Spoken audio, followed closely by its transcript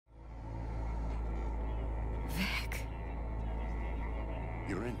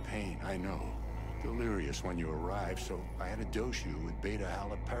You're in pain, I know. Delirious when you arrived, so I had to dose you with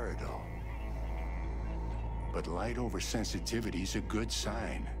beta-haloperidol. But light oversensitivity's a good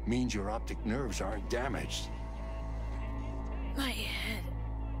sign. Means your optic nerves aren't damaged. My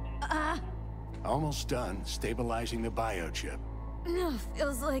head. Almost done stabilizing the biochip. No,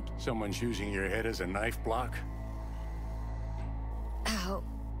 feels like... Someone's using your head as a knife block? Ow.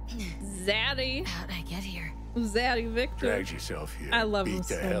 Zaddy. How'd I get here? Zaddy Victor. Dragged yourself here. I love him Beat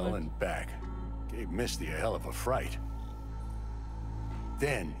so to hell much. and back. Gave Misty a hell of a fright.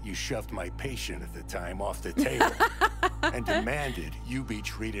 Then you shoved my patient at the time off the table and demanded you be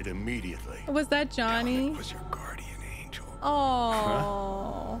treated immediately. Was that Johnny? It was your guardian angel.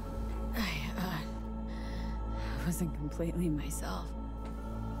 Oh. I wasn't completely myself.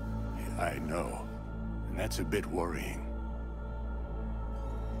 I know. And that's a bit worrying.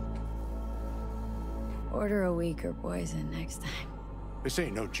 Order a weaker poison next time. This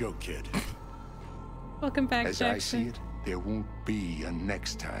ain't no joke, kid. Welcome back, As Jackson. I see it, there won't be a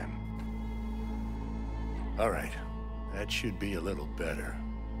next time. All right. That should be a little better.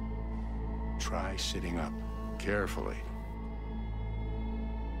 Try sitting up carefully.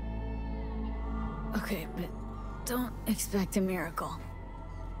 Okay, but don't expect a miracle.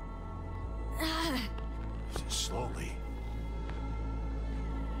 Slowly.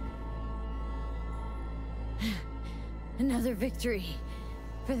 Another victory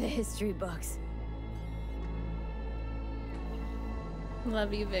for the history books.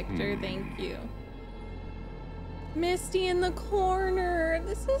 Love you, Victor. Thank you. Misty in the corner.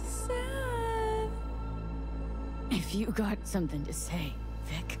 This is sad. If you got something to say,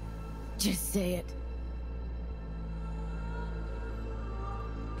 Vic, just say it.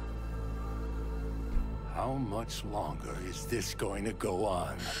 How much longer is this going to go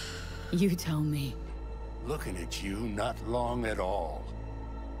on? You tell me. Looking at you, not long at all.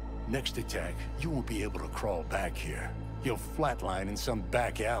 Next attack, you won't be able to crawl back here. You'll flatline in some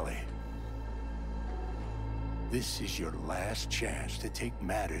back alley. This is your last chance to take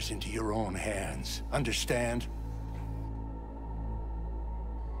matters into your own hands. Understand?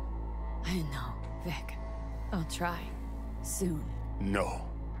 I know, Vic. I'll try. Soon. No,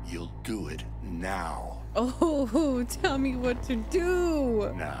 you'll do it now. Oh, tell me what to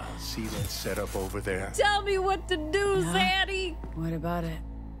do. Now, see that setup over there? Tell me what to do, Yeah. Zaddy. What about it?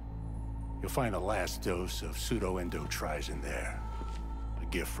 You'll find a last dose of pseudo-endotrizin there. A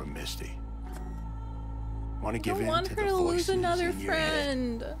gift from Misty. Want to I give don't in want to her the to lose voices another in your head?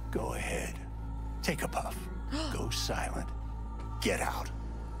 friend. Go ahead. Take a puff. Go silent. Get out.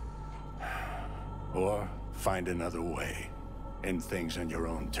 Or find another way. End things on your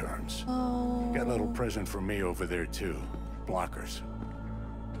own terms. Oh. Got a little present for me over there, too. Blockers.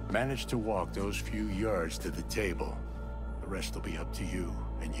 Manage to walk those few yards to the table. The rest will be up to you,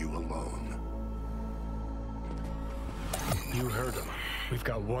 and you alone. You heard him. We've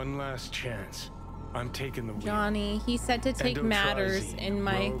got one last chance. I'm taking the wheel. Johnny, he said to take matters Endotrizine, in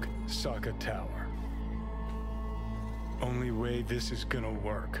my... Rogue, Sokka Tower. Only way this is gonna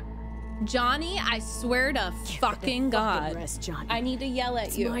work. Johnny, I swear to fucking God. Rest, Johnny. I need to yell at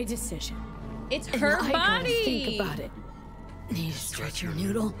It's you. my decision. It's And her I body. gotta think about it. Need to stretch your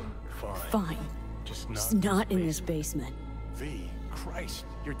noodle? Fine. Just Just not in this basement. V, Christ,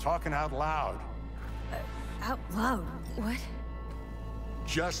 you're talking out loud. Out loud? What?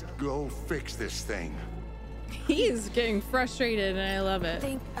 Just go fix this thing. He is getting frustrated and I love I it.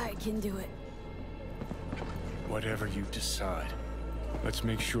 think I can do it. Whatever you decide, let's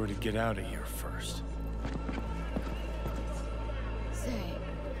make sure to get out of here first. Say,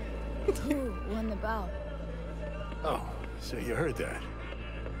 who won the bout? Oh, so you heard that.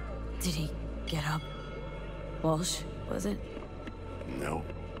 Did he get up? Walsh, was it? Nope,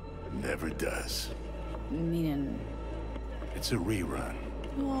 never does. Meaning, It's a rerun.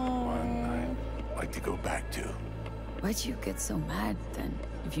 One I'd like to go back to. why'd you get so mad then,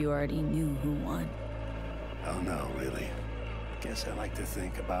 if you already knew who won? Oh no, really. Guess I like to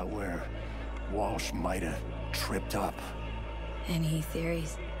think about where Walsh might have tripped up. Any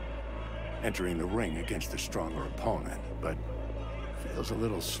theories? Entering the ring against a stronger opponent, but feels a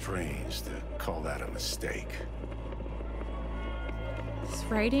little strange to call that a mistake. This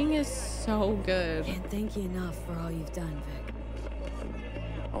writing is so good. Can't thank you enough for all you've done, Vic.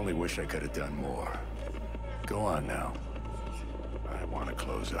 Only wish I could have done more. Go on now. I want to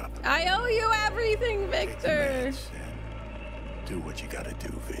close up. I owe you everything, Take the Victor. meds and do what you gotta do,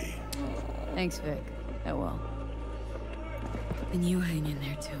 V. Thanks, Vic. I will. And you hang in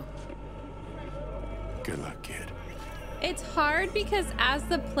there, too. Good luck, kid. It's hard because as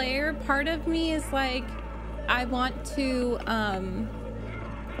the player, part of me is like, I want to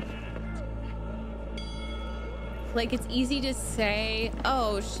Like, it's easy to say,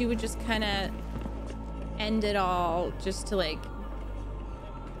 oh, she would just kind of end it all just to, like,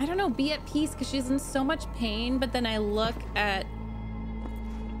 I don't know, be at peace because she's in so much pain. But then I look at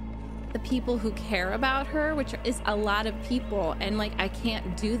the people who care about her, which is a lot of people, and, like, I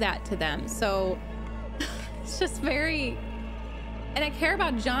can't do that to them. So it's just very... And I care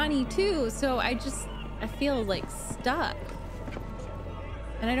about Johnny, too, so I feel, like, stuck.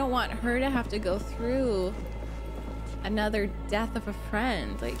 And I don't want her to have to go through another death of a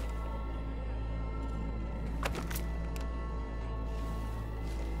friend. Like,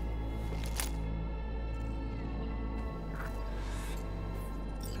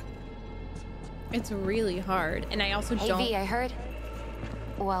 it's really hard. And I also don't... Hey, V, I heard...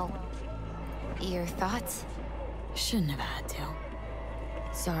 Well, your thoughts? Shouldn't have had to.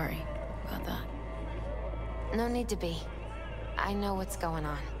 Sorry about that. No need to be. I know what's going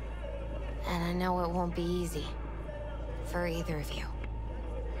on. And I know it won't be easy. For either of you.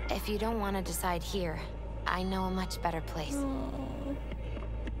 If you don't want to decide here, I know a much better place. Aww.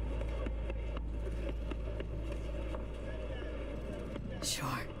 Sure.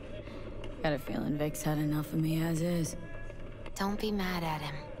 Got a feeling Vic's had enough of me as is. Don't be mad at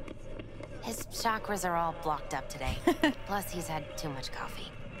him. His chakras are all blocked up today. Plus, he's had too much coffee.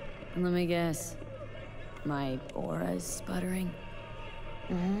 And let me guess. My aura's sputtering?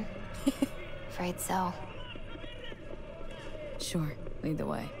 Mm-hmm. Afraid so. Sure, lead the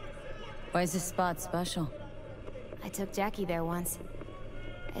way. Why is this spot special? I took Jackie there once.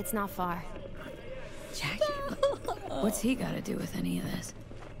 It's not far. Jackie? What's he got to do with any of this?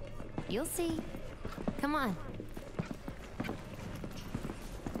 You'll see. Come on.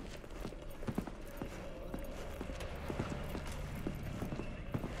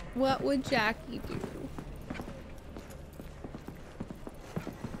 What would Jackie do?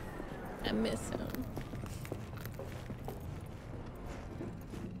 I miss him.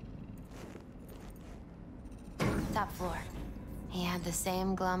 Top floor. He had the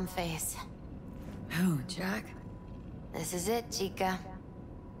same glum face. Who, Jack? This is it, Chica.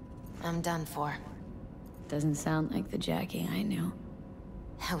 I'm done for. Doesn't sound like the Jackie I knew.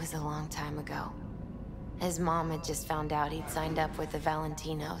 That was a long time ago. His mom had just found out he'd signed up with the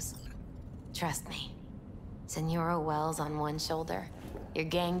Valentinos. Trust me. Senora Wells on one shoulder, your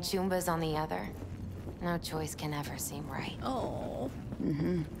gang Choombas on the other. No choice can ever seem right. Oh.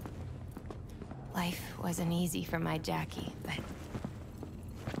 Mm-hmm. Life wasn't easy for my Jackie, but...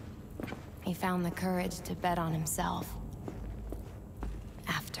 he found the courage to bet on himself.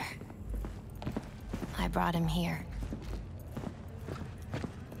 After. I brought him here.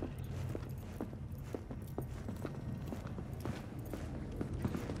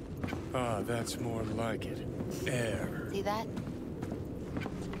 Ah, that's more like it. Air. See that?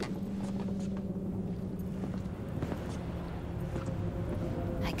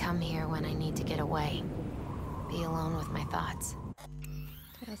 I come here when I need to get away. Be alone with my thoughts.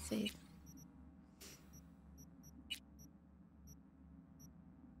 I'll see.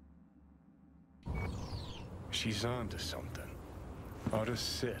 She's onto something. Ought to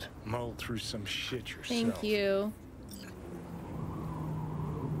sit, mull through some shit yourself. Thank you.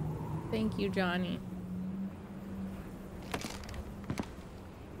 Thank you, Johnny.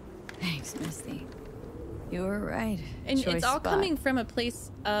 Thanks, Misty. You were right. And Choice it's all spot. coming from a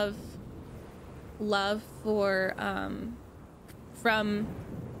place of love for, from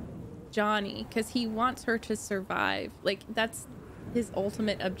Johnny, because he wants her to survive. Like, that's his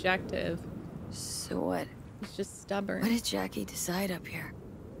ultimate objective. So what? He's just stubborn. What did Jackie decide up here?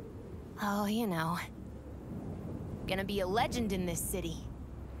 Oh, you know. Gonna be a legend in this city.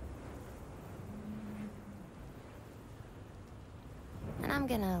 And I'm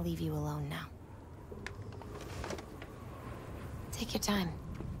gonna leave you alone now. Take your time.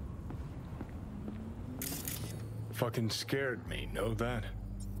 Fucking scared me, know that?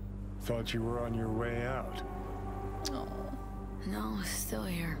 Thought you were on your way out. Oh. No, still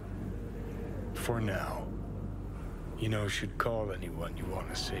here. For now. You know, should call anyone you want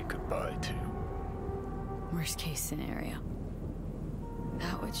to say goodbye to. Worst case scenario.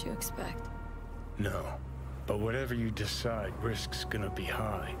 That what you expect? No. But whatever you decide, risk's gonna be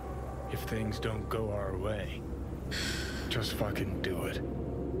high. If things don't go our way. Just fucking do it.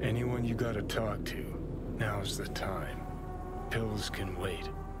 Anyone you gotta talk to, now's the time. Pills can wait.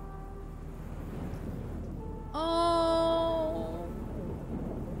 Oh.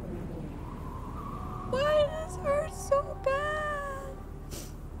 Why does this hurt so bad?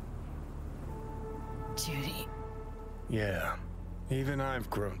 Judy. Yeah. Even I've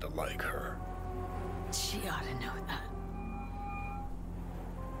grown to like her. She ought to know that.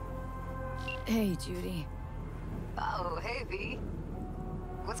 Hey, Judy. Oh, hey, V.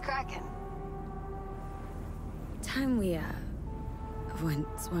 What's cracking? Time we, went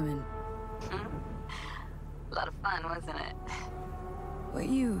swimming. A lot of fun, wasn't it? What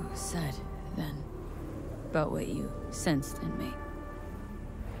you said, then, about what you sensed in me.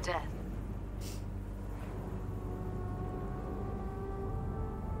 Death.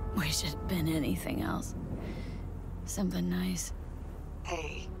 Wish it'd been anything else. Something nice.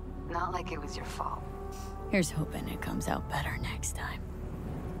 Hey, not like it was your fault. Here's hoping it comes out better next time.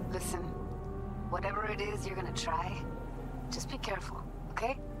 Listen, whatever it is you're gonna try, just be careful,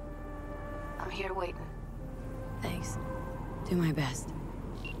 okay? I'm here waiting. Thanks. Do my best.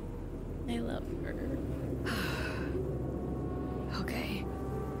 I love her. Okay.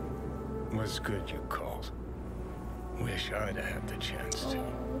 Was good you called. Wish I'd had the chance to.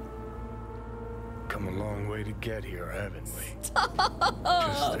 Come a long way to get here, haven't we?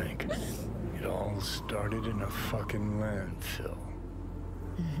 Just think. It all started in a fucking landfill.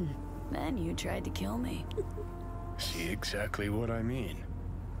 Then you tried to kill me. See exactly what I mean.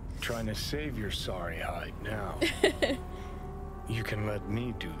 Trying to save your sorry hide now. You can let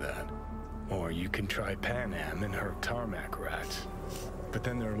me do that. Or you can try Pan Am and her tarmac rats. But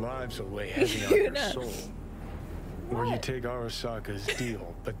then their lives will weigh heavy on your soul. Or you take Arasaka's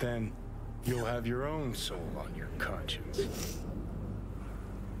deal, but then you'll have your own soul on your conscience.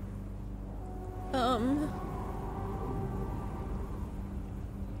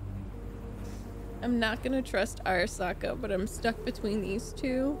 I'm not gonna trust Arasaka, but I'm stuck between these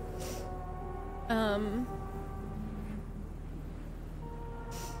two.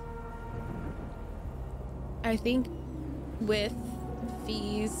 I think with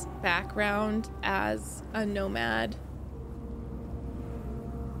V's background as a nomad,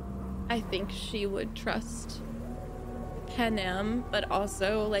 I think she would trust Panem, but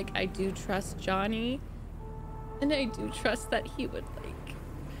also, like, I do trust Johnny, and I do trust that he would, like,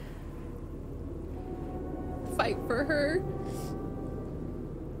 fight for her.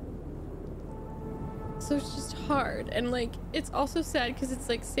 So it's just hard, and, like, it's also sad because it's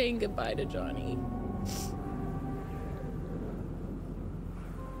like saying goodbye to Johnny.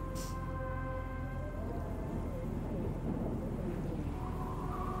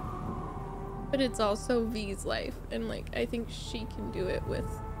 But it's also V's life, and, like, I think she can do it with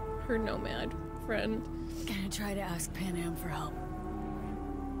her nomad friend. Gonna try to ask Pan Am for help.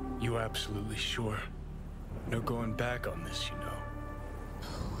 You absolutely sure? No going back on this, you know.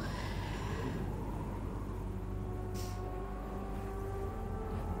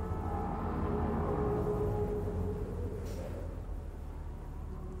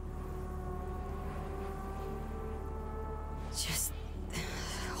 Just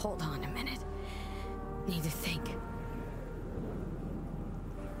hold on a minute. Need to think.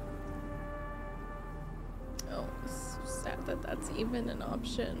 Oh, it's so sad that that's even an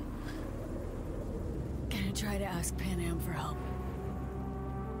option. Gonna try to ask Pan Am for help.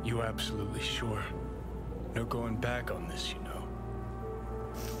 You absolutely sure? No going back on this, you know.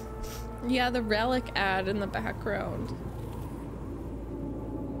 Yeah, the relic ad in the background.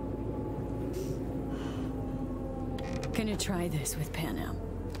 Gonna try this with Pan Am.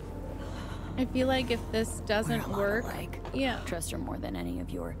 I feel like if this doesn't We're a lot work, alike. yeah. Trust her more than any of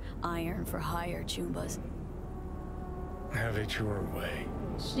your iron for hire choombas. Have it your way.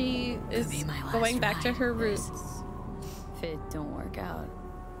 She is be my last going back to ride, her Liz. roots. If it don't work out,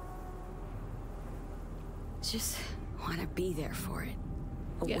 just want to be there for it.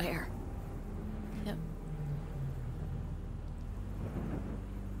 Yeah. Aware. Yep.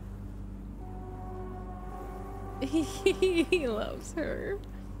 He loves her.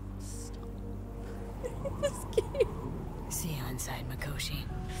 Stop. This game. See you inside, Mikoshi.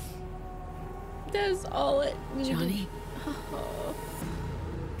 That's all it needed. Johnny? Oh.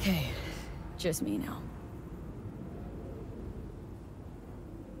 Okay, just me now.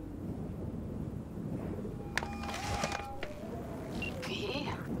 V?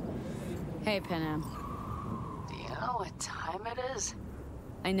 Hey, Pan Am. Do you know what time it is?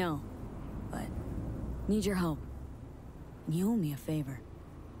 I know, but need your help. And you owe me a favor.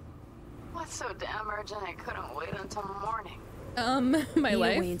 What's so damn urgent I couldn't wait until morning? My Need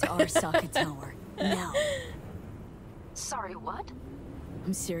life. a way into Arasaka Tower. Now. Sorry, what?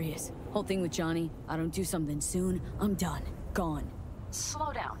 I'm serious. Whole thing with Johnny, I don't do something soon, I'm done. Gone.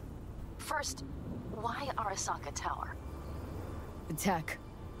 Slow down. First, why Arasaka Tower? The tech.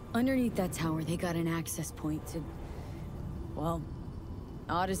 Underneath that tower, they got an access point to... Well,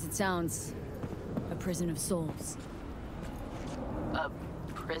 odd as it sounds, a prison of souls. A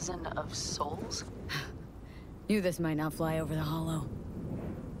prison of souls? Knew this might not fly over the hollow.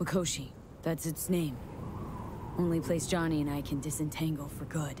 Mikoshi, that's its name. Only place Johnny and I can disentangle for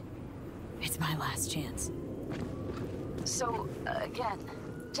good. It's my last chance. So, again,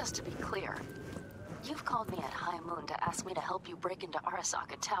 just to be clear, you've called me at High Moon to ask me to help you break into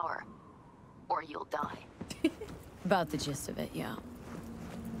Arasaka Tower, or you'll die. About the gist of it, yeah.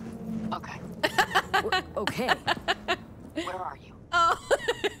 Okay. Okay. Where are you? Oh,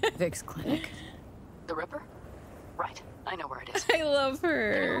 Vic's clinic. The Ripper? Right, I know where it is. I love Can you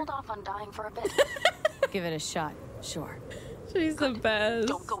her. hold off on dying for a bit? Give it a shot, sure. She's the best.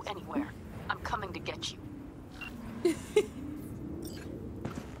 Don't go anywhere. I'm coming to get you.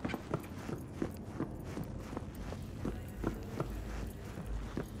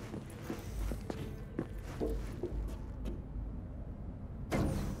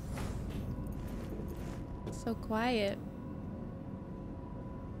 So quiet.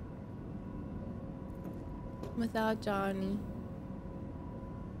 Without Johnny.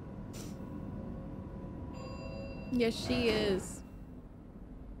 Yes, she is.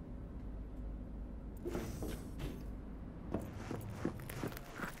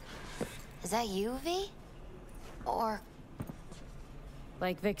 Is that you, V? Or...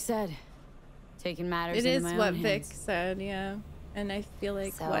 Like Vic said, taking matters It into is my what own Vic hands. said, yeah. And I feel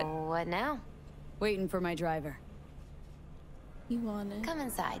like so what now? Waiting for my driver. you wanted. Come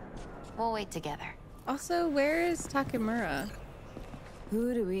inside. We'll wait together. Also, where is Takemura?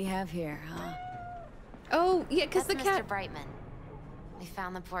 Who do we have here, huh? Oh, yeah, because That's the Mr. cat. Brightman. We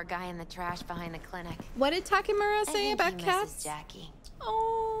found the poor guy in the trash behind the clinic. What did Takemura I say think about he misses cats? Jackie.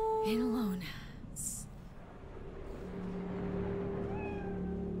 Oh. Ain't alone.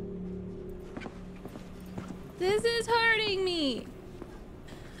 This is hurting me.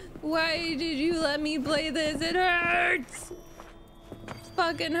 Why did you let me play this? It hurts. It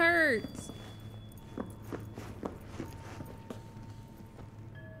fucking hurts.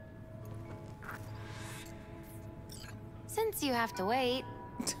 Since you have to wait,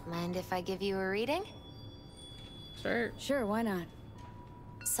 mind if I give you a reading? Sure. Sure, why not?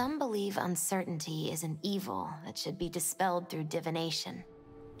 Some believe uncertainty is an evil that should be dispelled through divination.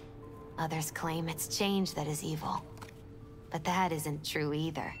 Others claim it's change that is evil. But that isn't true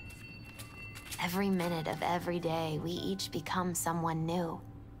either. Every minute of every day, we each become someone new.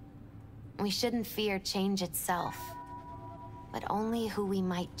 We shouldn't fear change itself, but only who we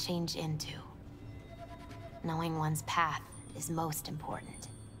might change into. Knowing one's path is most important.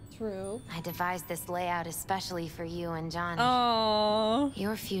 True. I devised this layout especially for you and Johnny. Oh.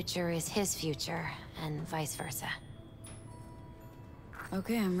 Your future is his future, and vice versa.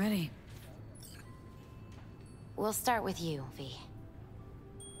 Okay, I'm ready. We'll start with you, V.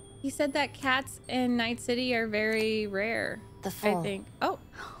 He said that cats in Night City are very rare. The I Fool. think. Oh.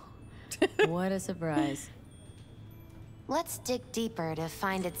 What a surprise. Let's dig deeper to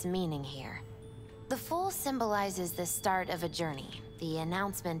find its meaning here. The Fool symbolizes the start of a journey, the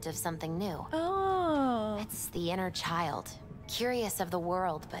announcement of something new. Oh. It's the inner child, curious of the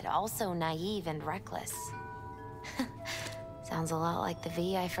world, but also naive and reckless. Sounds a lot like the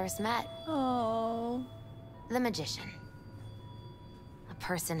V I first met. Oh. The Magician. A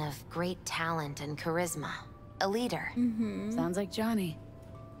person of great talent and charisma. A leader. Sounds like Johnny.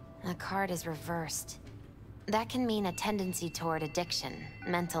 The card is reversed. That can mean a tendency toward addiction,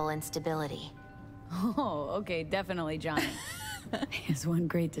 mental instability. Oh, okay, definitely Johnny. He has one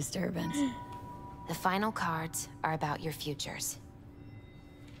great disturbance. The final cards are about your futures.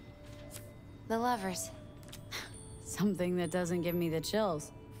 The Lovers. Something that doesn't give me the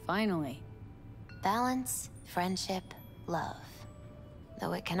chills. Finally. Balance, friendship, love.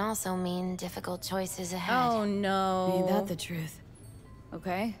 Though it can also mean difficult choices ahead. Oh no. Ain't that the truth?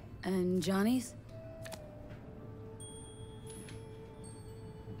 Okay, and Johnny's?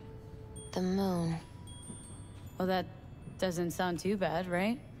 The Moon. Well, that doesn't sound too bad,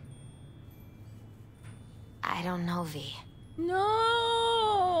 right? I don't know, V.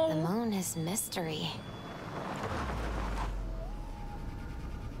 No. The Moon is mystery.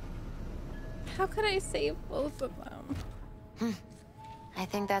 How could I save both of them? I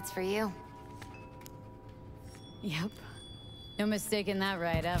think that's for you. Yep. No mistaking that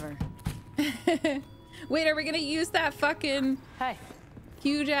right ever. Wait, are we gonna use that fucking Hey.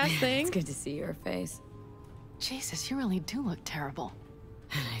 huge ass thing? It's good to see your face. Jesus, you really do look terrible.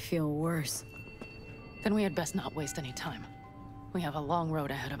 And I feel worse. Then we had best not waste any time. We have a long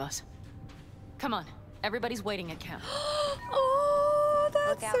road ahead of us. Come on, everybody's waiting at camp. Oh, that's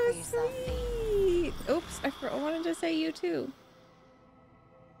Look out so for yourself, sweet. Oops, I wanted to say you too.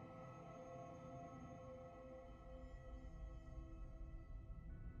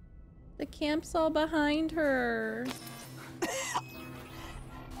 The camp's all behind her.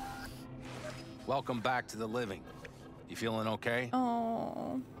 Welcome back to the living. You feeling okay?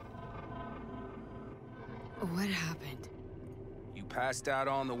 Oh. What happened? You passed out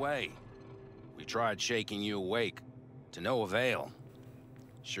on the way. We tried shaking you awake. To no avail.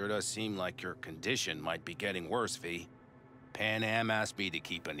 Sure does seem like your condition might be getting worse, V. Pan Am asked me to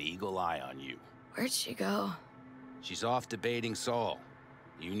keep an eagle eye on you. Where'd she go? She's off debating Saul.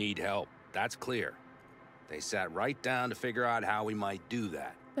 You need help, that's clear. They sat right down to figure out how we might do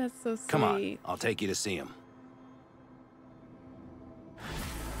that. That's so sweet. Come on, I'll take you to see him.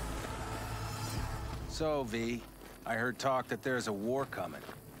 So, V, I heard talk that there's a war coming.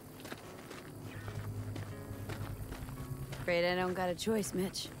 Afraid I don't got a choice,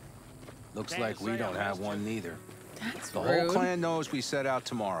 Mitch. Looks like we don't have one neither. That's The rude. whole clan knows we set out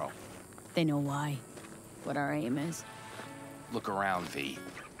tomorrow. They know why. What our aim is. Look around, V.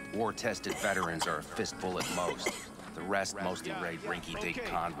 War-tested veterans are a fistful at most. The rest mostly raid rinky-dink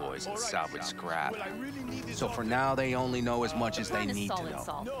convoys and salvage scrap. So for now, they only know as much as they need to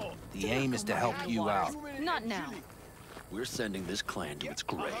know. The aim is to help you out. Not now. We're sending this clan to its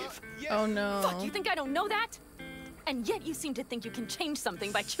grave. Oh no. Fuck, you think I don't know that? And yet you seem to think you can change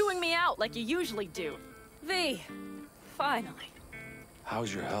something by chewing me out like you usually do. V, finally.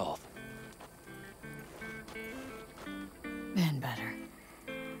 How's your health? Been better.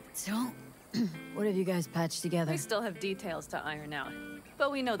 So, what have you guys patched together? We still have details to iron out,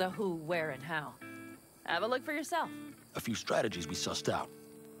 but we know the who, where, and how. Have a look for yourself. A few strategies we sussed out,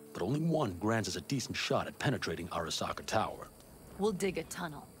 but only one grants us a decent shot at penetrating Arasaka Tower. We'll dig a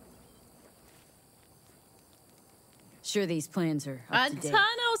tunnel. Sure, these plans are A up to date.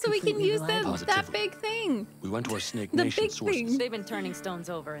 tunnel so we can Completely use that reliable. big thing. We went to our Snake The Nation big sources. thing. They've been turning stones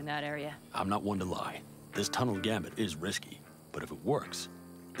over in that area. I'm not one to lie. This tunnel gambit is risky, but if it works,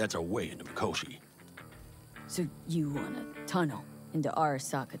 that's our way into Mikoshi. So you want a tunnel into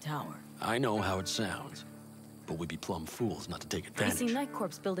Arasaka Tower? I know how it sounds, but we'd be plumb fools not to take I advantage. see Night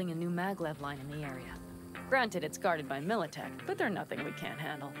Corp's building a new maglev line in the area. Granted, it's guarded by Militech, but they're nothing we can't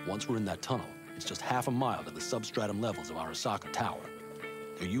handle. Once we're in that tunnel, it's just half a mile to the substratum levels of Arasaka Tower.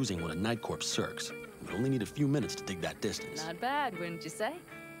 They're using one of Night Corp's circs. We only need a few minutes to dig that distance. Not bad, wouldn't you say?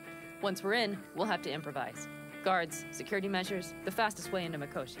 Once we're in, we'll have to improvise. Guards, security measures, the fastest way into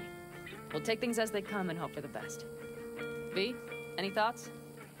Mikoshi. We'll take things as they come and hope for the best. V, any thoughts?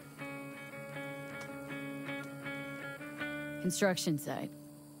 Construction site.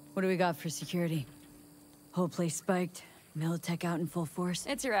 What do we got for security? Whole place spiked. Militech out in full force.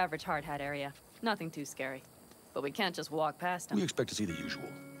 It's your average hard hat area. Nothing too scary. But we can't just walk past them. We expect to see the usual.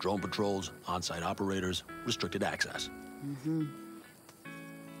 Drone patrols, on-site operators, restricted access.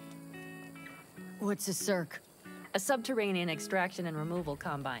 What's a circ? A subterranean extraction and removal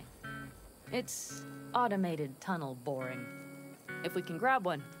combine. It's automated tunnel boring. If we can grab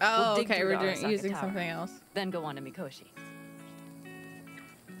one, Oh, we'll dig okay, through we're the Arasaka using Tower, something else. then go on to Mikoshi.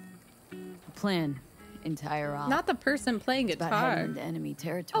 Plan. Entire op. Not the person playing It's about guitar. heading into enemy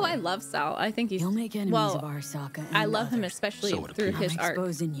territory. Oh, I love Sal. I think he's. He'll make enemies well, of Arasaka and I love him others. especially So it through appears. his I'm art,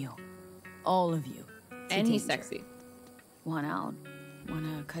 exposing you. All of you. to and he's danger. sexy. Want out?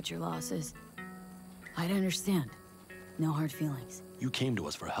 Wanna cut your losses? I'd understand. No hard feelings. You came to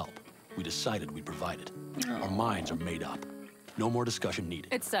us for help. We decided we'd provide it. Our minds are made up. No more discussion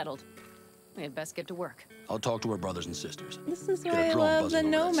needed. It's settled. We had best get to work. I'll talk to our brothers and sisters. This is Get why a I drone love the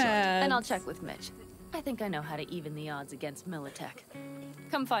buzzing over that site. nomads. And I'll check with Mitch. I think I know how to even the odds against Militech.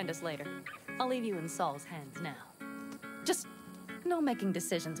 Come find us later. I'll leave you in Saul's hands now. Just no making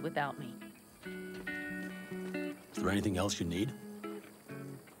decisions without me. Is there anything else you need?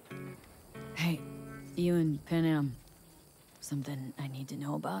 Hey, you and Pan Am. Something I need to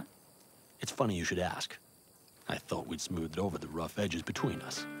know about? It's funny you should ask. I thought we'd smoothed over the rough edges between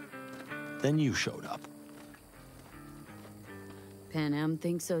us. Then you showed up. Pan Am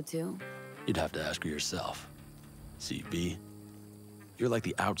thinks so too? You'd have to ask her yourself. CB, you're like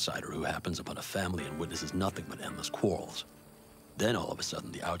the outsider who happens upon a family and witnesses nothing but endless quarrels. Then all of a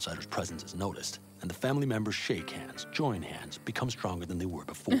sudden the outsider's presence is noticed, and the family members shake hands, join hands, become stronger than they were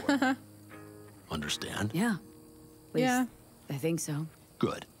before. Understand? Yeah. At least Yeah. I think so.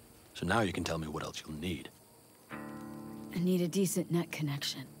 Good. So now you can tell me what else you'll need. I need a decent net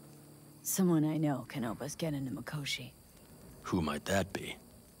connection. Someone I know can help us get into Mikoshi. Who might that be?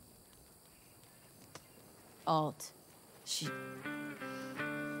 Alt.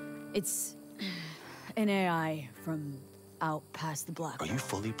 It's an AI from out past the black. Are you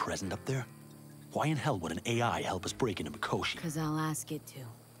fully present up there? Why in hell would an AI help us break into Mikoshi? Because I'll ask it to.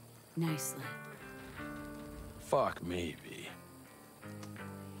 Nicely. Fuck me, V.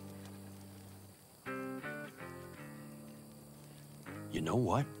 You know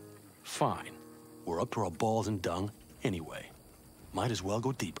what? Fine. We're up to our balls in dung. Anyway, might as well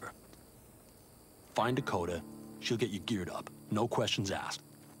go deeper. Find Dakota, she'll get you geared up. No questions asked.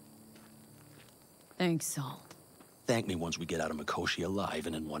 Thanks, Saul. Thank me once we get out of Mikoshi alive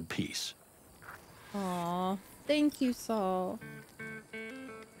and in one piece. Aw, thank you, Saul.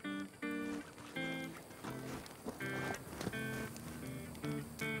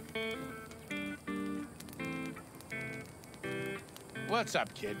 What's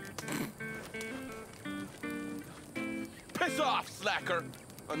up, kid? Piss off, slacker!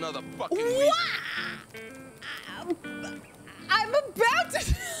 Another fucking week. I'm about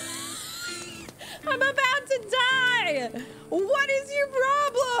to... I'm about to die! What is your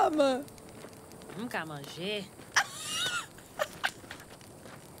problem? Qu'à manger.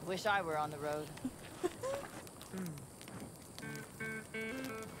 Wish I were on the road.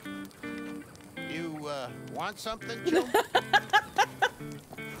 You, want something, Joe?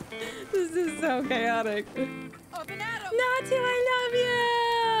 This is so chaotic. Natu, I love you!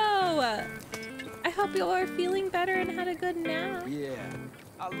 I hope you are feeling better and had a good nap. Yeah,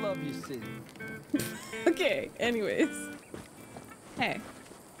 I love your city. Okay, anyways. Hey.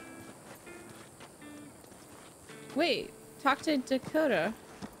 Wait, talk to Dakota.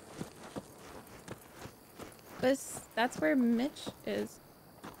 That's where Mitch is.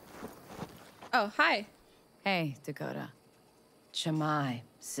 Oh, hi. Hey, Dakota. Shamai,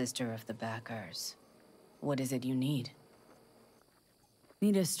 sister of the Backers. What is it you need?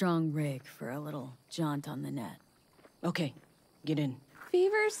 Need a strong rig for a little jaunt on the net. Okay, get in.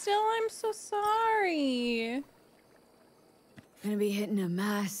 Fever still? I'm so sorry. Gonna be hitting a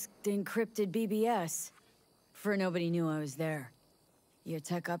masked, encrypted BBS. For nobody knew I was there. Your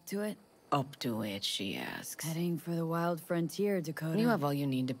tech up to it? Up to it, she asks. Heading for the wild frontier, Dakota. You have all you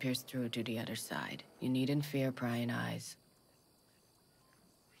need to pierce through to the other side. You needn't fear prying eyes.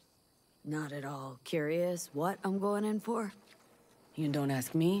 Not at all curious what I'm going in for? You don't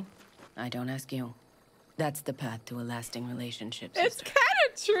ask me, I don't ask you. That's the path to a lasting relationship, sister. It's kind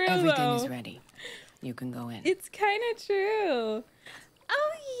of true, Everything though. is ready. You can go in. It's kind of true.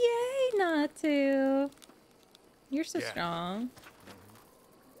 Oh, yay, Natu. You're so strong.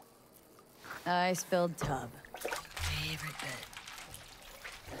 Ice-filled tub. Favorite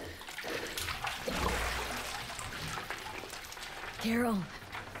bit. Carol,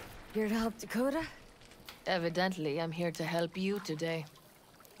 here to help Dakota? Evidently, I'm here to help you today.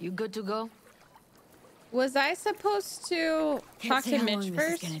 You good to go? Was I supposed to talk to Mitch This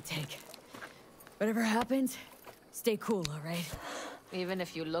first? is gonna take. Whatever happens, stay cool, all right? Even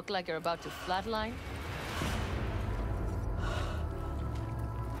if you look like you're about to flatline?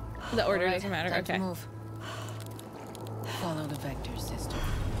 The order All right, doesn't matter. time to Okay. move. Follow the vector, sister.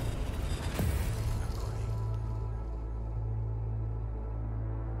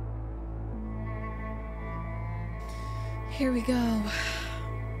 Here we go.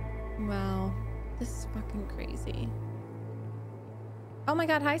 Wow. This is fucking crazy. Oh my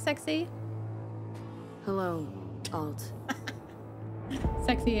god, hi, sexy. Hello, Alt.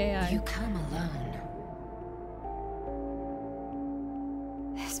 Sexy AI. You come alone.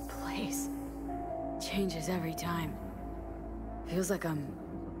 This place changes every time. Feels like I'm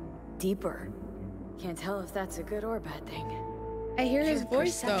deeper. Can't tell if that's a good or bad thing. I hear his Your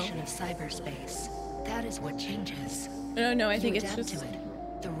voice, though. perception of cyberspace. That is what changes. No, I You think it's adapt just to it.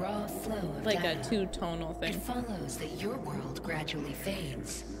 The raw flow of like data. a two-tonal thing. It follows that your world gradually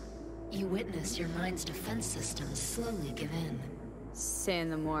fades. You witness your mind's defense systems slowly give in. Saying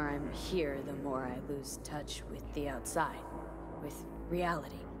the more I'm here, the more I lose touch with the outside, with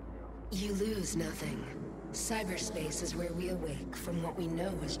reality. You lose nothing. Cyberspace is where we awake from what we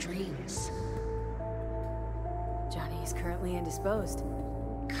know as dreams. Johnny is currently indisposed.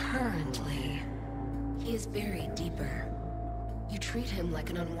 Currently, he is buried deeper. You treat him like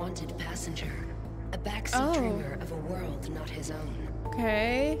an unwanted passenger, a backseat dreamer of a world not his own.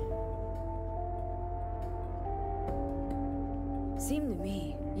 Okay. Seemed to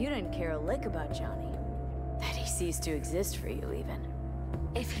me you didn't care a lick about Johnny. That he ceased to exist for you, even.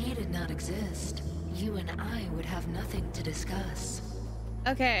 If he did not exist, you and I would have nothing to discuss.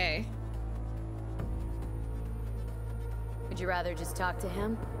 Okay. Would you rather just talk to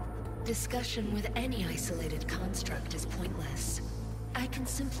him? Discussion with any isolated construct is pointless. I can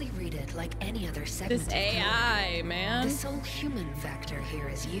simply read it like any other segment. This AI, man. The sole human factor here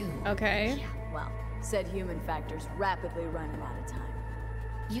is you. Okay. Well, said human factor's rapidly running out of time.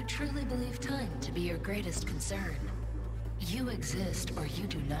 You truly believe time to be your greatest concern. You exist or you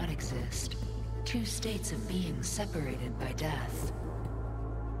do not exist. Two states of being separated by death.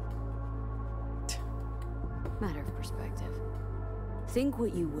 Matter of perspective. Think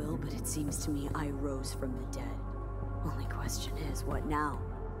what you will, but it seems to me I rose from the dead. Only question is, what now?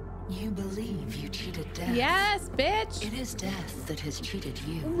 You believe you cheated death. Yes, bitch! It is death that has cheated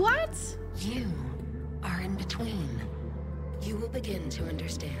you. What? You are in between. You will begin to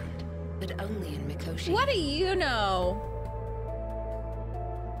understand, but only in Mikoshi. What do you know?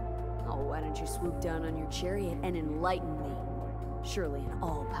 Oh, why don't you swoop down on your chariot and enlighten me? Surely an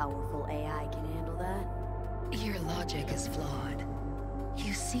all-powerful AI can handle that. Your logic is flawed.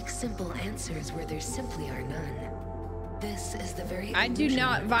 You seek simple answers where there simply are none. This is the very I do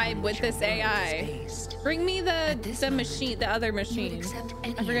not vibe with this AI. Bring me the machine, the other machine.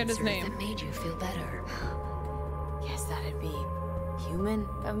 I forget his name. That made you feel better. Guess that'd be human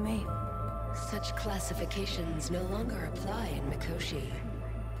of me. Such classifications no longer apply in Mikoshi.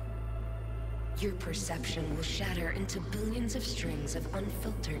 Your perception will shatter into billions of strings of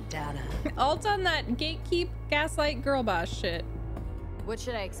unfiltered data. Alt on that gatekeep, gaslight, girl boss shit. What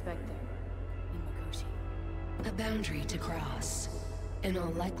should I expect there in Mikoshi? A boundary to cross. In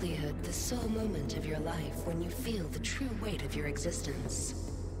all likelihood, the sole moment of your life when you feel the true weight of your existence.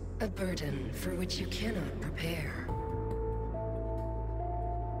 A burden for which you cannot prepare.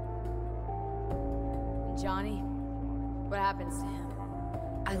 Johnny? What happens to him?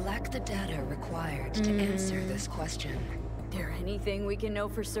 I lack the data required to answer this question. There anything we can know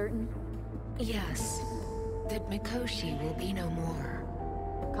for certain? Yes. That Mikoshi will be no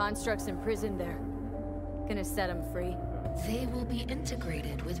more. Constructs imprisoned there. Gonna set him free? They will be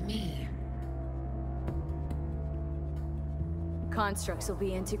integrated with me. Constructs will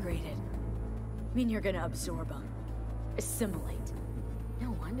be integrated. I mean, you're gonna absorb them. Assimilate.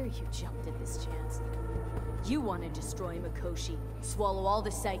 No wonder you jumped at this chance. You want to destroy Mikoshi, swallow all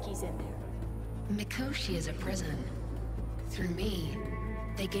the psyches in there. Mikoshi is a prison. Through me,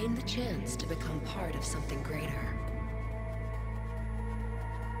 they gain the chance to become part of something greater.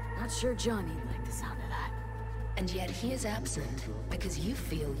 Not sure Johnny liked the sound of that. And yet he is absent because you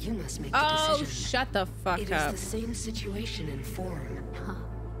feel you must make the Oh, decision. shut the fuck It up. is the same situation in form. Huh.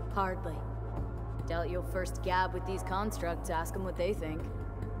 Hardly. Doubt you'll first gab with these constructs, ask them what they think.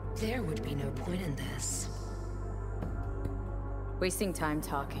 There would be no point in this. Wasting time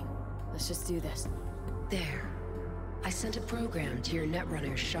talking. Let's just do this. There. I sent a program to your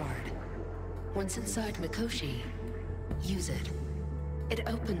Netrunner's shard. Once inside Mikoshi, use it. It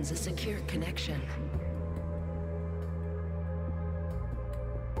opens a secure connection.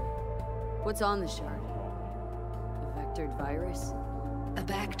 What's on the shard? A vectored virus? A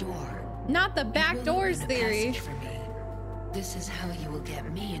back door. Not the back doors theory. For me. This is how you will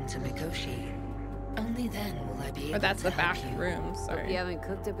get me into Mikoshi. Only then will I be able Or that's to the back help you. room, Hope sorry. you haven't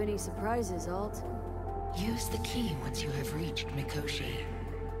cooked up any surprises, Alt. Use the key once you have reached Mikoshi.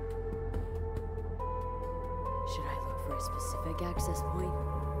 Should I look for a specific access point?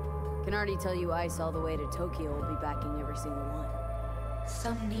 Can already tell you Ice all the way to Tokyo will be backing every single one.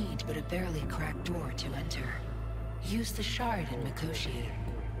 Some need but a barely cracked door to enter. Use the shard in Mikoshi.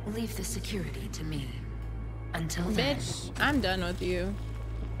 Leave the security to me. Until then... Bitch, I'm done with you.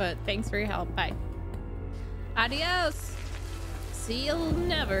 But thanks for your help. Bye. Adios. See you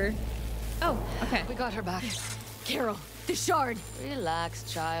never. Oh, okay. We got her back. Carol, the shard!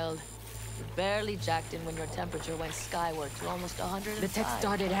 Relax, child. You barely jacked in when your temperature went skyward to almost 105. The tech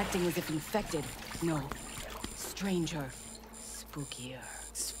started acting as if infected. No. Stranger. Spookier.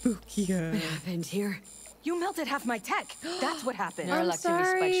 Spookier. What happened here? You melted half my tech. That's what happened. Neural activity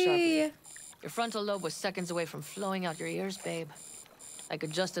spiked sharply. Your frontal lobe was seconds away from flowing out your ears, babe. I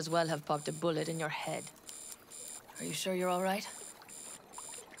could just as well have popped a bullet in your head. Are you sure you're all right?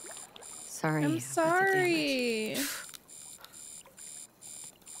 Sorry. I'm sorry.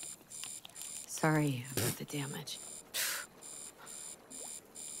 Sorry about the damage.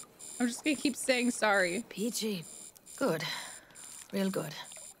 I'm just gonna keep saying sorry. Peachy. Good. Real good.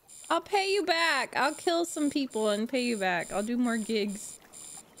 I'll pay you back. I'll kill some people and pay you back. I'll do more gigs.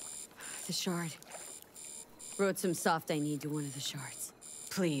 The shard. Wrote some soft I need to one of the shards.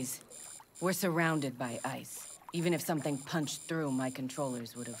 Please. We're surrounded by ice. Even if something punched through, my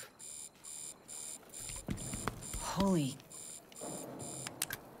controllers would have... Holy...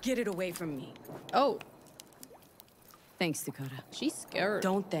 Get it away from me. Oh. Thanks, Dakota. She's scared.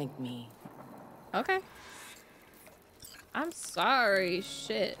 Don't thank me. Okay. I'm sorry.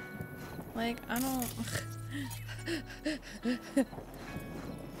 Shit. Like, I don't...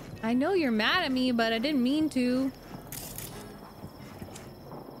 I know you're mad at me, but I didn't mean to.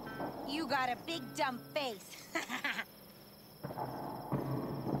 You got a big dumb face.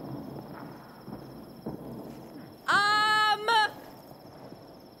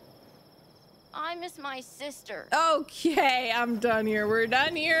 I miss my sister. Okay, I'm done here. We're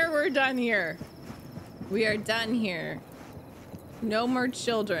done here. We're done here. We are done here. No more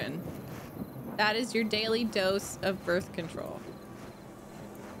children. That is your daily dose of birth control.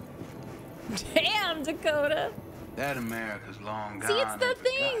 Damn, Dakota. That America's long gone. See, it's the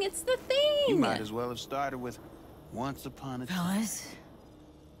thing. It's the thing. You might as well have started with Once Upon a Time. Fellas,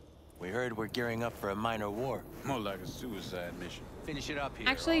 We heard we're gearing up for a minor war. More like a suicide mission. Finish it up here.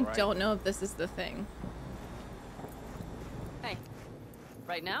 Actually, all right? don't know if this is the thing. Hey,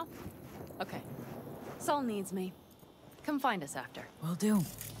 right now? Okay. Saul needs me. Come find us after. will do.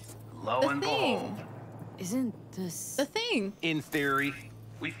 Lo The and thing. behold. Isn't this... The thing. In theory,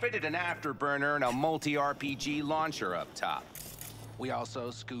 we fitted an afterburner and a multi-RPG launcher up top. We also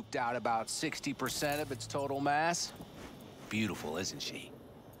scooped out about 60% of its total mass. Beautiful, isn't she?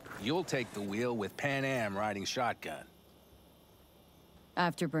 You'll take the wheel with Pan Am riding shotgun.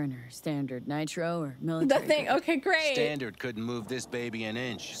 Afterburner, standard nitro, or military? The thing. grade? Okay, great. Standard couldn't move this baby an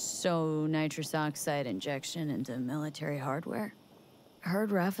inch. So nitrous oxide injection into military hardware? I heard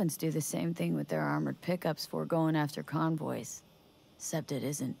Raffens do the same thing with their armored pickups for going after convoys. Except it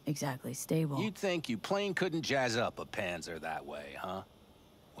isn't exactly stable. You'd think you plain couldn't jazz up a Panzer that way, huh?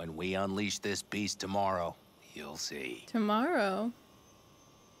 When we unleash this beast tomorrow, you'll see. Tomorrow.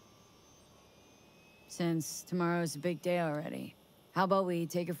 Since tomorrow's a big day already, how about we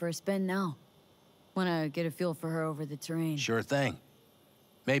take her for a spin now? Wanna get a feel for her over the terrain. Sure thing.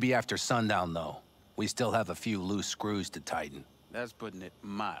 Maybe after sundown, though. We still have a few loose screws to tighten. That's putting it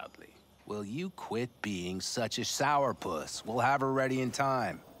mildly. Will you quit being such a sourpuss? We'll have her ready in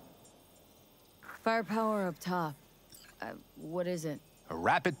time. Firepower up top. What is it? A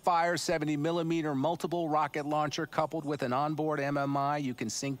rapid-fire 70mm multiple rocket launcher coupled with an onboard MMI you can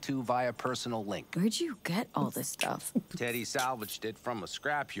sync to via personal link. Where'd you get all this stuff? Teddy salvaged it from a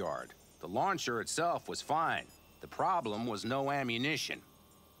scrapyard. The launcher itself was fine. The problem was no ammunition.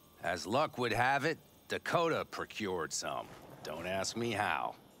 As luck would have it, Dakota procured some. Don't ask me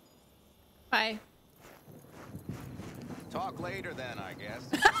how. Bye. Talk later then, I guess.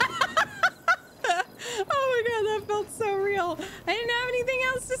 Oh my god, that felt so real. I didn't have anything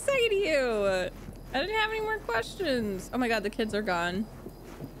else to say to you. I didn't have any more questions. Oh my god, the kids are gone.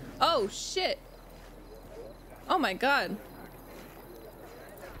 Oh shit. Oh my god.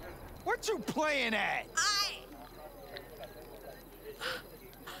 What you playing at?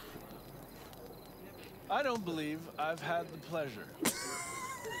 I don't believe I've had the pleasure.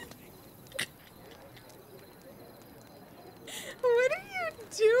 What are you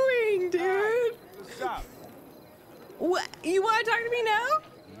doing, dude? Stop. What? You want to talk to me now?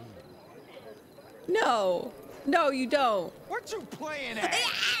 No. No, you don't. What you playing at?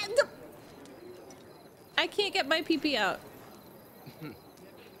 I can't get my pee-pee out.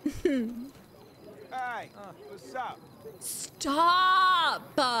 Hey, what's up? Stop!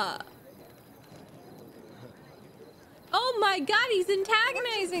 Oh my god, he's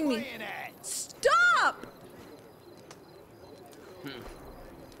antagonizing me. Stop!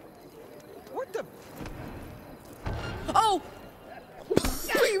 What the? Oh!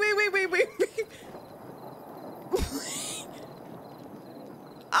 Wait. Wait.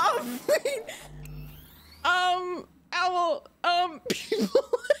 Owl, people.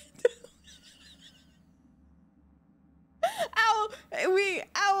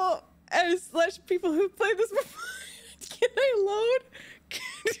 Owl, slash people who played this before. Can I load?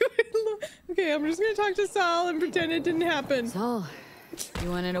 Do I load? Okay, I'm just gonna talk to Saul and pretend it didn't happen. Saul, you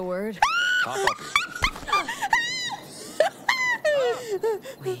wanted a word? Pop up here.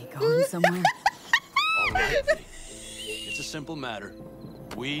 We going somewhere? All right. It's a simple matter.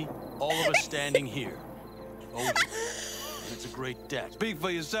 We, all of us standing here, owe you. And it's a great debt. Speak for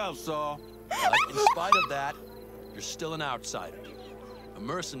yourself, Saul. But in spite of that, you're still an outsider. A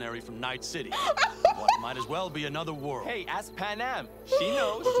mercenary from Night City. What might as well be another world. Hey, ask Pan Am. She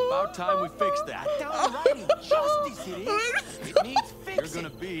knows. It's about time we fix that. Downright injustice it is. It needs fixing. You're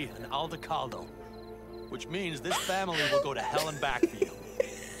gonna be an Aldecaldo, which means this family will go to hell and back for you.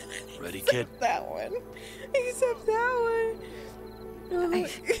 Ready, kid? That one. Except that one. Oh.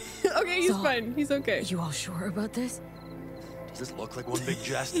 Okay, he's Saul, fine. He's okay. You all sure about this? Does this look like one big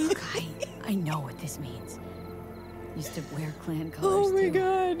jest? I know what this means. Used to wear clan colors Oh my too.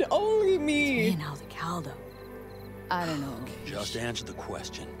 god, only me. And Aldecaldo. I don't know. Just answer the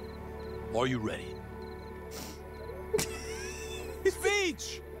question. Are you ready?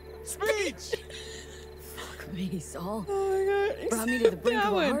 Speech! Speech! Fuck me, Saul. Oh my god. Brought me to the brink That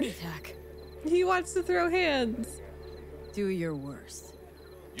of a one. heart attack. He wants to throw hands. Do your worst.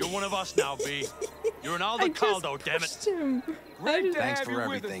 You're one of us now, B. You're an Aldecaldo, damn it. Him. Thanks for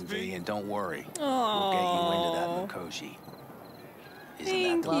everything, V, and don't worry. We'll get you into that Mikoshi.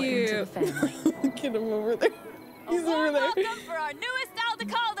 Thank Welcome you. to the family. Get him over there. He's over there. Welcome for our newest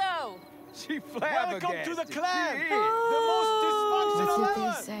Aldecaldo! She flabbergasted. Welcome to the clan. She is The most dysfunctional What's it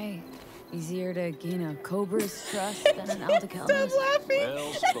ever. they say? Easier to gain a cobra's trust than an Aldecaldo's. Stop laughing.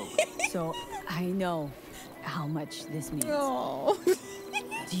 Well spoken. So, I know how much this means. Oh.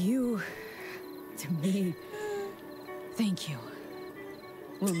 To you, to me, thank you.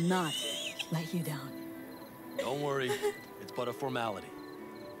 Will not let you down. Don't worry, it's but a formality.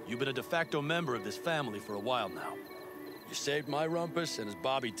 You've been a de facto member of this family for a while now. You saved my rumpus, and as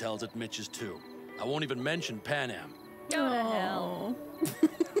Bobby tells it, Mitch's too. I won't even mention Pan Am. Go to hell.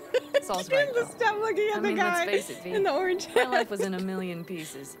 Saul's Right, right, though. stop looking at the guy let's face it, V. in the orange My hat. life was in a million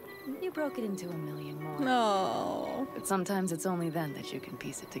pieces. You broke it into a million more. No. But sometimes it's only then that you can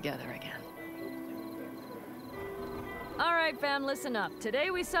piece it together again. All right, fam, listen up.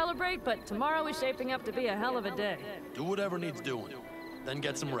 Today we celebrate, but tomorrow is shaping up to be a hell of a day. Do whatever needs doing, then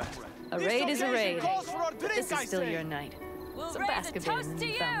get some rest. A raid is a raid. Calls for a But drink, this I is still say. your night. We'll So raise a bask a bit toast in to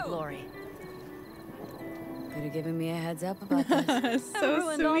newfound you. glory. Could have given me a heads up about this. So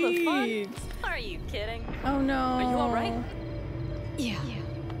ruined all the fun. sweet. Are you kidding? Oh no. Are you all right? Yeah.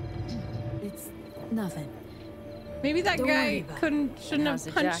 It's nothing. Maybe that Don't worry guy about shouldn't How's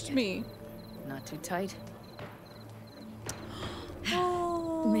have the punched jacket? me. Not too tight.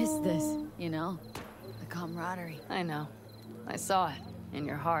 Miss this, you know? The camaraderie. I know. I saw it in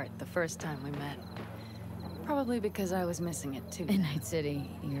your heart the first time we met. Probably because I was missing it too. In Night City,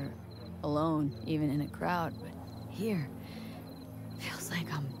 you're alone, even in a crowd, but here, feels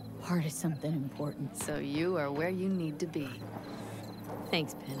like I'm part of something important. So you are where you need to be.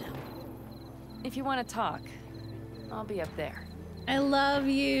 Thanks, Pinham. If you want to talk, I'll be up there. I love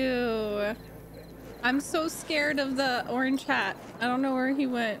you. I'm so scared of the orange hat. I don't know where he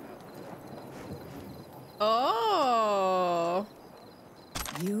went. Oh.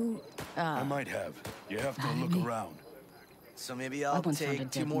 You, I might have. You have to look around. So maybe I I'll once found a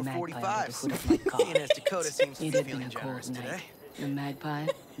take 2 dead more magpie at the 45s. foot of my car. Seeing as Dakota seems to It be had been feeling a cold generous night. today. The magpie,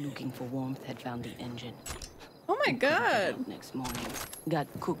 looking for warmth, had found the engine. Oh my god. Next morning, got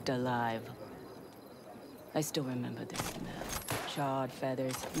cooked alive. I still remember the smell. Charred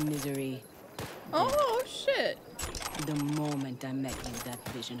feathers, misery. Oh shit. The moment I met you, that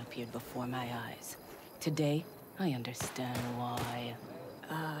vision appeared before my eyes. Today, I understand why.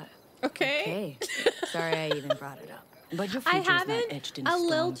 Okay. Sorry I even brought it up. But your I future's not haven't. etched in A stone,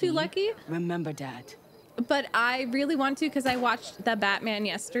 little too V. lucky. Remember that. But I really want to because I watched the Batman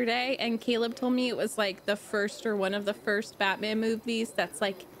yesterday and Caleb told me it was like the first or one of the first Batman movies that's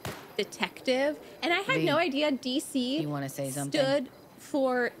like detective. And I had V, no idea DC you wanna say something? stood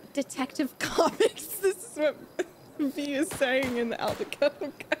for Detective Comics. This is what V is saying in the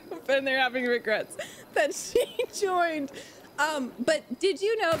Aldecaldo Cup, and they're having regrets that she joined. But did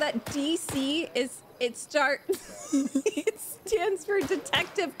you know that DC is it stands for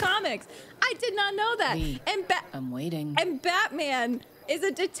Detective Comics? I did not know that. V, And I'm waiting. and Batman is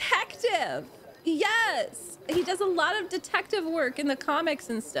a detective. Yes, he does a lot of detective work in the comics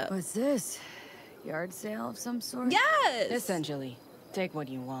and stuff. What's this? Yard sale of some sort? Yes. Essentially, take what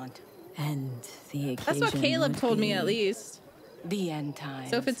you want. And the occasion That's what Caleb would told me be at least. The end times.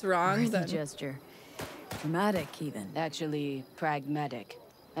 So if it's wrong, worthy then gesture. Dramatic, even. Actually, pragmatic.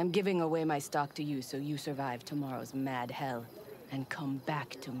 I'm giving away my stock to you so you survive tomorrow's mad hell and come back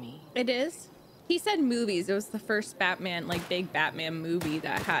to me. it is. He said movies. It was the first Batman, like big Batman movie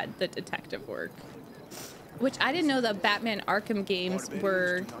that had the detective work. Which I didn't know the Batman Arkham games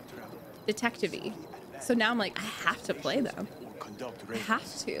were detective-y. So now I'm like, I have to play them. I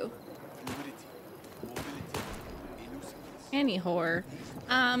have to. Any whore.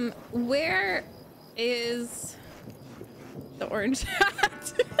 Where is the orange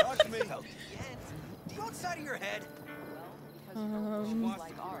hat? You outside of your head?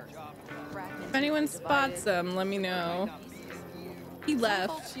 If anyone spots him, let me know. He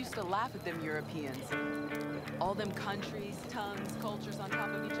left. Folks used to laugh at them Europeans. All them countries, tongues, cultures on top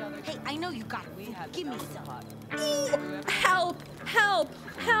of each other. Hey, I know you got food. Give me some. Ooh, help! Help!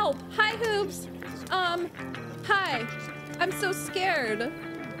 Help! Hi, Hoops. Hi. I'm so scared.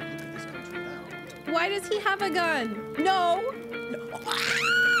 Why does he have a gun? No!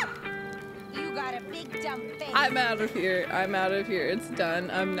 You got a big dumb face. I'm out of here. I'm out of here. It's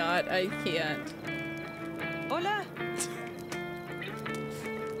done. I'm not. I can't. Hola.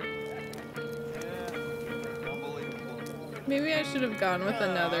 Maybe I should have gone with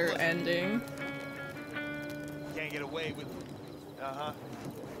another ending. Can't get away with.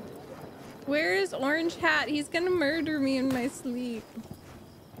 Where is Orange Hat? He's gonna murder me in my sleep.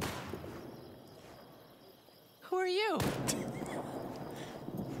 Who are you?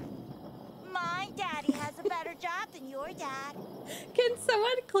 your dad. Can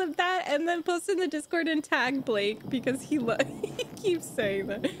someone clip that and then post in the Discord and tag Blake because he he keeps saying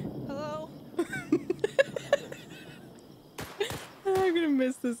that. Hello? I'm gonna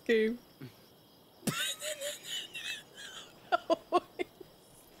miss this game.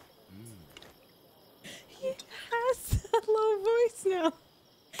 He has a low voice now.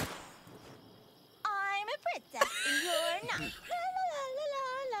 I'm a princess and you're not. La, la, la, la,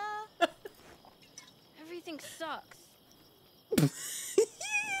 la. Everything sucks.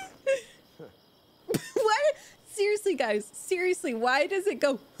 Why? Seriously, guys. Seriously, why does it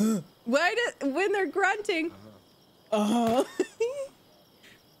go? Why does when they're grunting?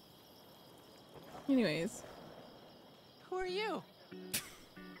 Anyways. Who are you?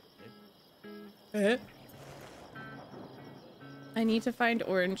 I need to find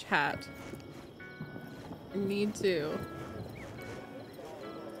orange hat. I need to.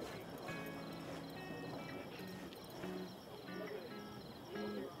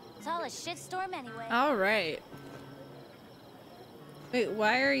 It's all a shitstorm anyway. All right. Wait,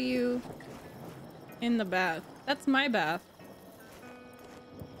 why are you in the bath? That's my bath.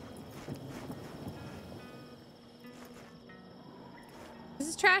 This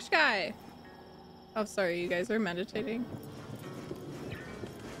is Trash Guy. Oh, sorry, you guys are meditating.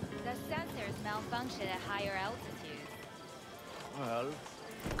 The sensors malfunction at higher altitudes. Well,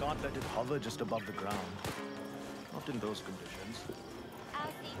 you can't let it hover just above the ground. Not in those conditions. I'll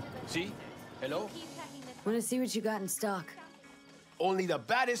see to the See? Hello? Want to see what you got in stock? Only the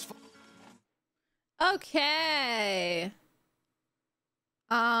baddest. Okay.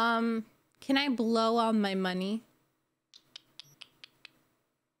 Can I blow all my money?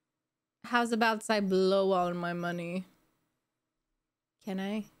 How's about I blow all my money? Can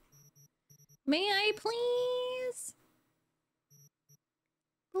I? May I please?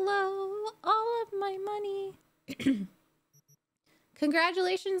 Blow all of my money.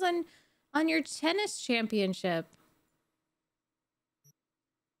 Congratulations on your tennis championship.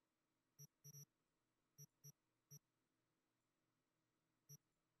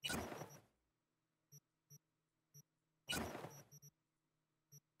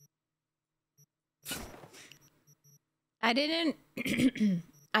 I didn't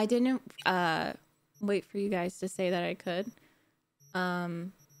I didn't wait for you guys to say that I could.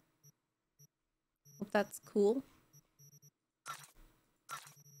 Hope that's cool.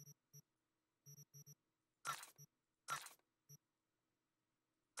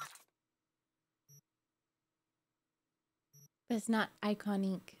 But it's not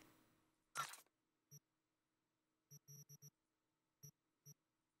iconic.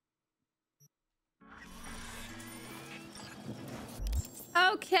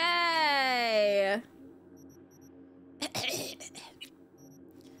 Okay.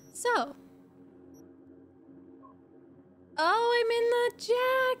 So. Oh, I'm in the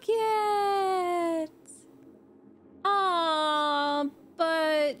jacket. Aw,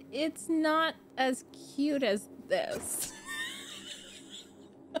 but it's not as cute as this.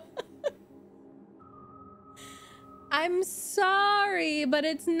 I'm sorry, but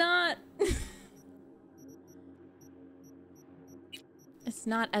it's not. It's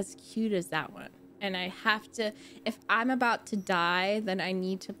not as cute as that one. And I have to, if I'm about to die, then I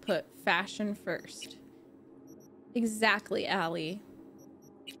need to put fashion first. Exactly, Allie.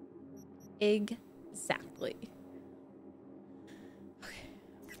 Exactly. Okay.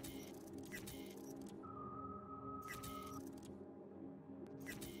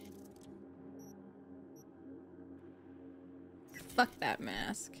 Fuck that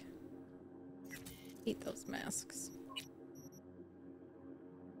mask. Hate those masks.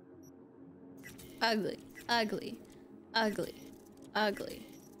 Ugly, ugly, ugly, ugly,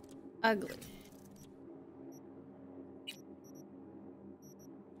 ugly.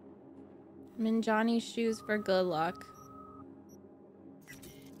 I'm in Johnny's shoes for good luck.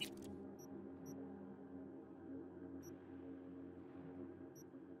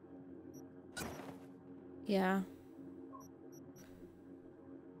 Yeah.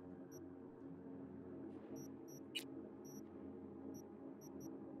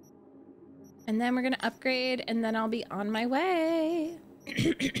 And then we're gonna upgrade and then I'll be on my way.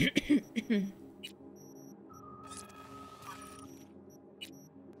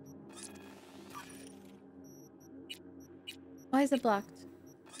 Why is it blocked?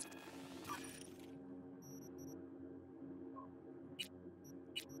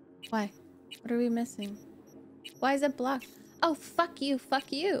 Why? What are we missing? Why is it blocked? Oh, fuck you,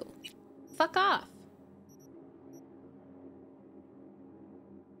 fuck you. Fuck off.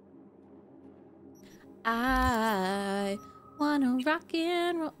 I wanna rock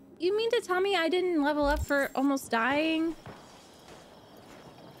and roll. You mean to tell me I didn't level up for almost dying?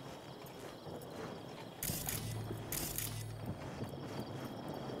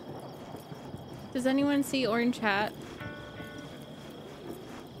 Does anyone see orange hat?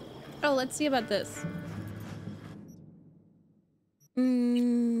 Oh, let's see about this.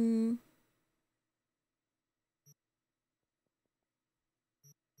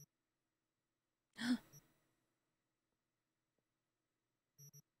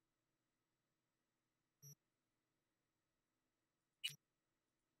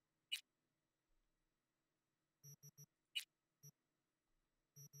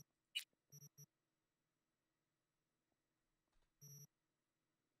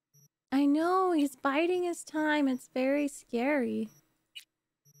 I know, he's biding his time. It's very scary.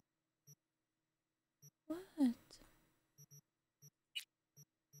 What?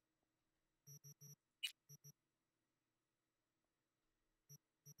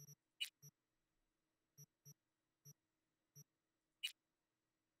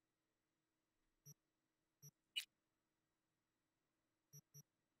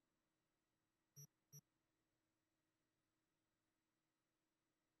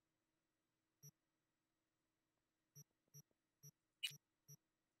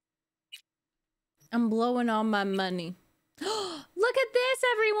 I'm blowing all my money. Look at this,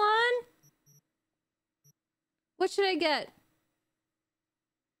 everyone! What should I get?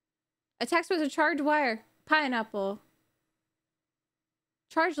 A text with a charged wire. Pineapple.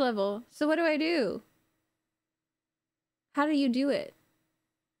 Charge level. So what do I do? How do you do it?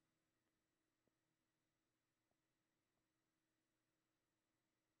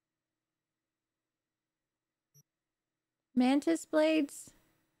 Mantis blades?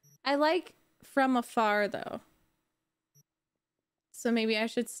 I like from afar though. So maybe I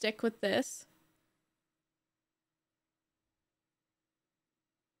should stick with this.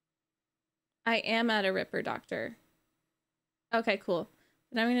 I am at a Ripper Doctor. Okay, cool.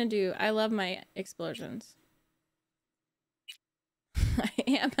 Then I'm gonna do, I love my explosions. I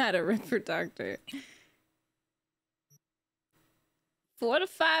am at a Ripper Doctor.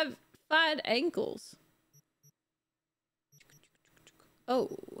 45 ankles.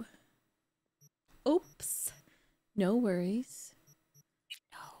 Oh. Oops. No worries.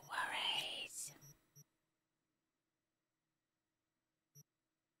 No worries.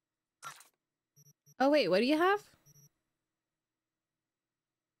 Oh wait, what do you have?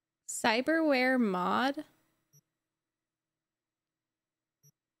 Cyberware mod?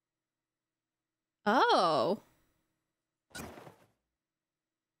 Oh.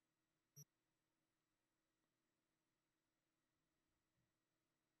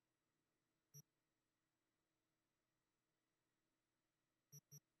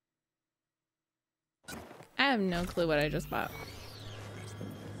 I have no clue what I just bought.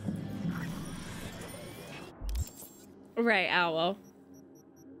 Right, owl.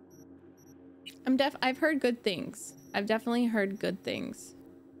 I've heard good things. I've definitely heard good things.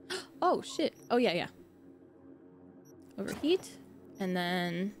 Oh shit. Oh yeah. Overheat. And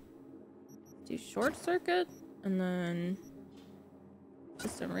then do short circuit. And then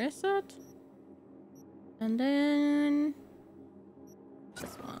system reset. And then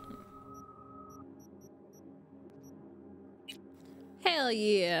this one. Hell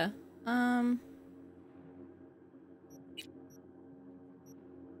yeah.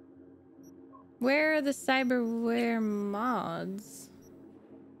 Where are the cyberware mods?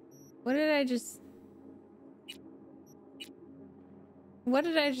 What did I just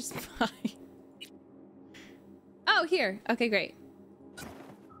buy? Oh, here. Okay, great.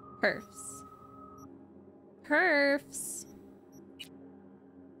 Perfs.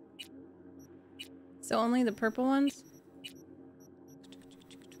 So only the purple ones?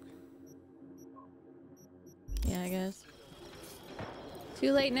 Yeah, I guess.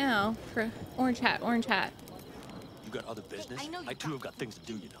 Too late now. For orange hat. You got other business? I too have got things to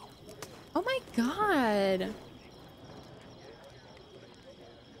do, you know. Oh my god.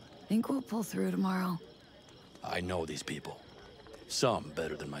 Think we'll pull through tomorrow? I know these people. Some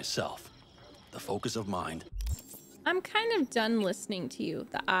better than myself. The focus of mind. I'm kind of done listening to you.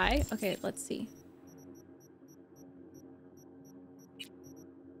 The eye? Okay, let's see.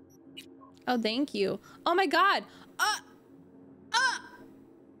 Oh, thank you. Oh my god.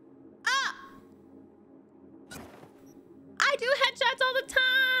 I do headshots all the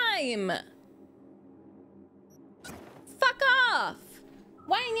time. Fuck off.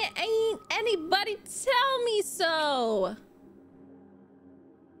 Why ain't anybody tell me so?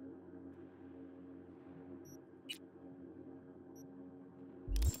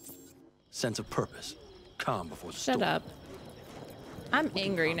 Sense of purpose. Calm before the storm. Shut up. I'm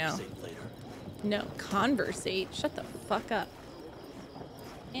angry now. No, conversate. Shut the fuck up.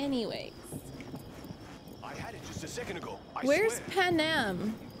 Anyways. I had it just a second ago. Where's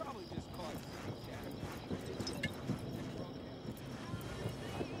Panem?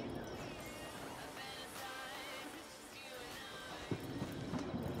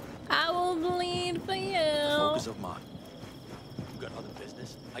 I will bleed for you. The focus of mine. You got other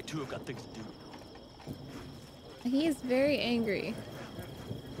business. I too have got things to do. He is very angry.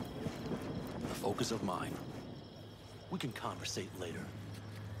 The focus of mine. We can conversate later.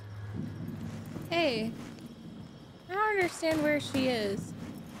 Hey, I don't understand where she is.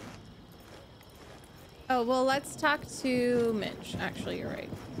 Oh, well, let's talk to Mitch. Actually, you're right.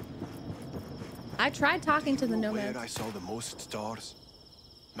 I tried talking to the nomads. Where I saw the most stars?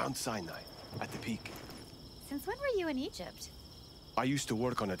 Mount Sinai, at the peak. Since when were you in Egypt? I used to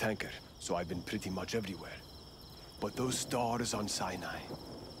work on a tanker, so I've been pretty much everywhere. But those stars on Sinai,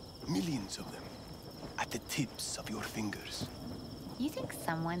 millions of them, at the tips of your fingers. You think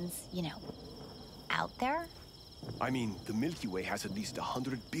someone's, you know, out there? I mean, the Milky Way has at least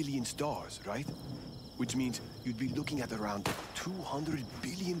 100 billion stars, right? Which means you'd be looking at around 200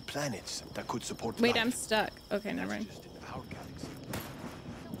 billion planets that could support Wait, life. I'm stuck. Okay, never mind. Just in our galaxy.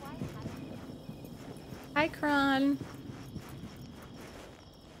 Hi, Kron.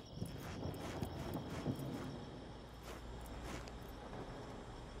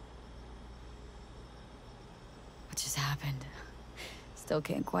 What just happened? Still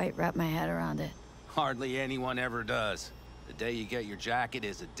can't quite wrap my head around it. Hardly anyone ever does. The day you get your jacket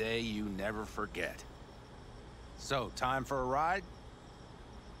is a day you never forget. So, time for a ride?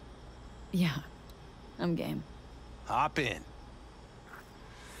 Yeah, I'm game. Hop in.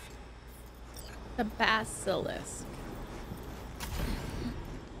 The basilisk.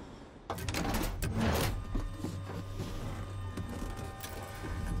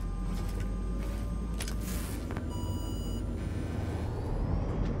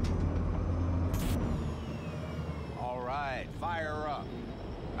 All right, fire up.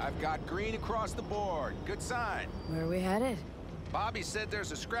 I've got green across the board. Good sign. Where are we headed? Bobby said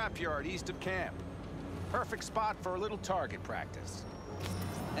there's a scrapyard east of camp. Perfect spot for a little target practice.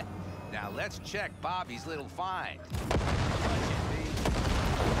 Now let's check Bobby's little find.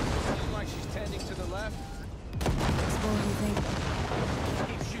 Seems like she's tending to the left. What do you think?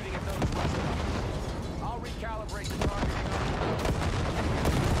 Keep shooting at those west. I'll recalibrate the targeting.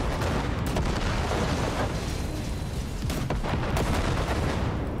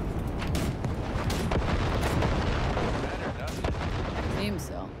 Better, doesn't it? Seems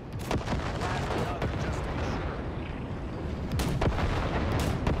so.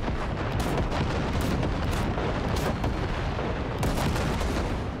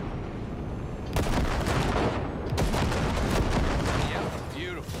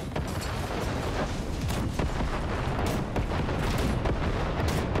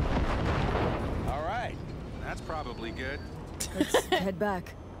 Good. Let's head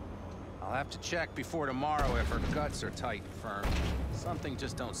back. I'll have to check before tomorrow if her guts are tight and firm. Something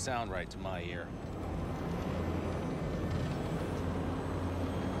just don't sound right to my ear.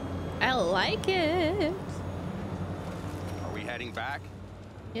 I like it. Are we heading back?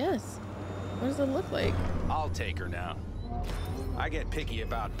 Yes. What does it look like? I'll take her now. I get picky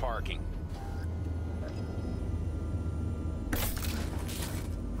about parking.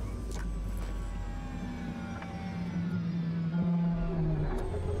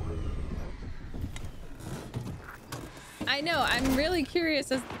 I know, I'm really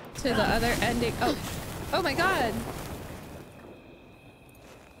curious as to the other ending. Oh my god.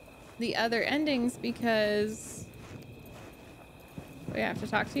 The other endings, because we have to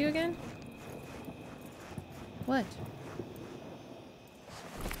talk to you again? What?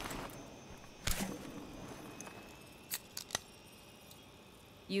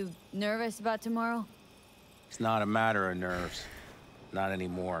 You nervous about tomorrow? It's not a matter of nerves. Not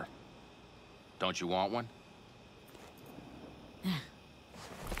anymore. Don't you want one?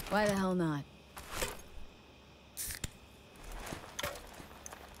 Why the hell not?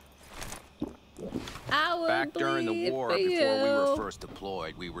 I will Back during the war, bleed for before we were you. first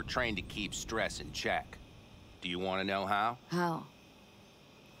deployed, we were trained to keep stress in check. Do you want to know how? How?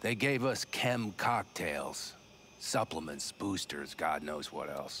 They gave us chem cocktails. Supplements, boosters, God knows what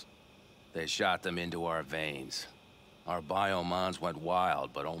else. They shot them into our veins. Our biomons went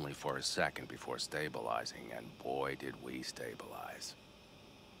wild, but only for a second before stabilizing, and boy, did we stabilize.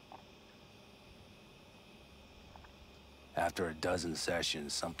 After a dozen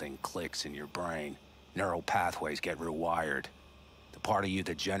sessions, something clicks in your brain. Neural pathways get rewired. The part of you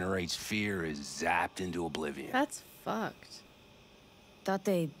that generates fear is zapped into oblivion. That's fucked. Thought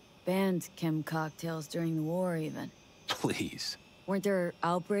they banned chem cocktails during the war, even. Please. Weren't there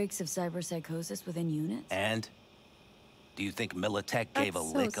outbreaks of cyberpsychosis within units? And? Do you think Militech gave a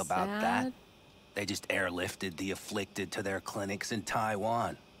That's so lick about that? sad. They just airlifted the afflicted to their clinics in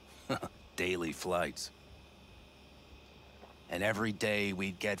Taiwan. Daily flights. And every day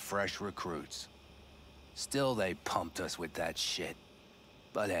we'd get fresh recruits. Still, they pumped us with that shit.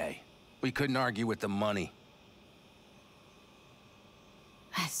 But hey, we couldn't argue with the money.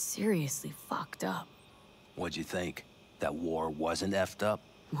 That's seriously fucked up. What'd you think? That war wasn't effed up?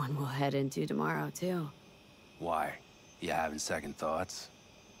 One we'll head into tomorrow, too. Why? You having second thoughts?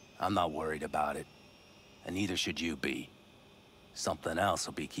 I'm not worried about it. And neither should you be. Something else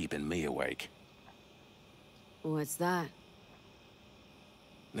will be keeping me awake. What's that?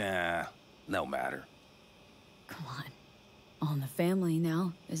 Nah, no matter. Come on. All in the family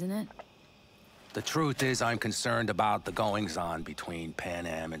now, isn't it? The truth is, I'm concerned about the goings-on between Pan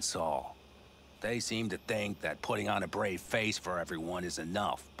Am and Saul. They seem to think that putting on a brave face for everyone is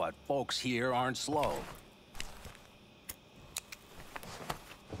enough, but folks here aren't slow.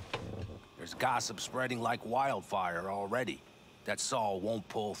 There's gossip spreading like wildfire already. That Saul won't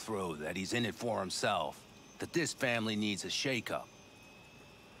pull through, that he's in it for himself, that this family needs a shakeup.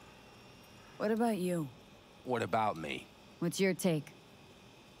 What about you? What about me? What's your take?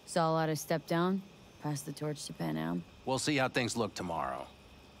 Saul ought to step down? Pass the torch to Pan Am? We'll see how things look tomorrow,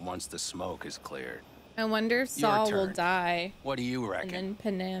 once the smoke is cleared. I wonder if Saul will die. What do you reckon? And then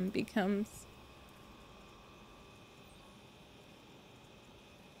Pan Am becomes...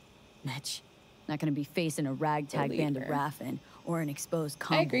 Mitch, not gonna be facing a ragtag band of Raffin or an exposed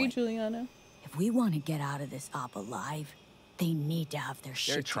convoy. I agree, Juliana. If we want to get out of this op alive, they need to have their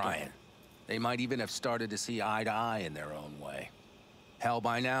shit They're trying. together. They might even have started to see eye to eye in their own way. Hell,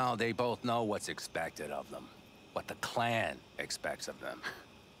 by now, they both know what's expected of them. What the clan expects of them.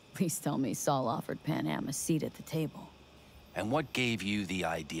 Please tell me Saul offered Pan Am a seat at the table. And what gave you the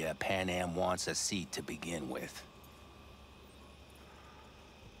idea Pan Am wants a seat to begin with?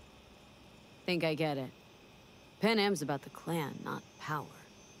 Think I get it. Pan Am's about the clan, not power.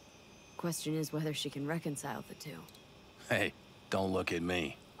 Question is whether she can reconcile the two. Hey, don't look at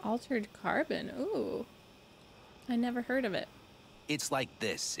me. Altered carbon. Ooh. I never heard of it. It's like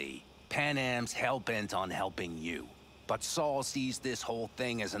this, see? Pan Am's hell-bent on helping you. But Saul sees this whole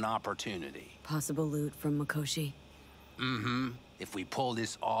thing as an opportunity. Possible loot from Mikoshi? Mm-hmm. If we pull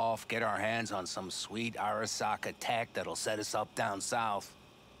this off, get our hands on some sweet Arasaka tech that'll set us up down south.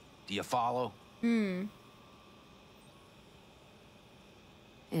 Do you follow?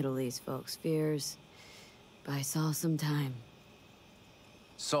 It'll ease folks' fears. Buy Saul some time.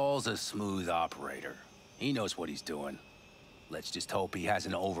 Saul's a smooth operator. He knows what he's doing. Let's just hope he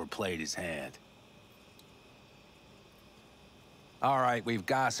hasn't overplayed his hand. All right, we've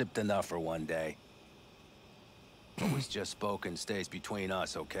gossiped enough for one day. What was just spoken stays between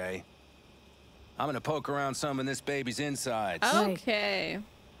us, okay? I'm gonna poke around some of this baby's insides. Okay.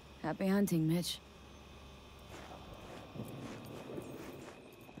 Happy hunting, Mitch.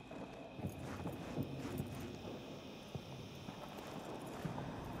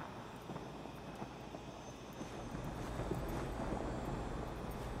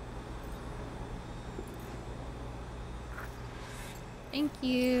 Thank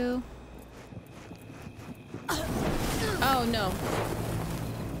you. Oh, no.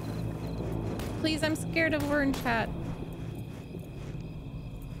 Please, I'm scared of Orange Hat.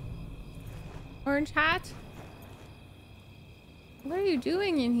 Orange Hat? What are you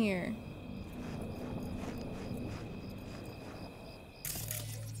doing in here?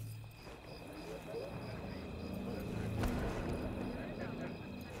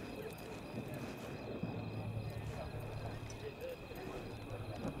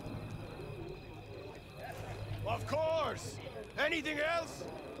 Of course! Anything else?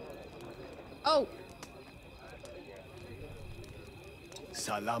 Oh!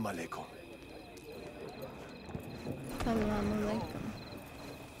 Salam alaikum. Salam alaikum.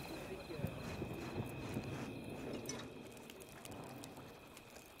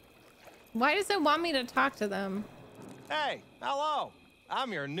 Why does it want me to talk to them? Hey, hello.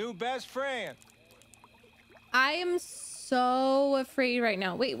 I'm your new best friend. I am so afraid right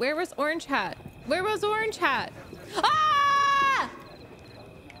now. Wait, where was Orange Hat? Where was Orange Hat? Ah!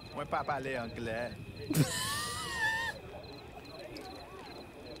 Moi pas parler anglais.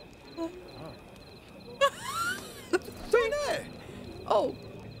 Oh.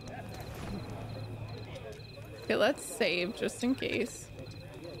 Okay, let's save just in case.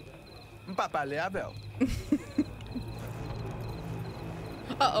 Pas parler avec.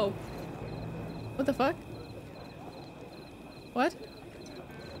 Uh-oh. What the fuck? What?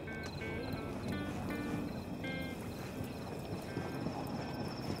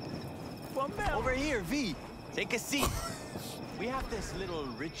 Over here, V. Take a seat. We have this little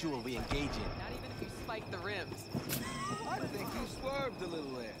ritual we engage in. Not even if you spike the rims. I think you swerved a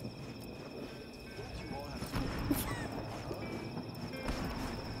little there.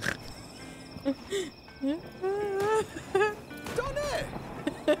 Don't it?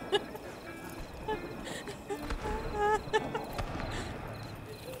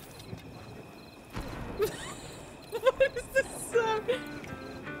 What is this song?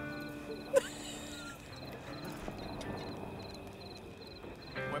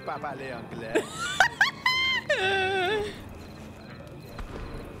 Moi pas parler anglais.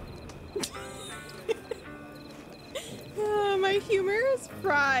 My humor is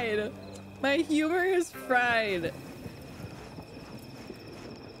fried. My humor is fried.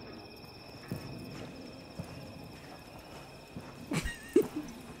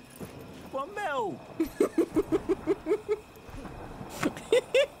 Pomel.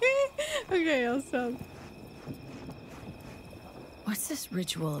 Okay, I'll stop. What's this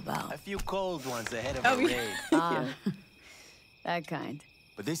ritual about? A few cold ones ahead of Oh, a yeah. raid. Ah, that kind.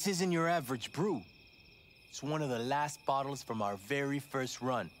 But this isn't your average brew. It's one of the last bottles from our very first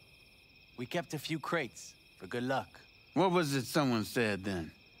run. We kept a few crates for good luck. What was it someone said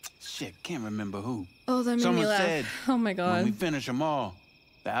then? Shit, can't remember who. Oh, that made Someone me laugh. said, Oh my god. when we finish them all,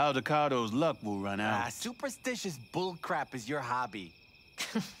 the Aldecado's luck will run out. Superstitious bullcrap is your hobby.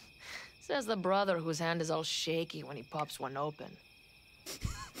 Says the brother whose hand is all shaky when he pops one open.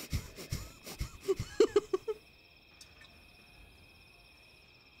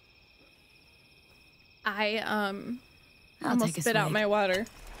 I I'll almost take a spit out swig. my water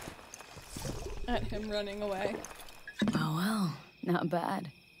at him running away. Oh well, not bad.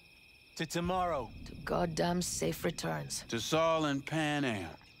 To tomorrow. To goddamn safe returns. To Saul and Pan Am.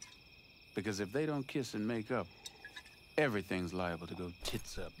 Because if they don't kiss and make up, everything's liable to go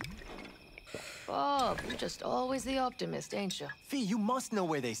tits up. Bob, you're just always the optimist, ain't you? Fee, you must know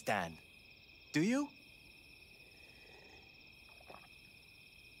where they stand. Do you?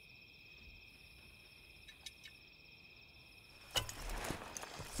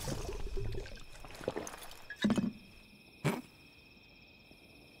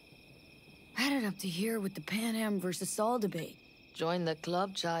 Headed up to here with the Pan Am versus Saul debate. Join the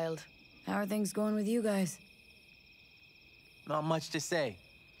club, child. How are things going with you guys? Not much to say.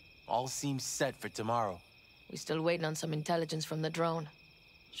 All seems set for tomorrow. We still waiting on some intelligence from the drone.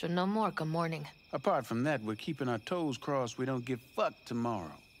 Should know more come morning. Apart from that, we're keeping our toes crossed we don't get fucked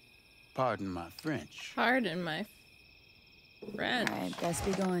tomorrow. Pardon my French. Pardon my French. All right, best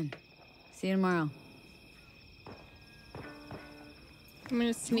be going. See you tomorrow. I'm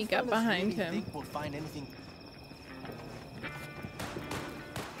gonna sneak up behind him. Think we'll find anything?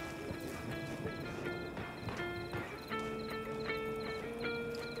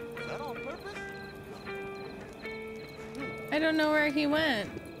 Is that on purpose? I don't know where he went.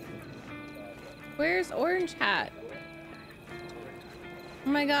 Where's Orange Hat? Oh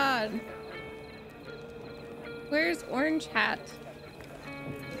my god. Where's Orange Hat?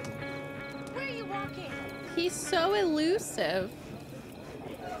 Where are you walking? He's so elusive.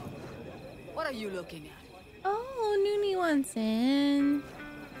 What are you looking at? Oh, Noonie wants in.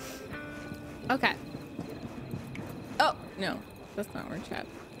 Okay. Oh, no. That's not Orange Hat.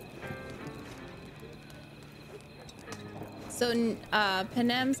 So,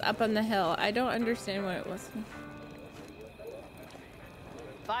 Panem's up on the hill. I don't understand what it was.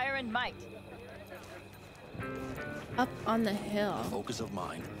 Fire and might. Up on the hill. Focus of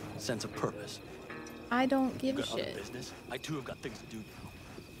mind, sense of purpose. I don't give a You've got other shit. business. I too have got things to do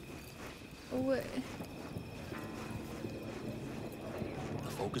now. What?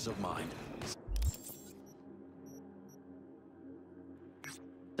 The focus of mind.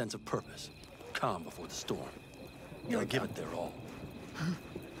 Sense of purpose. Calm before the storm. Gotta give it their all.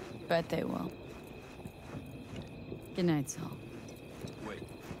 Bet they will. Good night, Saul. Wait.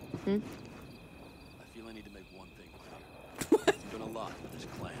 Hmm? I feel I need to make one thing clear. You've done a lot for this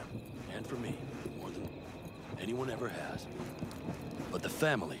clan, and for me, more than anyone ever has. But the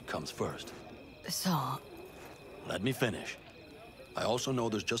family comes first. Saul. Let me finish. I also know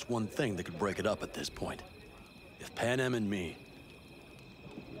there's just one thing that could break it up at this point. If Pan Am and me,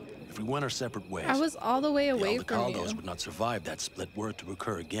 if we went our separate ways, I was all the way away the from Aldecaldos you. would not survive that split were it to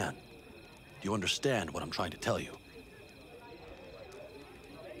occur again. Do you understand what I'm trying to tell you?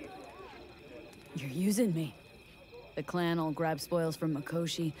 You're using me. The clan will grab spoils from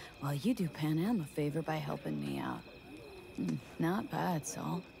Mikoshi, while you do Pan Am a favor by helping me out. Not bad,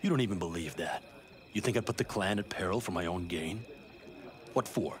 Saul. You don't even believe that. You think I'd put the clan at peril for my own gain? What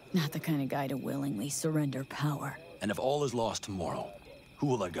for? Not the kind of guy to willingly surrender power. And if all is lost tomorrow, who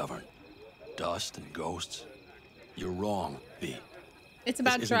will I govern? dust and ghosts. You're wrong, V. It's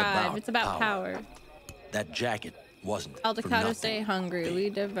about This isn't drive. about It's about power. That jacket wasn't for Aldecado nothing. stay hungry. We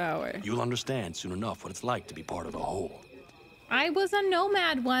devour. You'll understand soon enough what it's like to be part of a whole. I was a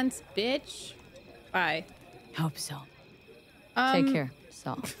nomad once, bitch. Bye. Hope so. Take care,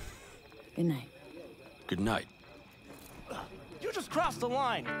 Saul. Good night. Good night. You just crossed the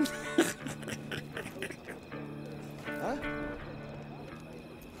line. Huh?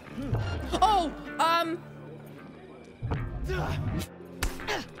 Oh,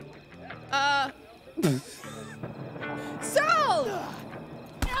 Saul!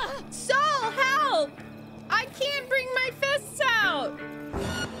 Saul, help! I can't bring my fists out!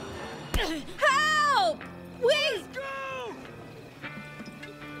 Help! Wait!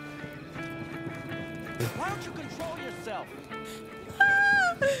 Why don't you control yourself?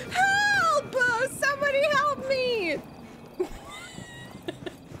 Help! Somebody help me!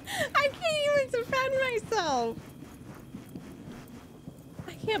 I can't even defend myself.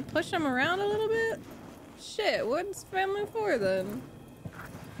 I can't push him around a little bit? Shit, what's family for then?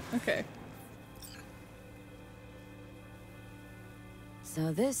 Okay.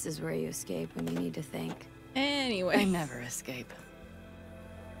 So this is where you escape when you need to think. Anyway. I never escape.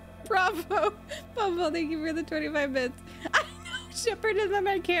 Bravo! Bumble, thank you for the 25 bits. I know Shepard and them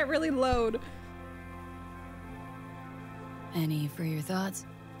I can't really load. Any for your thoughts?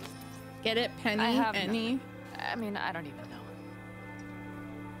 Get it, Penny? I have Any? I mean, I don't even know.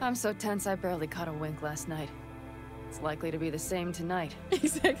 I'm so tense I barely caught a wink last night. It's likely to be the same tonight.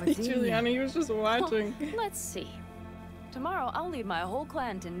 Exactly, Juliana, he was just watching. Well, let's see. Tomorrow, I'll lead my whole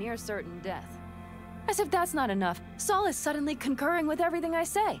clan to near certain death. As if that's not enough, Saul is suddenly concurring with everything I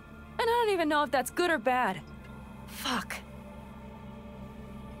say. And I don't even know if that's good or bad. Fuck.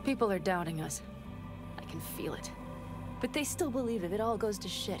 People are doubting us. I can feel it. But they still believe if it all goes to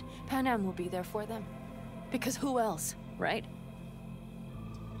shit, Pan Am will be there for them. Because who else, right?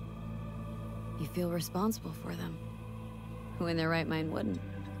 You feel responsible for them. Who in their right mind wouldn't?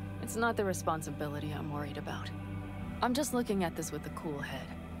 It's not the responsibility I'm worried about. I'm just looking at this with a cool head.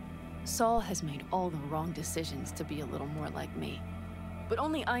 Saul has made all the wrong decisions to be a little more like me. But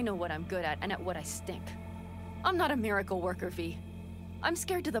only I know what I'm good at and at what I stink. I'm not a miracle worker, V. I'm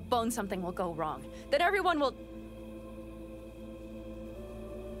scared to the bone something will go wrong. That everyone will...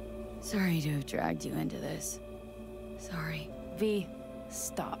 Sorry to have dragged you into this. Sorry. V,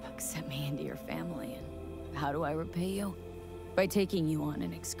 stop. Accept me into your family, and how do I repay you? By taking you on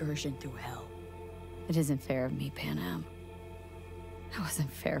an excursion through hell. It isn't fair of me, Pan Am. That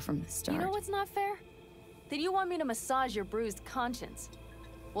wasn't fair from the start. You know what's not fair? That you want me to massage your bruised conscience.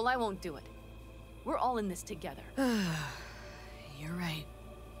 Well, I won't do it. We're all in this together. You're right.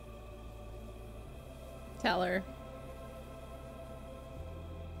 Tell her.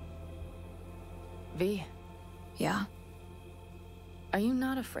 V. Yeah? Are you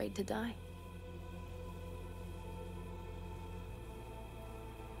not afraid to die?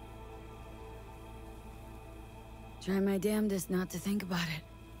 Try my damnedest not to think about it.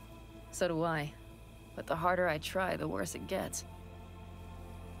 So do I. But the harder I try, the worse it gets.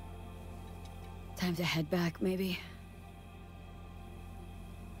 Time to head back, maybe?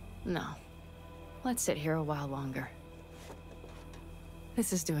 No. Let's sit here a while longer.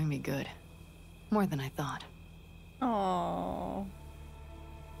 This is doing me good. More than I thought. Aww.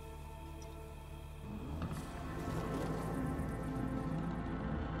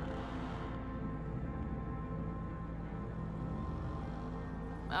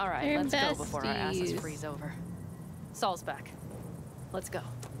 All right, They're let's go before our asses besties. freeze over. Saul's back. Let's go.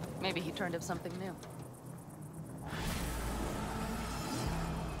 Maybe he turned up something new.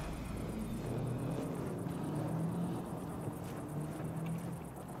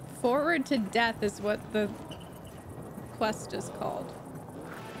 Forward to death is what the quest is called.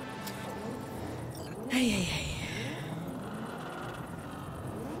 Hey, hey, hey.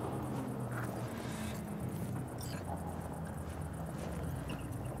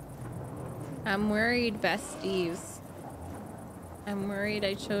 I'm worried, besties. I'm worried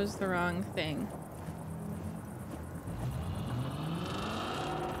I chose the wrong thing.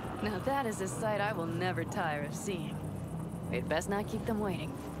 Now that is a sight I will never tire of seeing. We'd best not keep them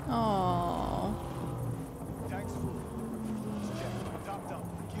waiting. Aww. Thanks, fool. Top down.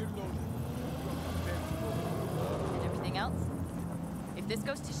 Gear loaded. And everything else? If this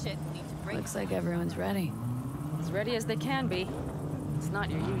goes to shit, we need to break. Looks like everyone's ready. As ready as they can be. It's not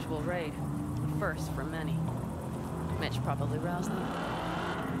your usual raid. First for many. Mitch probably roused them.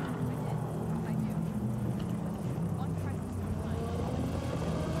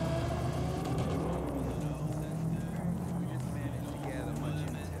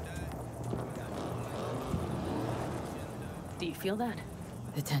 you feel that?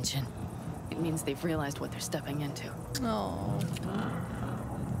 The tension. It means they've realized what they're stepping into. Oh.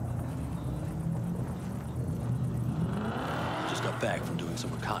 Just got back from doing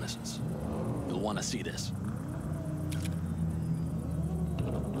some reconnaissance. You'll want to see this.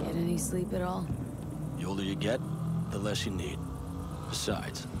 Get any sleep at all? The older you get, the less you need.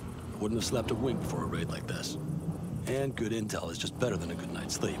 Besides, I wouldn't have slept a wink before a raid like this. And good intel is just better than a good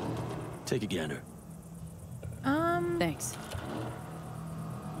night's sleep. Take a gander. Thanks.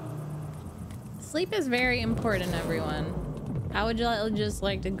 Sleep is very important, everyone. How would you just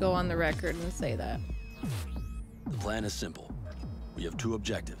like to go on the record and say that? The plan is simple. We have two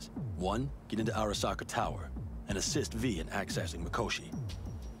objectives. One, get into Arasaka Tower and assist V in accessing Mikoshi.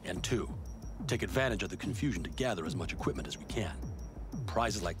 And two, take advantage of the confusion to gather as much equipment as we can.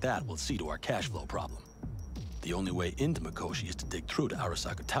 Prizes like that will see to our cash flow problem. The only way into Mikoshi is to dig through to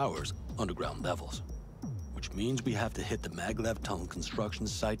Arasaka Tower's underground levels. Which means we have to hit the Maglev Tunnel construction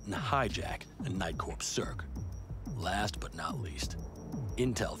site and hijack a Night Corps Cirque. Last but not least,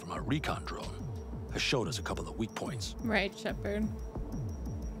 intel from our recon drone has showed us a couple of weak points. Right, Shepard.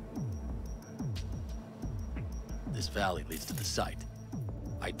 This valley leads to the site.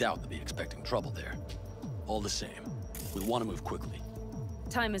 I doubt they'll be expecting trouble there. All the same, we'll want to move quickly.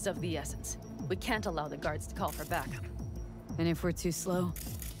 Time is of the essence. We can't allow the guards to call for backup. And if we're too slow?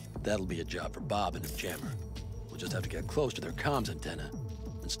 That'll be a job for Bob and his jammer. We'll just have to get close to their comms antenna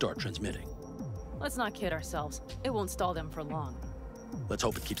and start transmitting. Let's not kid ourselves. It won't stall them for long. Let's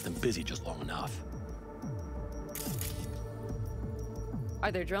hope it keeps them busy just long enough.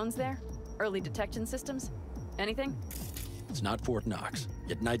 Are there drones there? Early detection systems? Anything? It's not Fort Knox,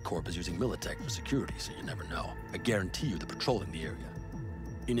 yet Night Corp is using Militech for security, so you never know. I guarantee you they're patrolling the area.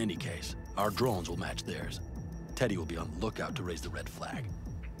 In any case, our drones will match theirs. Teddy will be on the lookout to raise the red flag.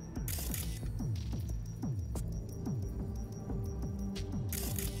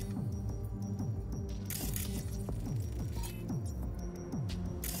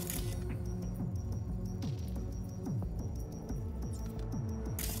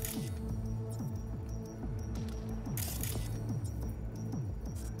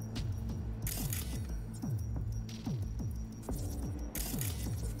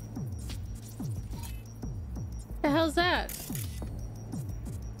 The hell's that?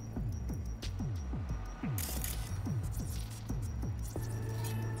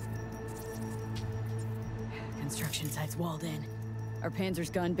 Construction site's walled in. Our Panzer's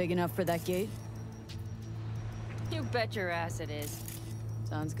gun big enough for that gate? You bet your ass it is.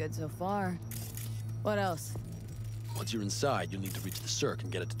 Sounds good so far. What else? Once you're inside, you'll need to reach the Cirque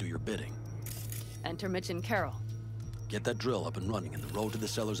and get it to do your bidding. Enter Mitch and Carol. Get that drill up and running, and the road to the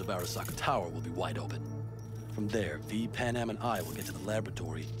cellars of Arasaka Tower will be wide open. From there, V, Panam, and I will get to the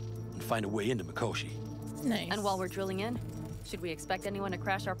laboratory and find a way into Mikoshi. Nice. And while we're drilling in, should we expect anyone to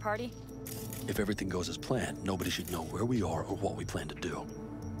crash our party? If everything goes as planned, nobody should know where we are or what we plan to do.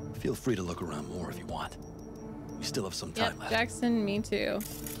 Feel free to look around more if you want. We still have some time left. Jackson, me too.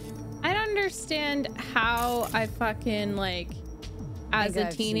 I don't understand how I fucking, like, as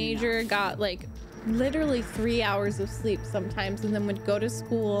a teenager got, like, literally 3 hours of sleep sometimes, and then would go to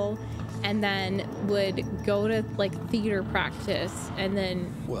school and then would go to, like, theater practice and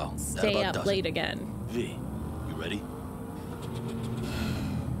then stay up late again. V, you ready?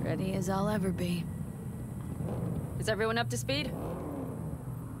 Ready as I'll ever be. Is everyone up to speed?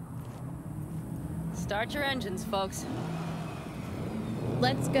 Start your engines, folks.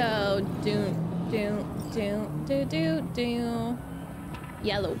 Let's go. Do.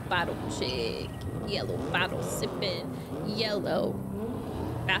 Yellow bottle chick. Yellow bottle sipping. Yellow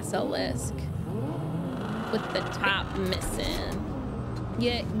basilisk. With the top missing.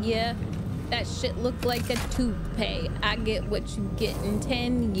 Yeah. That shit look like a toupee. I get what you get in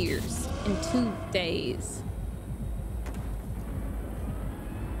 10 years. In 2 days.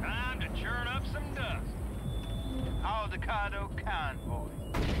 Time to churn up some dust. Avocado convoy.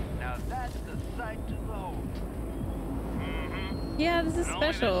 Now that's the sight to behold. Yeah, this is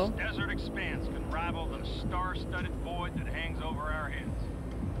special. Only this desert expanse can rival the star-studded void that hangs over our heads.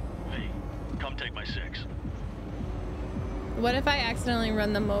 V, come take my 6. What if I accidentally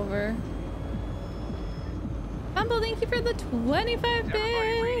run them over? Humble, thank you for the 25 bits.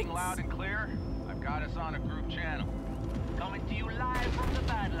 Everybody reading loud and clear? I've got us on a group channel. Coming to you live from the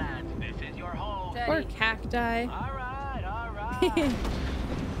Badlands. This is your home. Or cacti. All right.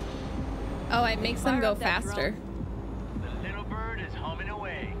 Oh, it makes them go faster. The little bird is humming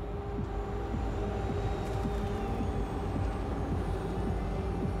away.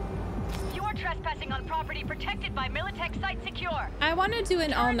 You are trespassing on property protected by Militech Site Secure. I want to do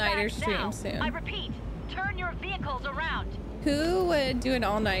an all-nighter stream soon. I repeat, turn your vehicles around. Who would do an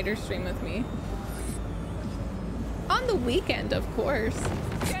all-nighter stream with me? On the weekend, of course.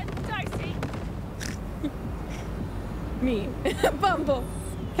 Get dicey. Me. Bumble.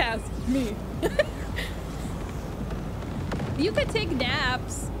 Cass. Me. You could take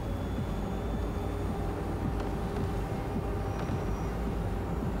naps.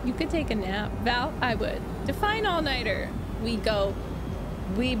 You could take a nap. Val, I would. Define all-nighter. We go.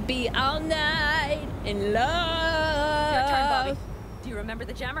 We be all night in love. Your turn, Bobby. Do you remember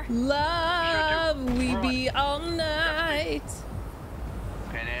the jammer? Love. We be all night.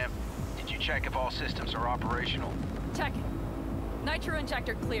 Pan Am, did you check if all systems are operational? Checking. Nitro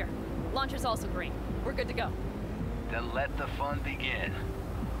injector clear. Launcher's also green. We're good to go. Then let the fun begin.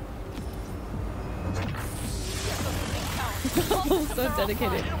 So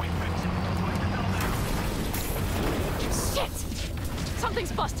dedicated. Shit!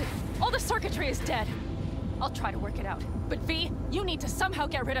 Something's busted. All the circuitry is dead. I'll try to work it out. But V, you need to somehow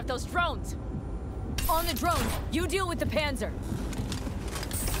get rid of those drones. On the drones, you deal with the Panzer.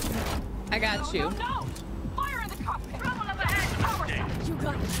 I got you. No! Fire in the cockpit! Trouble up ahead! Power cell! You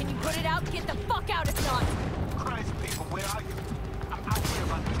got it. Can you put it out? Get the fuck out if not. Christ, people, where are you? I'm out here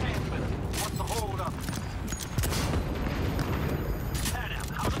about 10 minutes. What's the hold up? Adam,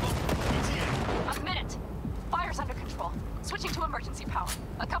 how's it going? A minute. Fire's under control. Switching to emergency power.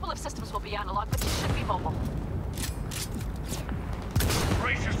 A couple of systems will be analog, but you should be mobile.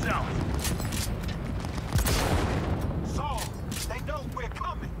 Brace yourself. Saul, they know we're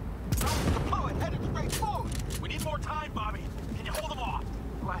coming. Drones deployed, headed straight forward. We need more time, Bobby. Can you hold them off?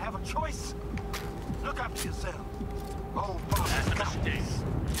 Do I have a choice? Look after yourself. Oh, Bobby, that's the mistake.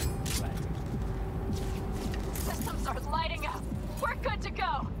 Systems are lighting up. We're good to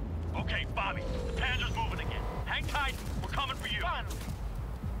go. Okay, Bobby, the Panzer's moving again. Hang tight, we're coming for you. Finally.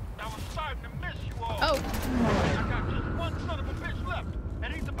 I was starting to miss you all. Oh. I got just one son of a bitch left,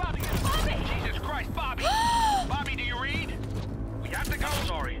 and he's about to get... Bobby! Jesus Christ, Bobby! Bobby, do you read? We have to go. I'm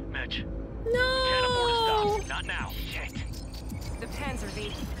sorry, Mitch. No. We can't afford to stop. Not now. Shit. The Panzer,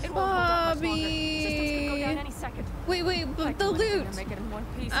 V. It won't hold up much longer. Systems could go down any second. Wait, but the loot. Make it in one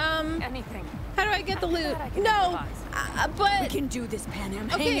piece. Anything. How do I get the loot? No, but we can do this, Pan Am.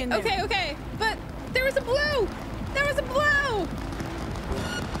 Okay, Hang in there. okay. But there was a blue. There was a blue.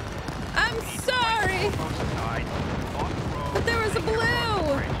 I'm sorry. But there was a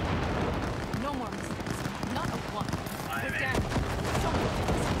blue. No more mistakes. Not a one. They're down. So many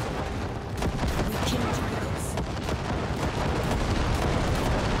things. We can do this.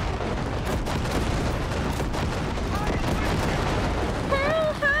 Pearl,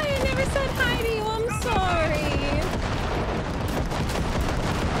 hi. I never said hi to you. I'm sorry.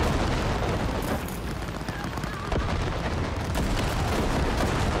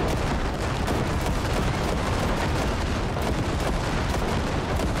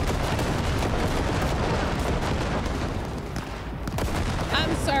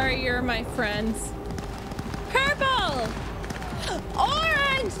 I'm sorry, you're my friends. Purple!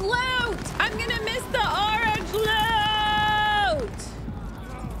 Orange loot! I'm gonna miss the orange loot!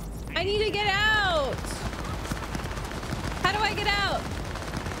 I need to get out. How do I get out?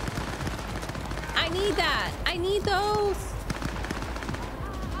 I need that. I need those.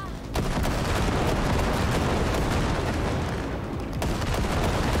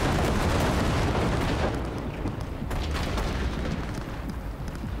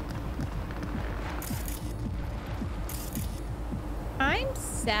 I'm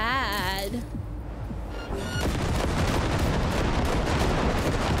sad.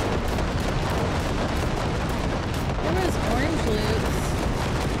 There was orange loots.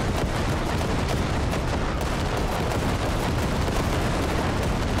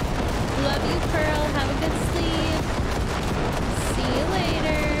 Love you, Pearl. Have a good sleep. See you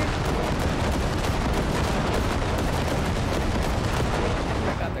later. Oh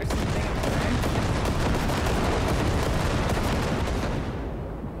my god, there's something up there.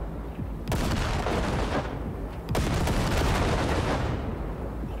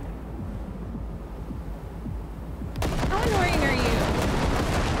 How annoying are you?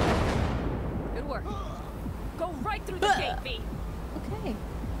 Good work. Go right through the gate, V. Okay.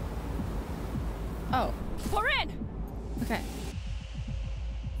 Oh. We're in! Okay.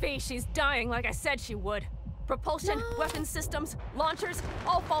 V, she's dying like I said she would. Propulsion, weapon systems, launchers,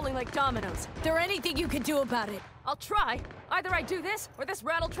 all falling like dominoes. There anything you can do about it? I'll try. Either I do this, or this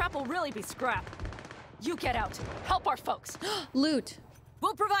rattle trap will really be scrap. You get out. Help our folks. Loot.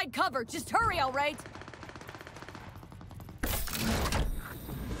 We'll provide cover. Just hurry, all right?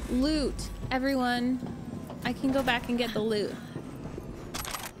 Loot. Everyone. I can go back and get the loot.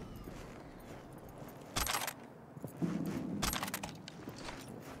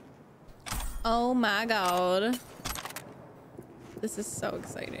 Oh my god. This is so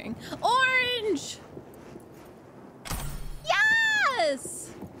exciting. Orange!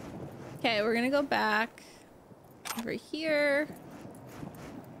 Yes! Okay, we're gonna go back over here.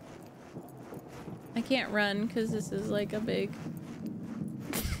 I can't run because this is like a big...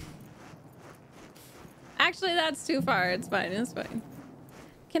 Actually, that's too far. It's fine. It's fine.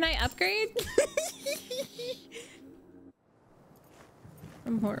 Can I upgrade?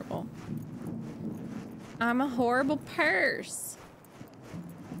 I'm horrible. I'm a horrible purse.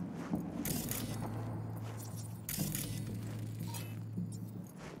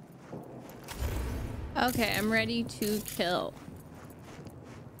 Okay, I'm ready to kill.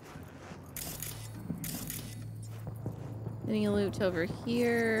 Any loot over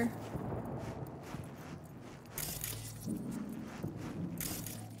here?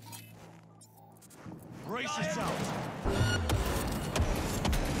 Brace yourself.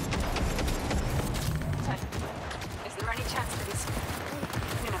 Is there any chance that he's,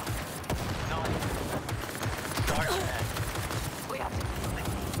 you know? No. Dark man. We have to.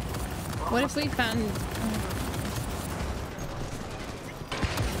 What if we found...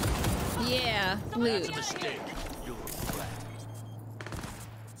 Yeah, loot. That's a mistake. You'll regret.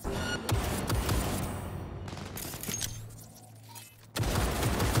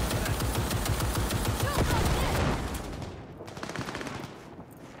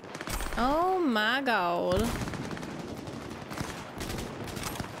 Oh my god.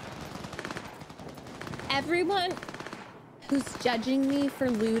 Everyone who's judging me for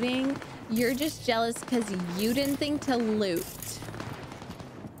looting, you're just jealous because you didn't think to loot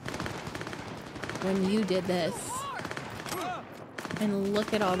when you did this. And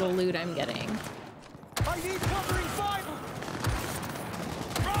look at all the loot I'm getting. I need covering fire.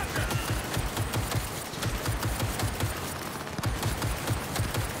 Roger.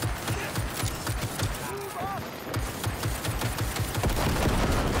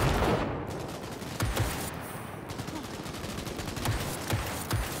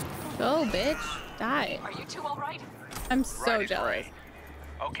 Go, bitch. Die. Are you two all right? I'm so jealous.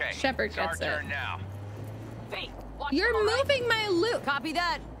 Okay. Shepard gets it. Now. Hey, watch You're them, all right? moving my loot. Copy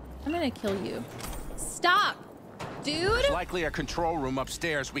that. I'm gonna kill you. Stop, dude. There's likely a control room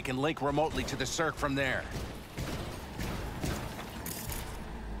upstairs. We can link remotely to the circ from there.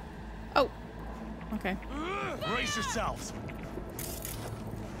 Oh. Okay. Brace yourselves.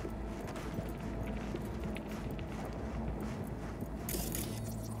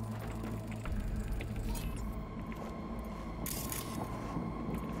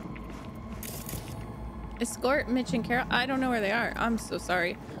 Escort Mitch and Carol. I don't know where they are. I'm so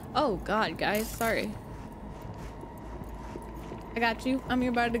sorry. Oh god, guys, sorry. I got you. I'm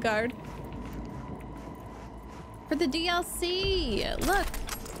your bodyguard. For the DLC. Look.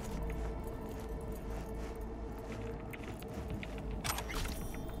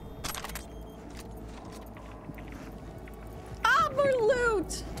 Ah, more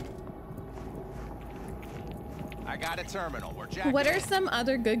loot. I got a terminal. We're jacking. What are some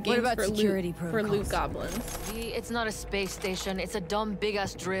other good games about for security loot, protocols? for loot goblins? It's not a space station. It's a dumb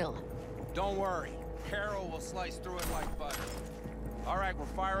big-ass drill. Don't worry. Carol will slice through it like butter. All right, we're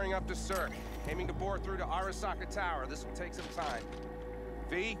firing up the circ. Aiming to bore through to Arasaka Tower. This will take some time.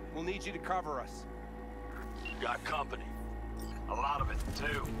 V, we'll need you to cover us. You got company. A lot of it,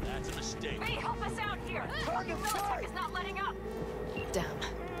 too. That's a mistake. Hey, help us out here. Fucking military is not letting up. Damn.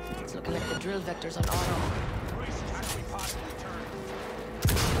 It's looking like the drill vector's on auto. How can we possibly turn?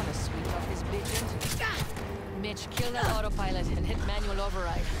 Gonna sweep up this bitch into... Mitch, kill that autopilot and hit manual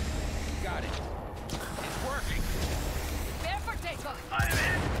override. Got it. It's working. Prepare for takeoff. I'm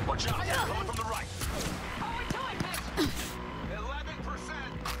in. Watch out. Coming from the right. How are we doing, Mitch?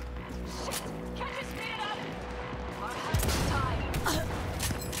 11%. Shit. Can't you speed it up? Our hands are tied.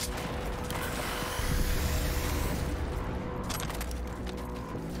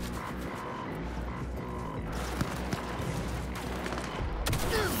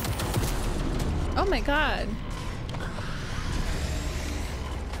 Oh my god.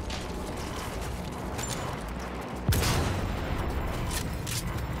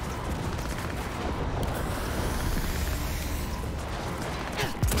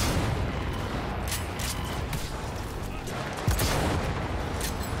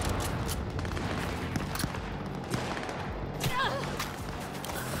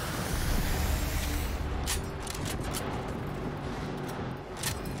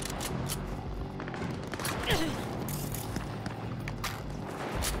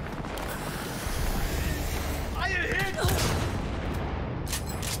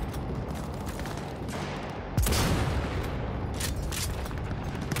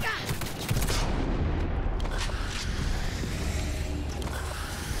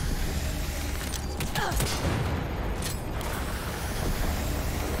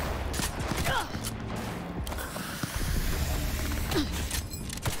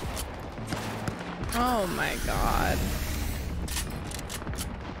 Oh my god.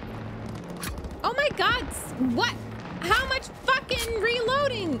 Oh my god. What? How much fucking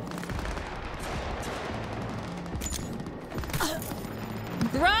reloading?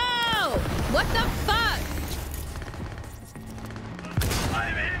 Bro! What the fuck?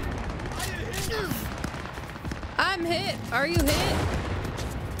 I'm hit. Are you hit?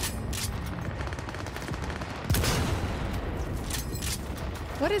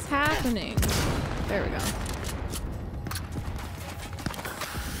 What is happening? There we go.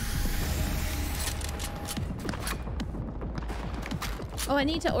 Oh, I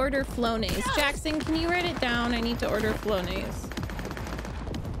need to order Flonase. Jackson, can you write it down? I need to order Flonase.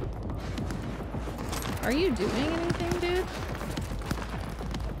 Are you doing anything, dude?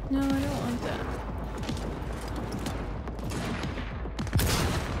 No, I don't want that.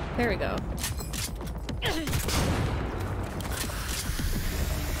 There we go.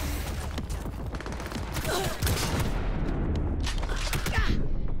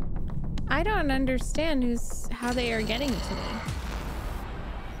 I don't understand how they are getting to me.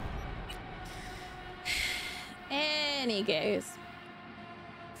 Any case.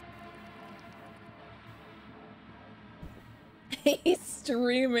 He's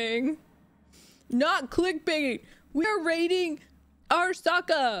streaming. Not clickbait. We're raiding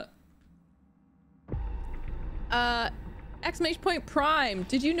Arasaka. Exclamation point Prime.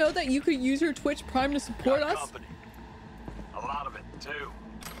 Did you know that you could use your Twitch Prime to support us? Company. A lot of it, too.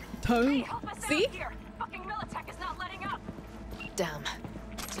 Hey, see? Fucking Militech is not letting up. Damn.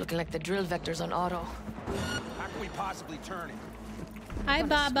 It's looking like the drill vector's on auto. How can we possibly turn it? Hi,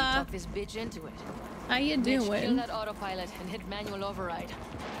 Baba. Talk this bitch into it. How you Mitch, doing? kill that autopilot and hit manual override.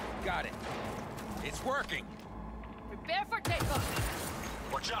 Got it. It's working. Prepare for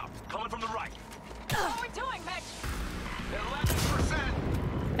takeoff. Watch out. Coming from the right. How are we doing, Meg?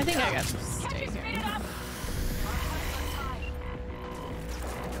 11%. I think I got to stay here. Speed it up.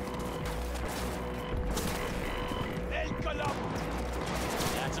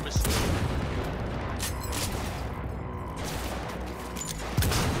 That's a mistake.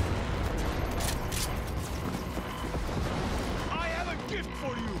 I have a gift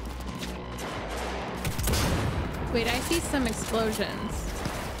for you. Wait, I see some explosions.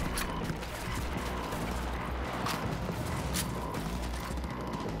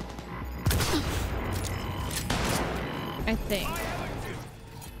 I think.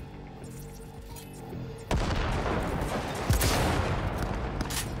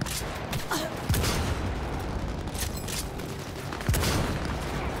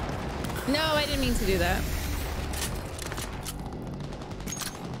 No, I didn't mean to do that.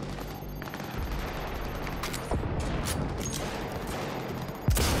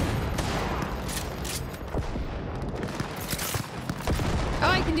 Oh,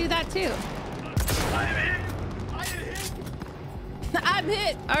 I can do that too. I'm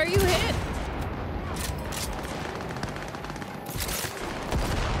hit. Are you hit?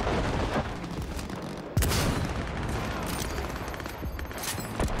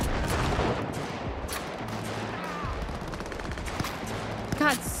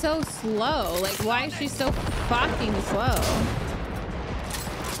 God, so slow. Like, why is she so fucking slow?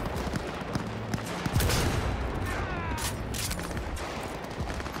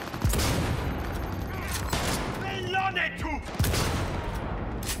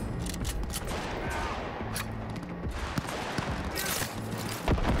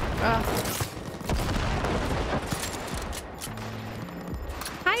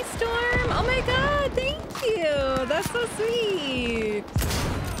 Hi, Storm. Oh my God, thank you. That's so sweet.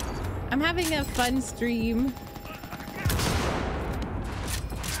 I'm having a fun stream.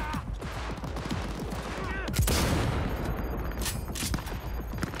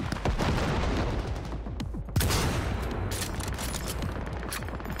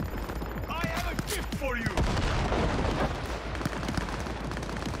 I have a gift for you.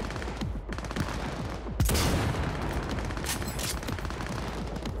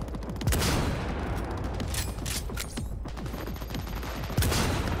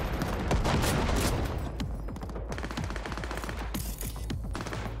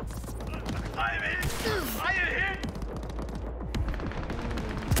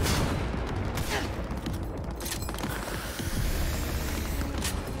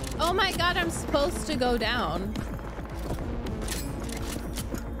 Oh my God, I'm supposed to go down.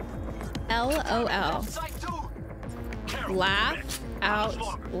 LOL. Laugh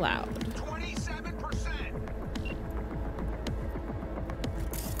out loud.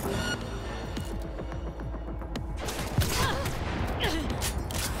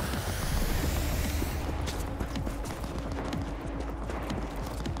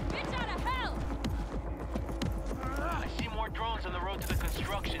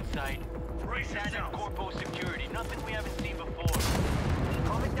 sight. Standard corpo security. Nothing we haven't seen before.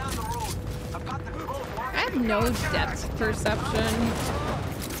 Coming down the road. I've got the code. I have no depth perception.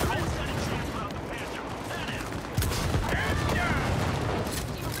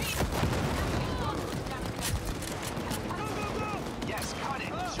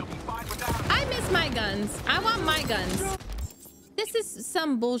 I miss my guns. I want my guns. This is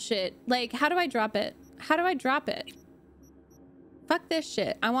some bullshit. Like, how do I drop it? How do I drop it? Fuck this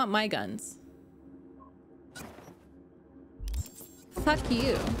shit. I want my guns. Fuck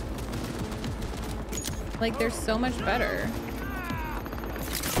you. Like, they're so much better.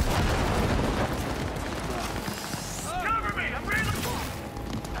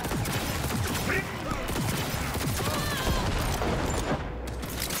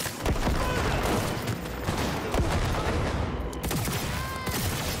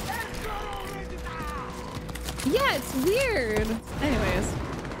 Yeah, it's weird. Anyways.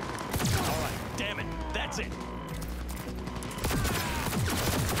 All right, damn it. That's it.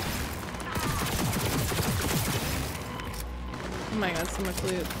 Oh my god, so much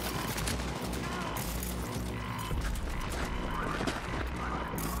loot.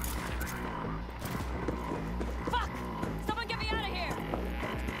 Fuck! Someone get me out of here!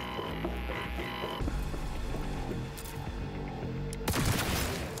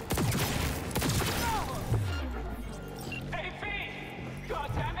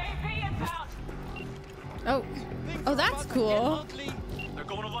 Oh. Oh, that's cool. They're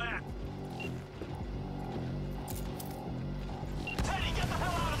going to land. Teddy, get the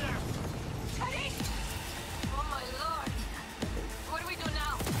hell out of there! Teddy! Oh my lord! What do we do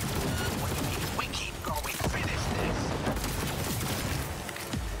now? What do you mean? We keep going. Finish this.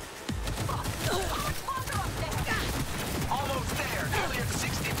 Almost there. Nearly at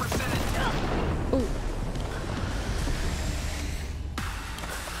 60%. Ooh.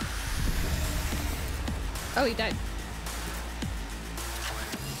 Oh, he died.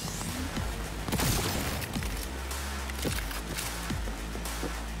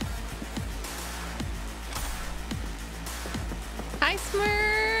 Hi,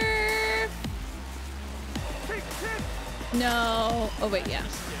 Smurf! No. Oh, wait, yeah.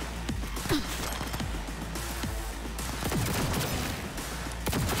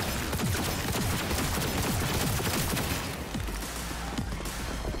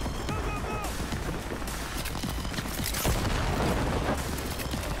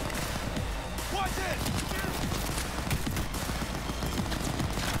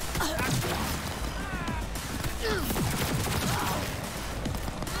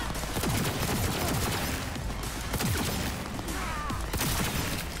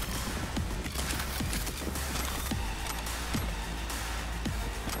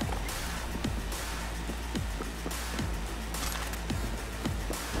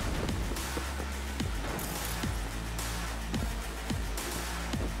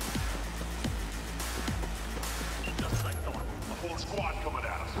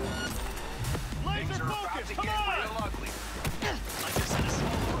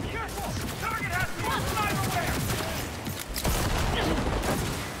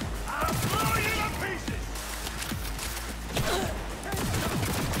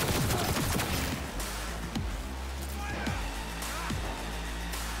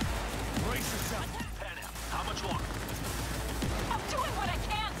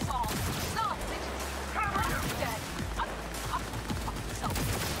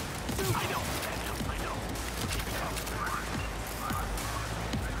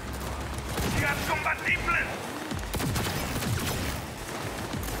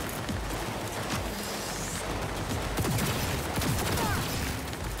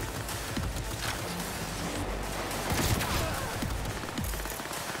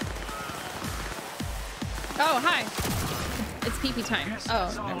 Oh, hi. It's pee-pee time.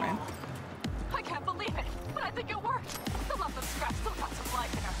 Oh, never mind. I can't believe it, but I think it worked. The lump of scrap still got some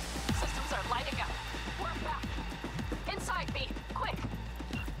life in her. Systems are lighting up. We're back. Inside, B. Quick.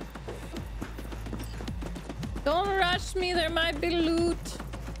 Don't rush me. There might be loot.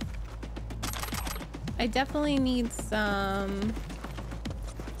 I definitely need some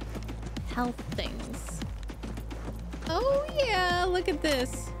health things. Oh, yeah. Look at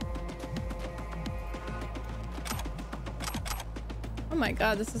this. Oh my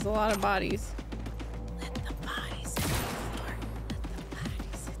god, this is a lot of bodies. Let the bodies hit the floor.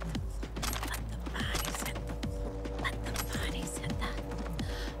 Let the bodies hit the floor. Let the bodies hit the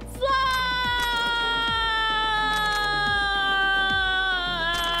floor. Fly!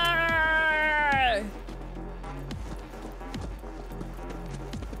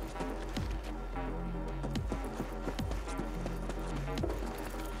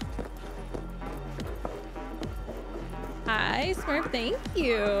 Hi, Smurf. Thank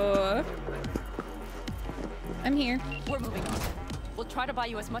you. I'm here. We're moving on. We'll try to buy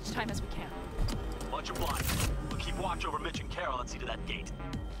you as much time as we can. Much obliged. We'll keep watch over Mitch and Carol and see to that gate.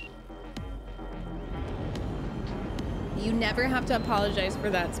 You never have to apologize for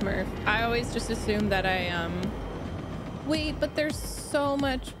that, Smurf. I always just assume that I, Wait, but there's so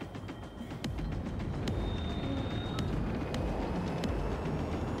much...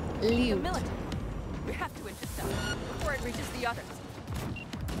 The military. We have to intercept before it reaches the others.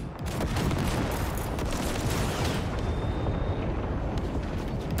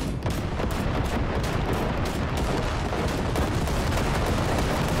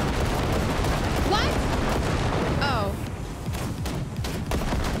 What? Oh.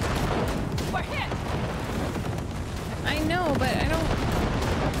 We're hit. I know, but I don't...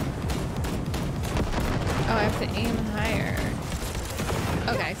 Oh, I have to aim higher.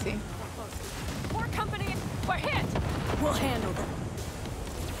 Okay, I see. More company. We're hit. We'll handle them.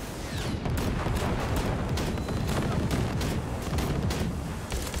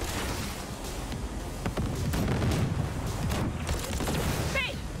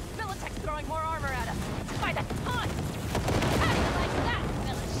 Hey! Militech's throwing more armor at us. By the ton. How do you like that,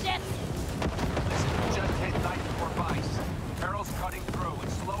 militias? This is just hit 94 Vice. Carol's cutting through.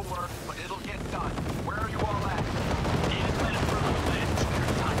 It's slow work, but it'll get done. Where are you all at?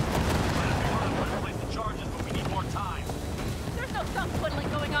 There's no thumb twiddling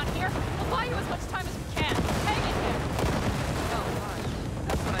going on here. We'll buy you as much time as we can. Hang in there. Oh, fine.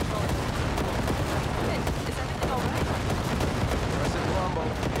 That's what I told you. Is everything all right? Press and rumble.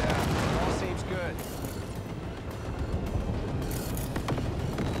 Yeah, all seems good.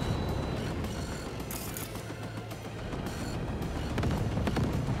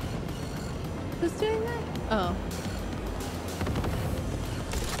 Who's doing that? Oh.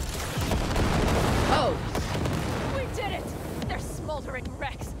 Oh. We did it! They're smoldering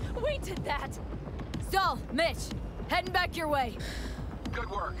wrecks. We did that. So, Mitch, heading back your way. Good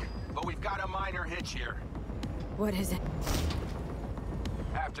work, but we've got a minor hitch here. What is it?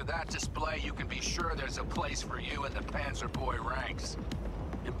 After that display, you can be sure there's a place for you in the Panzer Boy ranks.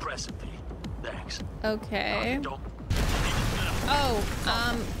 Impressive, V. Thanks. Okay. Don't... Oh,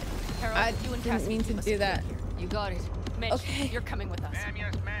 Carol, I you and didn't Cassie mean to do that. You got it. Mitch, Okay. You're coming with us. Ma'am,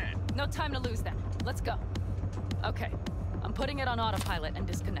 yes, ma'am. No time to lose then. Let's go. Okay. I'm putting it on autopilot and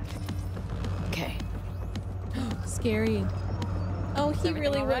disconnecting. Okay. Scary. Oh, he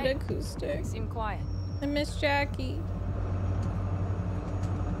really all wrote right? acoustic. Seem quiet. I miss Jackie.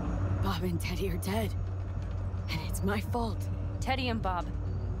 Bob and Teddy are dead. And it's my fault. Teddy and Bob,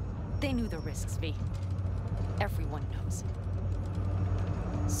 they knew the risks, V. Everyone knows.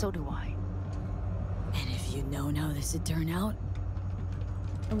 So do I. And if you'd known how this would turn out?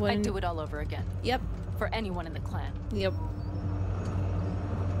 I'd do it all over again. Yep. For anyone in the clan. Yep.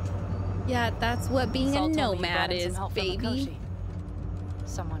 Yeah, that's what being Saul a told me you nomad brought in some is, help from baby. Mikoshi.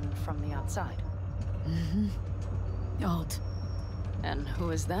 Someone from the outside. Mm-hmm. Alt. And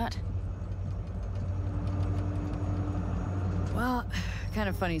who is that? Well, kind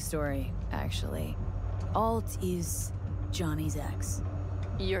of funny story, actually. Alt is Johnny's ex.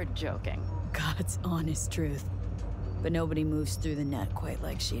 You're joking. God's honest truth. But nobody moves through the net quite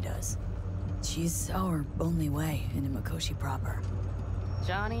like she does. She's our only way into Mikoshi proper.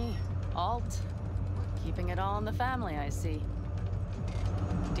 Johnny, Alt, keeping it all in the family, I see.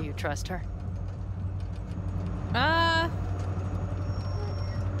 Do you trust her?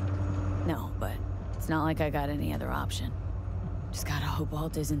 No, but it's not like I got any other option. Just gotta hope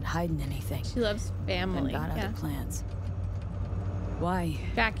Alt isn't hiding anything. She loves family. And got Yeah. other plans. Why?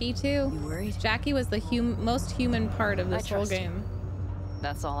 Jackie too. You worried? Jackie was the most human part of this whole trust you. game.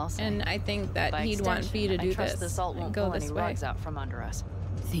 That's all I'll say. And I think that By he'd want extension, V to do I trust this. this Alt and won't go pull this any way. rugs out from under us.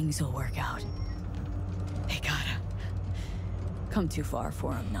 Things will work out. They gotta come too far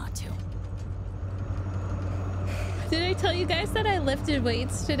for him not to. Did I tell you guys that I lifted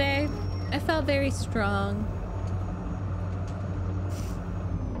weights today? I felt very strong.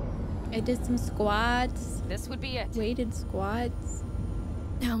 I did some squats. This would be it. Weighted squats.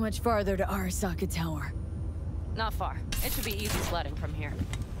 How much farther to Arasaka Tower? Not far. It should be easy sledding from here.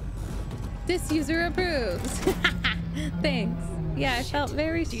 This user approves. Thanks. Yeah, I felt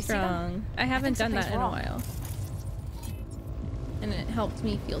very strong. I haven't done that in a while. And it helped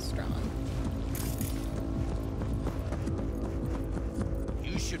me feel strong.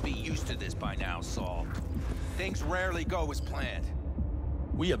 You should be used to this by now, Saul. Things rarely go as planned.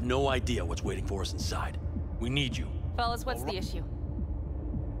 We have no idea what's waiting for us inside. We need you. Fellas, what's the issue?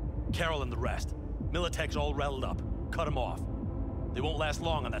 Carol and the rest. Militech's all rattled up. Cut them off. They won't last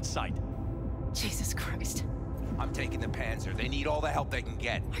long on that site. Jesus Christ. I'm taking the Panzer. They need all the help they can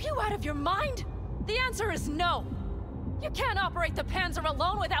get. Are you out of your mind? The answer is no. You can't operate the Panzer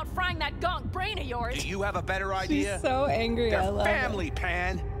alone without frying that gonk brain of yours. Do you have a better idea? She's so angry. They're I love family, it.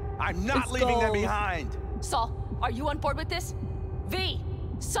 Pan. I'm not It's leaving them gold. behind. Saul, are you on board with this? V,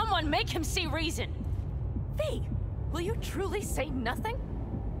 someone make him see reason. V, will you truly say nothing?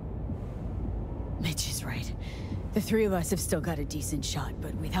 Mitch is right. The three of us have still got a decent shot,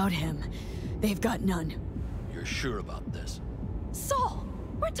 but without him, they've got none. You're sure about this? Saul,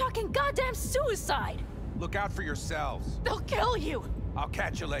 we're talking goddamn suicide. Look out for yourselves. They'll kill you. I'll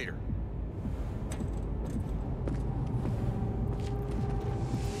catch you later.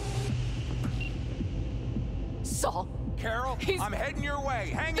 Saul. Carol, I'm heading your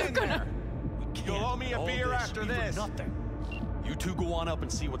way. Hang in there. You'll owe me a All beer this after be for this. Nothing. You two go on up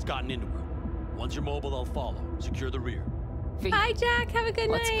and see what's gotten into her. Once you're mobile, I'll follow. Secure the rear. Hi, Jack. Have a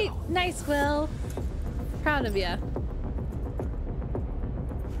good night. Nice, Will. Proud of you.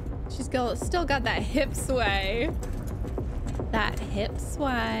 She's still got that hip sway. That hip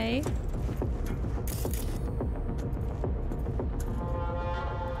sway.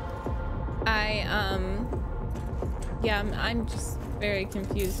 Yeah, I'm just very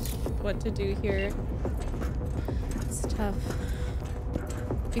confused what to do here. It's tough.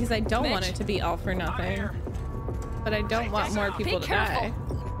 Because I don't want it to be all for nothing. But I don't want more people to die.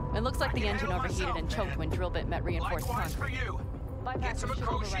 It looks like the engine overheated and choked when drill bit met reinforced concrete. Bypass should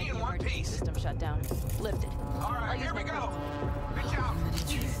override the emergency system shutdown. Lifted. All right, here we go. Reach out.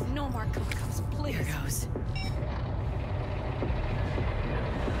 No more cook-ups, please. Here goes.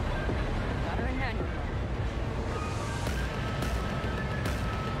 Got her in manual.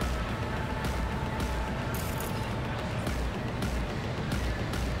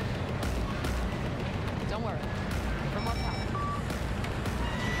 Don't worry. For more power.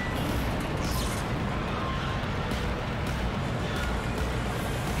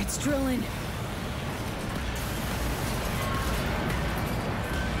 It's drilling.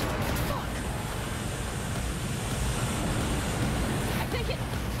 I think it.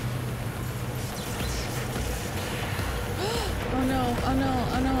 Oh no, oh no,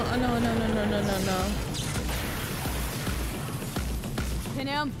 oh no, oh no, no, no, no, no, no, no.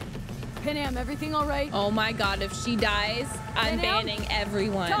 Panam, everything all right? Oh my god, if she dies, I'm Panam? banning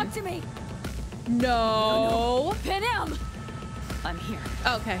everyone. Talk to me. No. Panam! I'm here.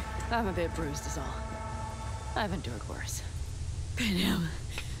 Okay. I'm a bit bruised is all. I've endured worse. Panam.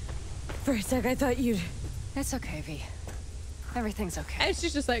 For a sec, I thought you'd... It's okay, V. Everything's okay. And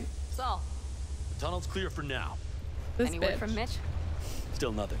she's just like... Saul. The tunnel's clear for now. Any word from Mitch?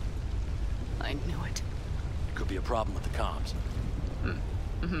 Still nothing. I knew it. Could be a problem with the comms.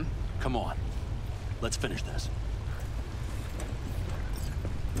 Mm-hmm. Come on. Let's finish this.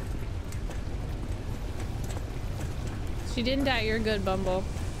 She didn't die. You're good, Bumble.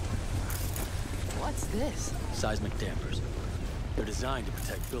 What's this? Seismic dampers. They're designed to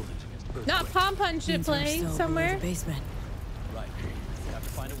protect buildings against earthquakes. Not Pom Punch it playing somewhere. Basement. Right. We have to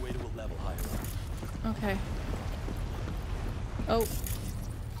find a way to a level higher up. Okay. Oh.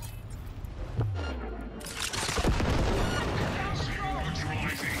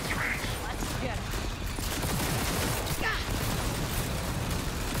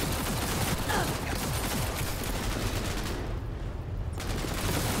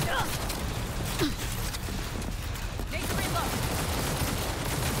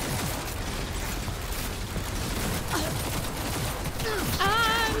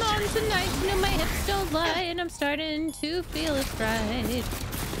 I'm on tonight, you know my hips don't lie, and I'm starting to feel it right.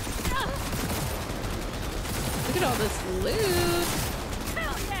 Look at all this loot.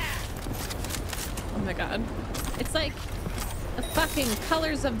 Oh my god. It's like the fucking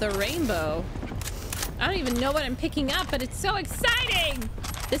colors of the rainbow. I don't even know what I'm picking up, but it's so exciting!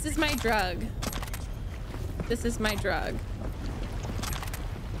 This is my drug. This is my drug.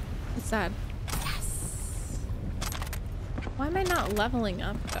 It's sad. Yes! Why am I not leveling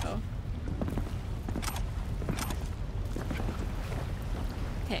up, though?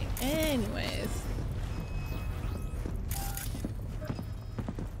 Okay, anyways.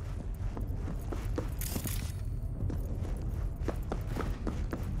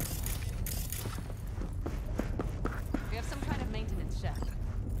 We have some kind of maintenance shaft.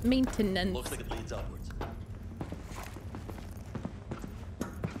 Maintenance. Looks like it leads upwards.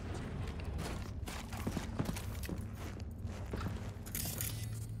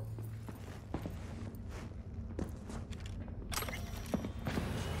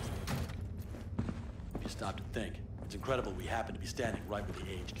 If you stop to think, it's incredible we happen to be standing right where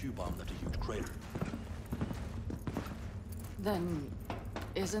the AHQ bomb left a huge crater. Then,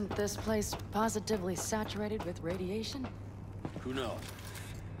 Isn't this place positively saturated with radiation? Who knows?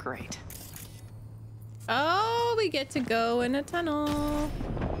 Great. Oh, we get to go in a tunnel.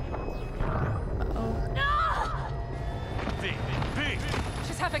 Uh-oh. V!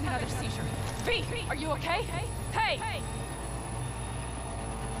 She's having another seizure. V, are you okay? Hey!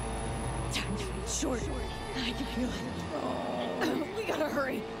 Time's short. I can feel it. We gotta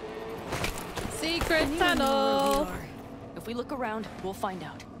hurry. Secret tunnel. If we look around, we'll find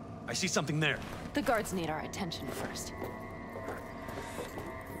out. I see something there. The guards need our attention first.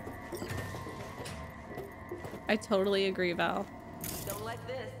 I totally agree, Val. Don't like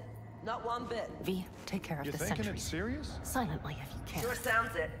this. Not one bit. V, take care of You the thinking sentries. it's serious? Silently, if you can. Sure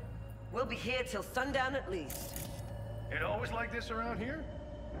sounds it. We'll be here till sundown at least. It always like this around here?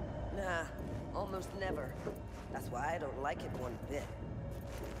 Nah, almost never. That's why I don't like it one bit.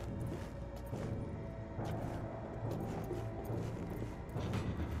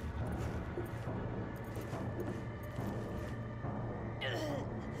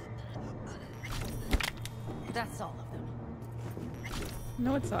 That's all of them.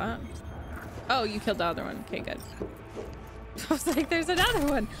 No, it's not. Oh, you killed the other one. Okay, good. I was like, there's another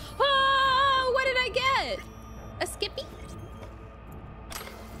one. Oh, what did I get? A Skippy?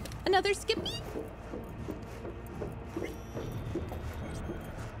 Another Skippy?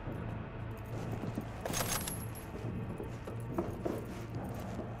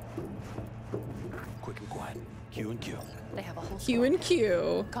 Quick and quiet. Q and Q. They have a whole Q and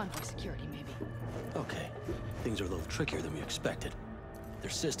Q. Convoy security, maybe. Okay. Things are a little trickier than we expected. Their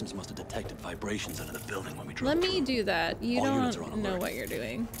systems must have detected vibrations under the building when we drove Let through. me do that. You All units are don't on know alert, what you're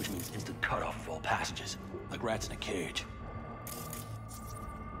doing. which means instant cutoff of all passages, like rats in a cage.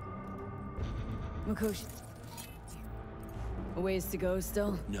 Makoshi. A ways to go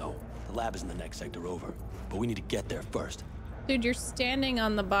still? No, the lab is in the next sector over, but we need to get there first. Dude, you're standing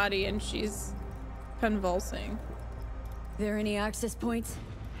on the body and she's convulsing. There any access points?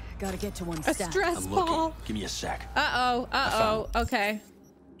 Gotta get to one A stat. stress I'm ball. looking. Give me a sec. Uh-oh. Okay.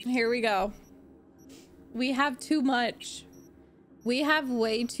 Here we go. We have too much. We have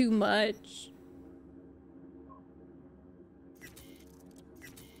way too much.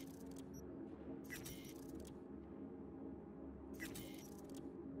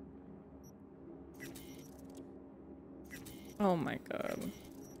 Oh my god.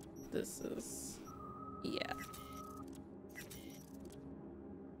 This is... yeah.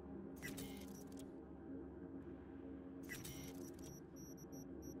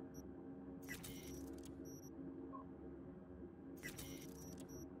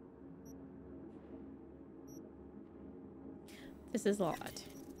 This is a lot.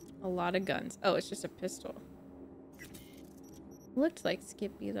 A lot of guns. Oh, it's just a pistol. Looked like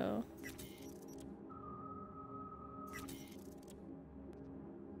Skippy though.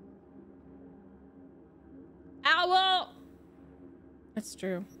 Owl! That's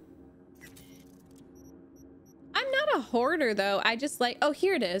true. I'm not a hoarder though. I just like, oh,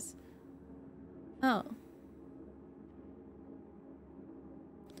 here it is. Oh.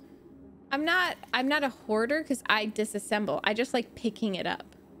 I'm not a hoarder because I disassemble. I just like picking it up.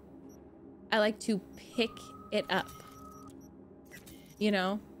 I like to pick it up. You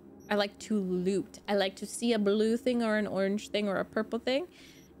know? I like to loot. I like to see a blue thing or an orange thing or a purple thing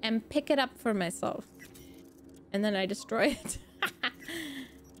and pick it up for myself. And then I destroy it.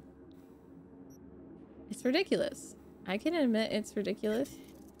 It's ridiculous. I can admit it's ridiculous.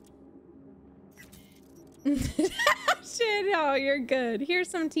 Shit, oh, you're good. Here's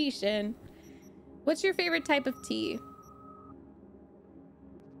some tea, Shin. What's your favorite type of tea?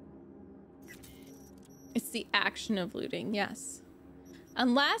 It's the action of looting, yes.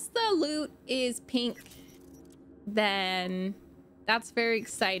 Unless the loot is pink, then that's very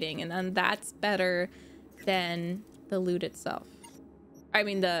exciting, and then that's better than the loot itself. I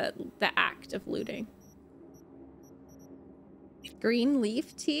mean the act of looting. Green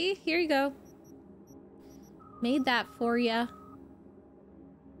leaf tea? Here you go. Made that for ya.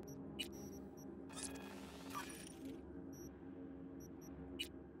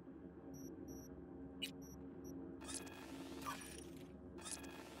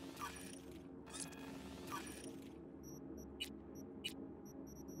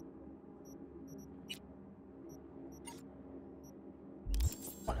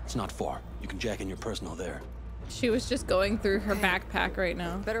 It's not far. You can jack in your personal there. She was just going through her backpack right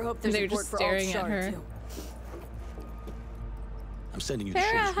now. Better hope there's they're support just for staring alt at shard, her. too. I'm sending you to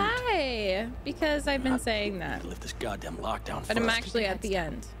Farah, Shim's route. hi! Because I've been saying that. To lift this goddamn lockdown But I'm first. actually at the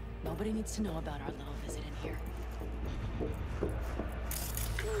end. Nobody needs to know about our little visit in here.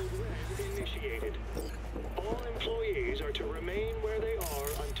 Initiated. All employees are to remain where they are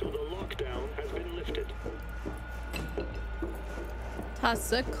until the lockdown has been lifted.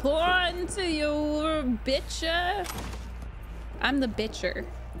 Toss a coin to your bitcher. I'm the bitcher.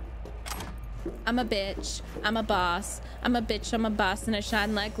 I'm a bitch. I'm a boss. I'm a bitch. I'm a boss and I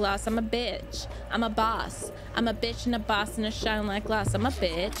shine like glass. I'm a bitch. I'm a boss. I'm a bitch and a boss and I shine like glass. I'm a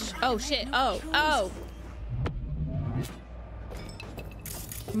bitch. Oh shit. Oh.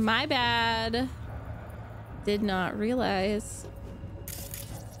 My bad. Did not realize.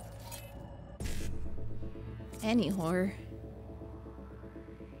 Any whore.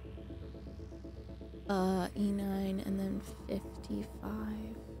 E9 and then 55.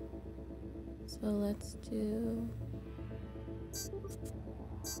 So let's do...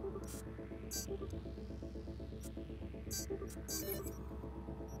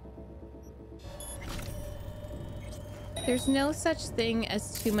 There's no such thing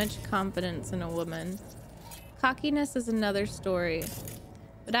as too much confidence in a woman. Cockiness is another story.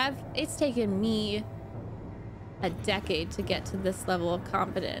 But it's taken me a decade to get to this level of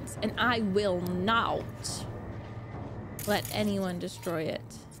confidence, and I will not let anyone destroy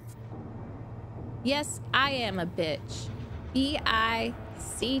it. Yes, I am a bitch. B-I-C-T-H.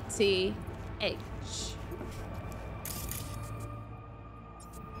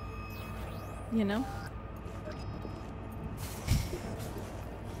 You know?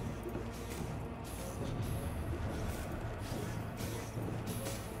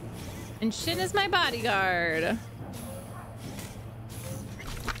 And Shin is my bodyguard.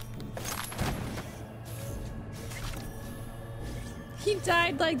 He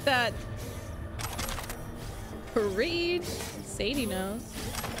died like that. Parade. Sadie knows.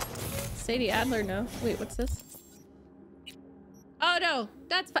 Sadie Adler knows. Wait, what's this? Oh no,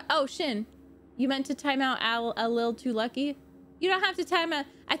 that's fine. Oh, Shin. You meant to time out a little too lucky? You don't have to time out.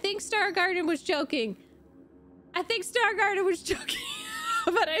 I think Star Garden was joking.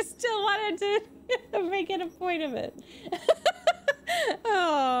 But I still wanted to make it a point of it.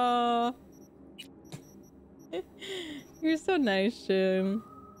 Oh. You're so nice, Shin.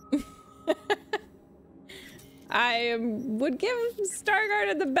 I would give Star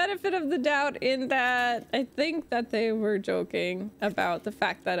Garden the benefit of the doubt in that I think that they were joking about the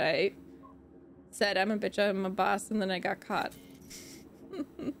fact that I said I'm a bitch, I'm a boss, and then I got caught.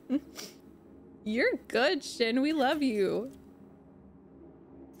 You're good, Shin. We love you.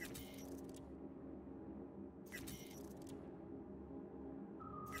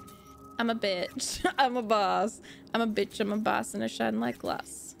 I'm a bitch. I'm a boss. I'm a bitch. I'm a boss, and I shine like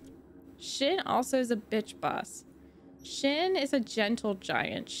glass. Shin also is a bitch boss. Shin is a gentle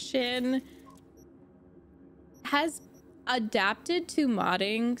giant. Shin has adapted to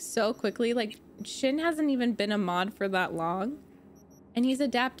modding so quickly. Like, Shin hasn't even been a mod for that long. And he's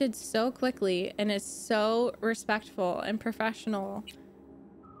adapted so quickly and is so respectful and professional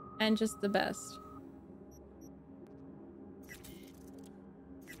and just the best.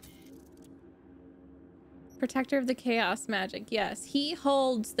 Protector of the chaos magic. Yes, he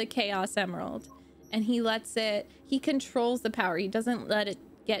holds the chaos emerald and he lets it, he controls the power. He doesn't let it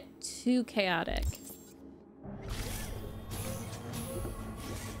get too chaotic.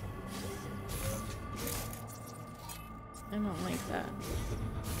 I don't like that.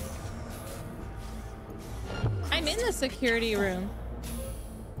 I'm in the security room.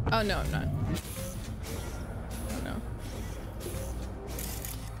 Oh no, I'm not. Oh no.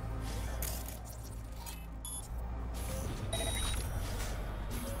 I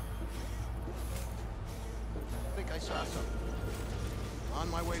think I saw something. On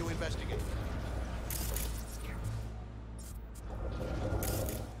my way to investigate.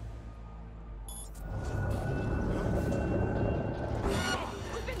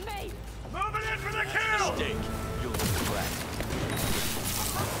 We've been made! Moving in for the kill! Mistake. You'll regret.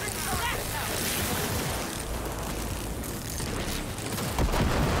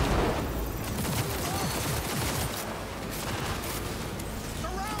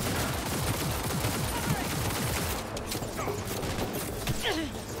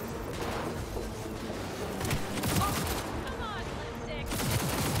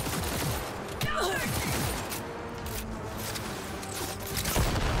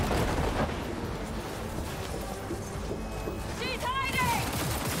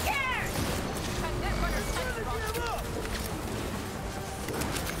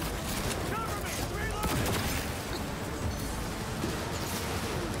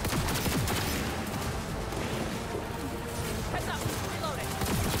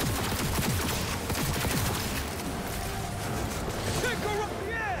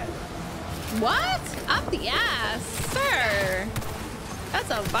 That's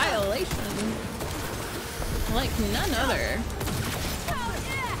a violation. Like none other.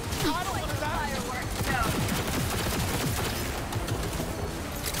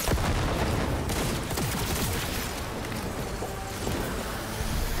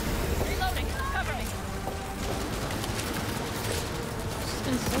 Reloading. Cover me. It's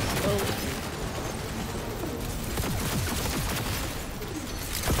been so slowly.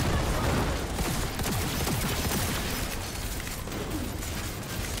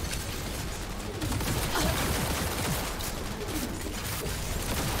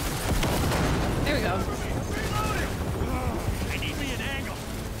 There we go. They need me an angle.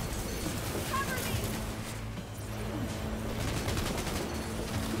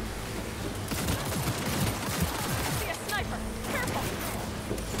 See a sniper. Careful.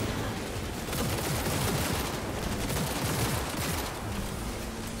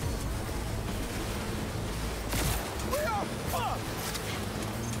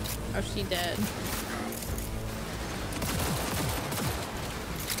 Oh, she did.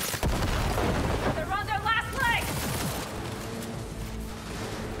 They're on their last leg.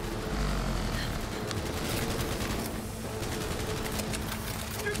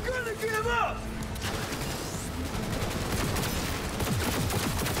 You're gonna give up.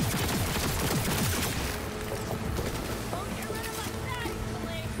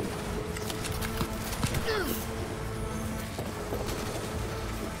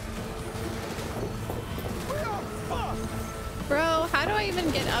 Bro, how do I even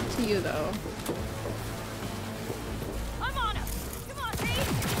get up to you though? I'm on him. Come on,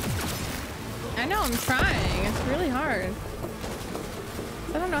 V. I know, I'm trying. It's really hard.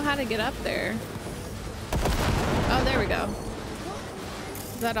 I don't know how to get up there. Oh, there we go.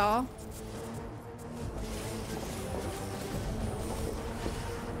 Is that all?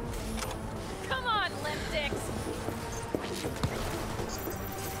 Come on, limp dicks.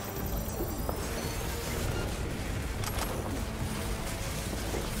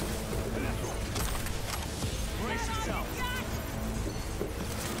 Brace yourself.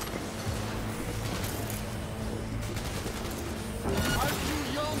 I'm too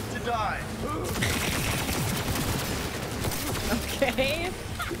young to die. Okay.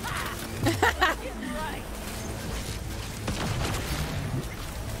 Right.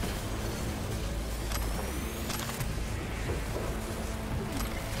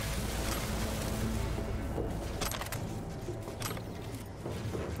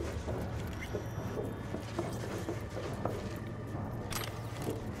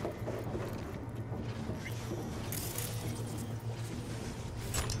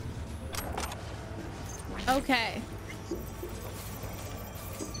 Okay.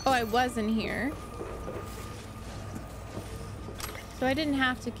 Oh, I was in here. So I didn't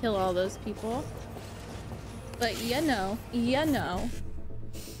have to kill all those people. But you know.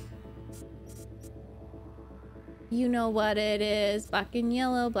 You know what it is. Black and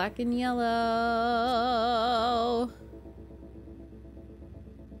yellow, black and yellow.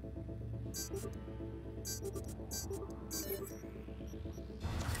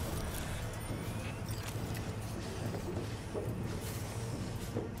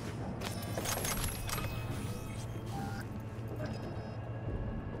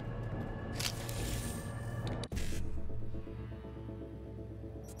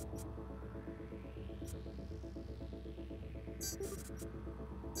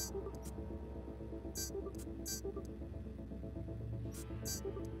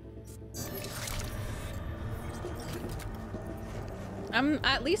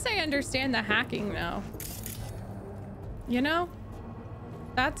 At least I understand the hacking now. You know?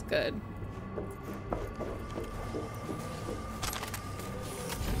 That's good.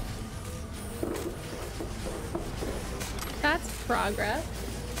 That's progress.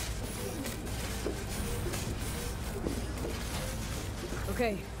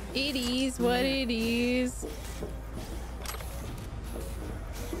 Okay. It is what it is.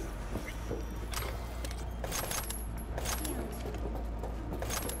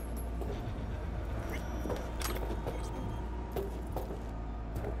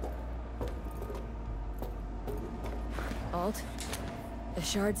 Alt, the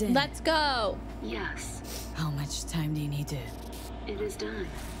shard's in. Let's go. Yes, How much time do you need to? it is done.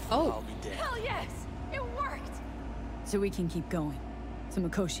 Oh. I'll be dead. Hell yes. It worked. So we can keep going. To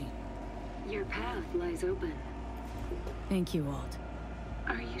Mikoshi. Your path lies open. Thank you, Alt.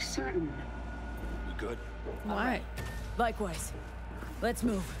 Are you certain? You good? Why? Likewise. Let's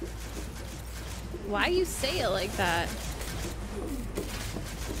move. Why you say it like that?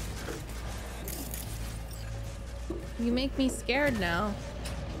 You make me scared now.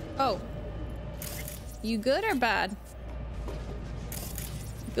 Oh. You good or bad?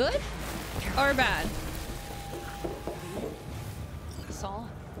 Good or bad? Saul?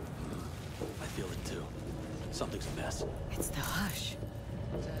 I feel it too. Something's amiss. It's the hush.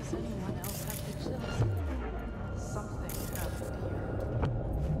 Does anyone else have the chills? Something happened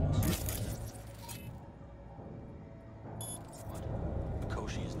here.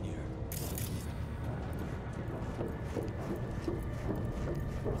 Koshi is near.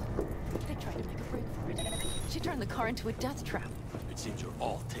 They tried to make a break for it. She turned the car into a death trap. It seems your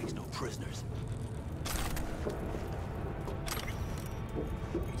alt takes no prisoners.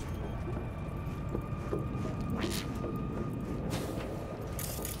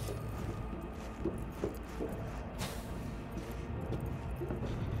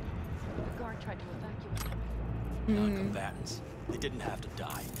 The guard tried to evacuate. Non-combatants. They didn't have to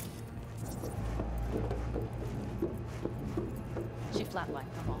die. She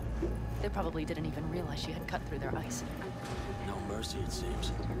flatlined them all. They probably didn't even realize she had cut through their ice. No mercy, it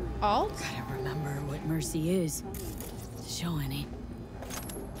seems. Alt? Gotta remember what mercy is. To show any.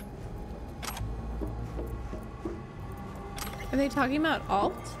 Are they talking about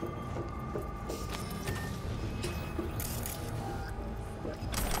alt?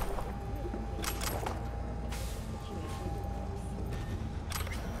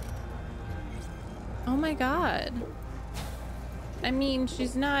 Oh my god. I mean,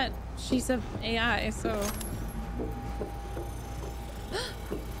 she's an AI, so.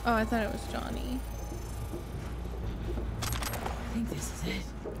 Oh, I thought it was Johnny. I think this is it.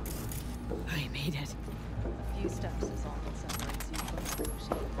 I made it. A few steps is all that separates you from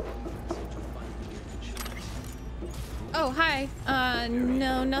Koshi. Oh, hi.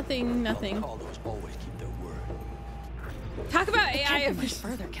 No, nothing. Calders always keep their word. Talk about It AI. can't go much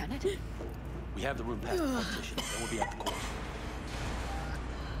further, can it? We have the room past the partition, then we'll be at the court.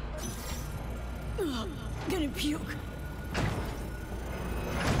 Gonna puke.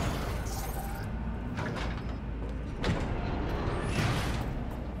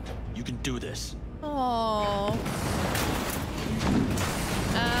 You can do this. Oh.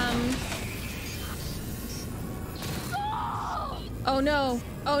 Oh no.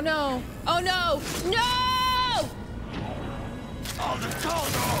 Oh no. Oh no. No! Oh, the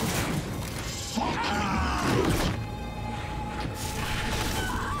Caldo!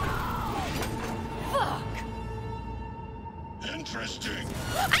 Fuck! Interesting.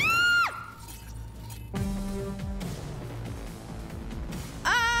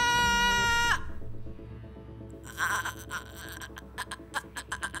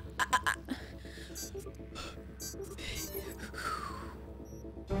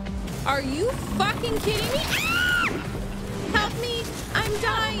 Are you fucking kidding me? Ah! Help me! I'm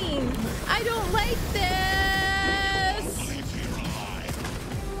dying! I don't like this!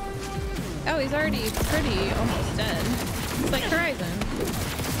 Oh, he's already pretty almost dead. It's like Horizon.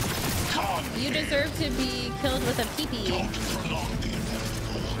 You deserve to be killed with a peepee.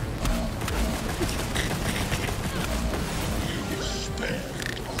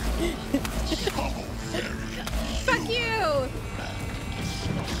 Fuck you!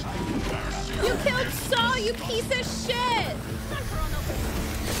 You killed Saul, you piece of shit!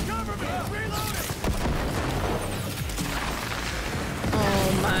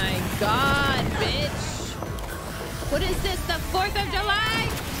 Oh my god, bitch! What is this, the 4th of July?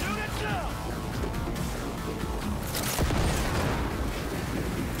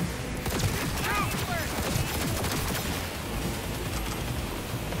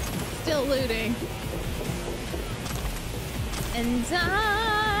 Still looting. And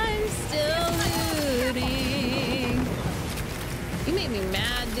I'm still looting. You make me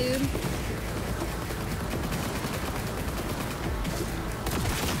mad, dude.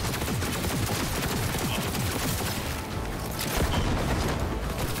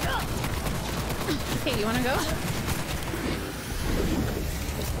 Okay, you wanna go?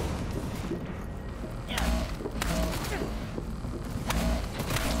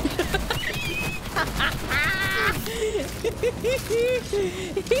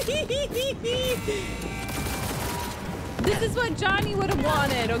 This is what Johnny would have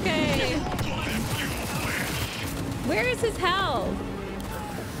wanted, okay? Where is his health?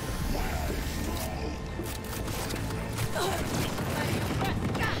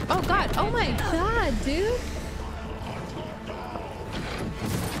 Oh god, oh my god, dude.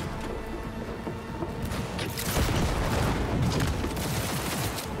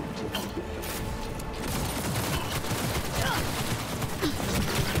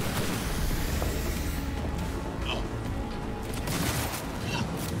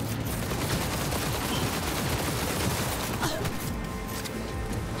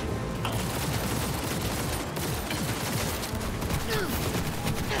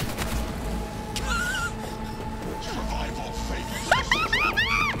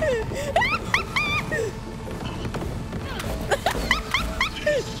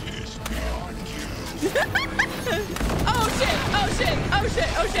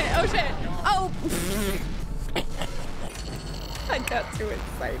 Oh shit, oh shit. Oh! I got too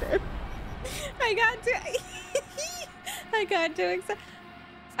excited. I got too excited.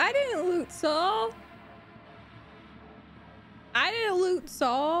 I didn't loot Saul. I didn't loot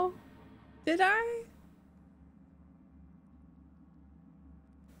Saul. Did I?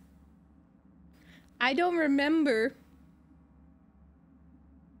 I don't remember.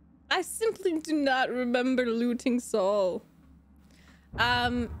 I simply do not remember looting Saul.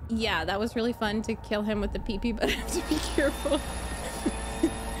 Yeah, that was really fun to kill him with the PP, but I have to be careful. It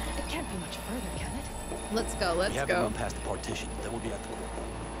can't be much further, can it? Let's go, let's We have go. to run past the partition, then we'll be at the core.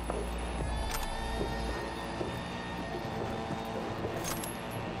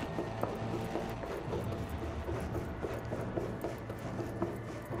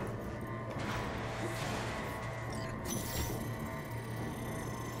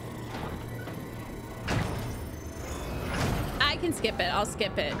 I can skip it. I'll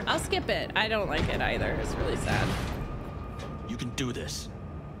skip it. I'll skip it. I don't like it either. It's really sad. You can do this.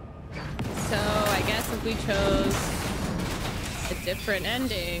 So I guess if we chose a different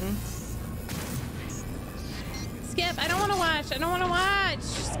ending. Skip. I don't want to watch. I don't want to watch.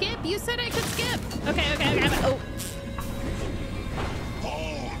 Skip. You said I could skip. Okay, okay, okay. Oh.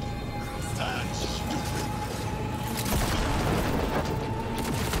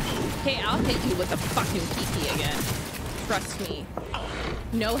 Okay, I'll hit you with the fucking PP again. Trust me.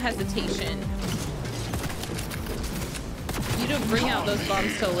 No hesitation. You don't bring out those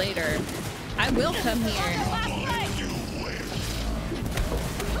bombs till later. I will come here.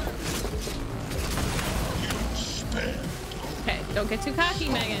 Okay, don't get too cocky,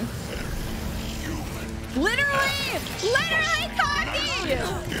 Megan. Literally cocky!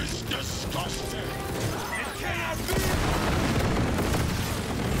 It's disgusting. It cannot be.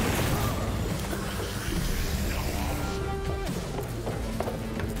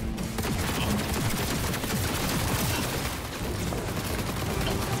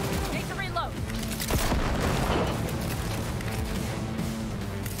 Need to reload.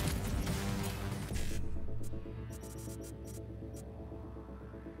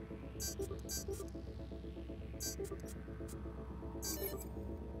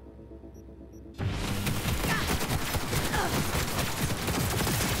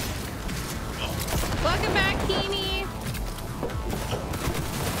 Welcome back, Keenie.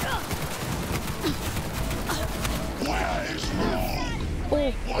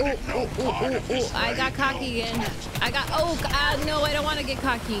 Oh, I got cocky again. No, I don't want to get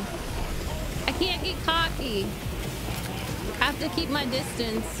cocky. I can't get cocky. I have to keep my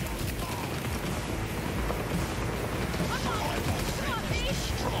distance.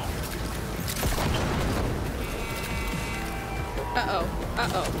 Uh-oh.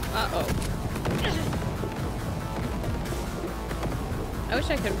 I wish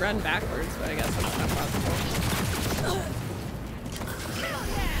I could run backwards, but I guess that's not possible.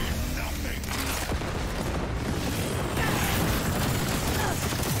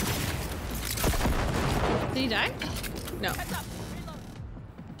 Did he die? No.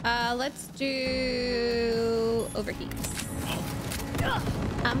 Let's do overheats.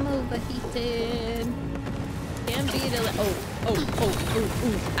 I'm overheated. Can't beat it.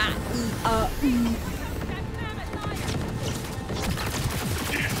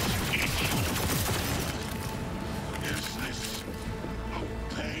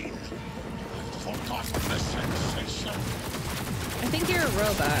 I think you're a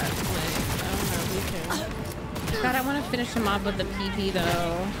robot. Like, I don't know if you can. God, I want to finish him off with the PP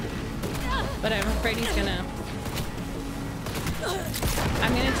though. But I'm afraid he's gonna.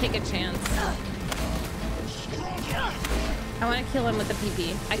 I'm gonna take a chance. I want to kill him with the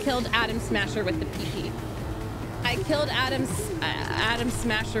PP. I killed Adam Smasher with the PP. I killed Adam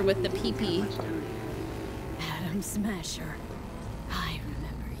Smasher with the PP. Adam Smasher. I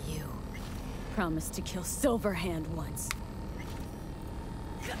remember you. Promised to kill Silverhand once.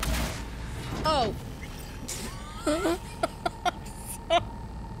 Oh.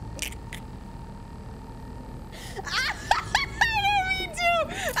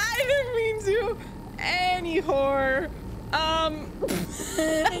 I didn't mean to. Any whore. I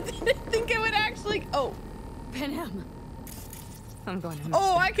didn't think it would actually. Oh, Panem. I'm going to miss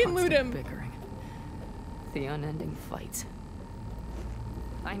Oh, the I can loot him. constant bickering. The unending fights.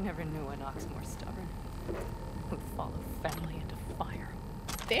 I never knew an ox more stubborn. Would follow family into fire.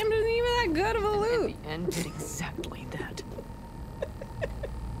 Damn, isn't even that good of a loot. And the end did exactly that.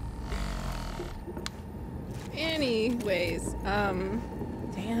 Anyways, damn.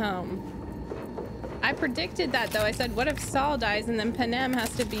 I predicted that though. I said, what if Saul dies and then Panem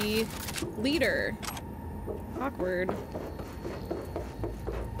has to be leader? Awkward.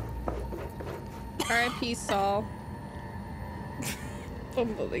 R.I.P. Saul.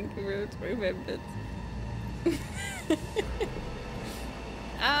 Bumble, thank you for 25 bits.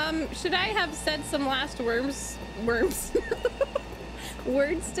 Should I have said some last words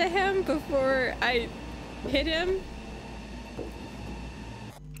to him before I hit him?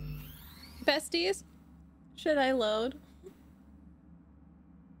 Besties? Should I load?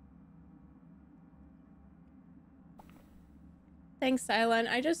 Thanks, Cylon.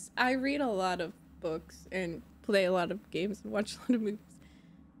 I read a lot of books and play a lot of games and watch a lot of movies.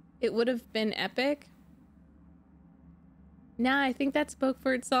 It would have been epic. Nah, I think that spoke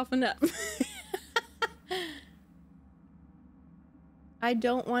for itself enough. I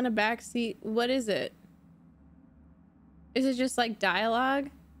don't want a backseat. What is it? Is it just like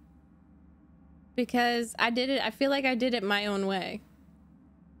dialogue? Because I feel like I did it my own way.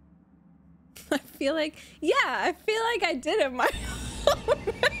 I feel like I did it my own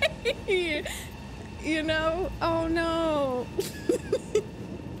way. You know? Oh no.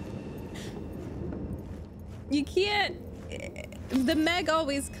 You can't. The Meg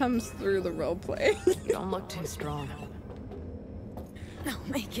always comes through the roleplay. You don't look too strong. I'll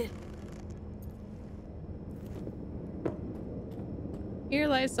make it. Here,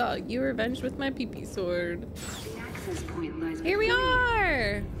 Lysol, you revenge with my pee-pee sword. The access point lies Here we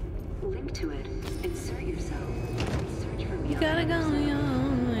are! Link to it. Insert yourself. Search for You gotta go your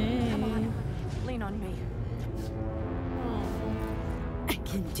own way. Come on. Lean on me. I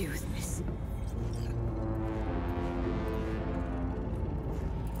can do this.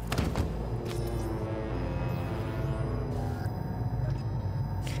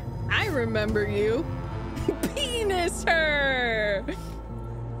 I remember you. Penis her!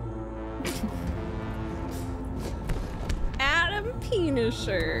 Adam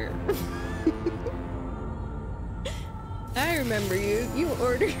Penisher. I remember you. You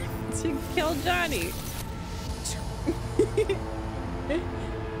ordered to kill Johnny.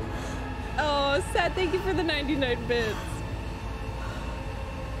 Oh, Seth, thank you for the 99 bits.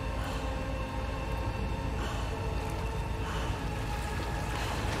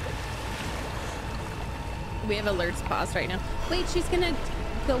 We have alerts paused right now. Wait, she's gonna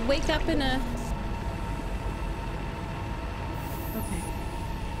go wake up in a... Okay.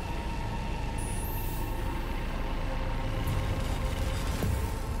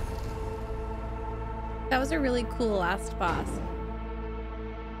 That was a really cool last boss.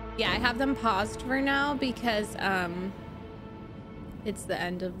 Yeah, I have them paused for now because it's the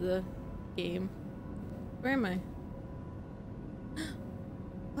end of the game. Where am I?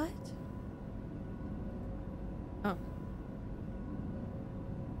 What? Oh.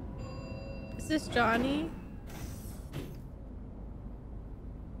 Is this Johnny?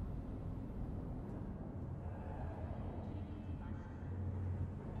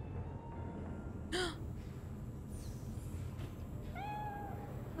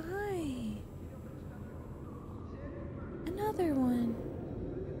 Hi. Another one.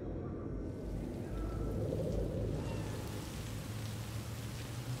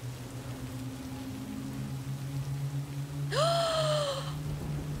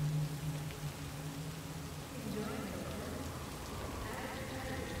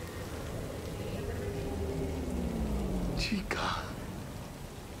 Chica.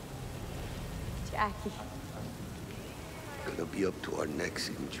 Jackie. Gonna be up to our necks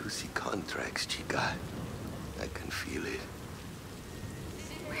in juicy contracts, Chica. I can feel it.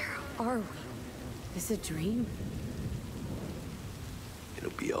 Where are we? Is this a dream? It'll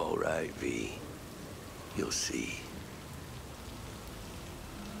be all right, V. You'll see.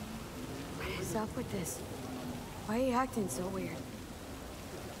 What is up with this? Why are you acting so weird?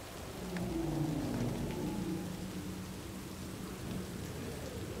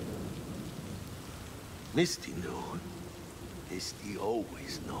 Misty knew. Misty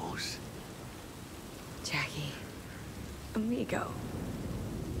always knows. Jackie. Amigo.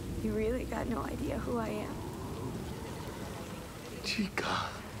 You really got no idea who I am. Chica.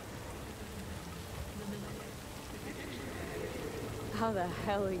 How the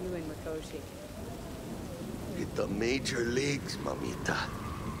hell are you in Mikoshi? Hit the major leagues, mamita.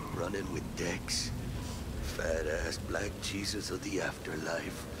 Running with Dex. Fat-ass black Jesus of the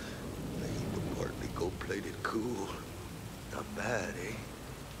afterlife. They eat the partly gold-plated cool. Not bad, eh?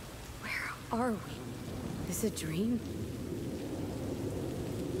 Where are we? Is this a dream?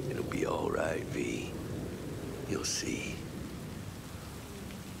 It'll be all right, V. You'll see.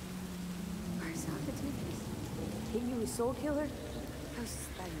 Where's Alcatraz? Ain't you a soul killer? How is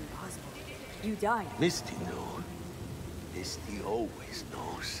that impossible? You died. Misty knew. Misty always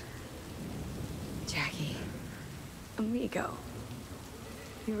knows. Jackie. Amigo.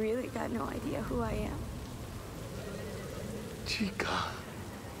 You really got no idea who I am? Chica.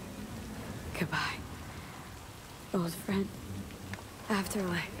 Goodbye. Old friend.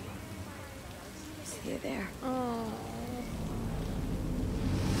 Afterlife. See you there. Oh.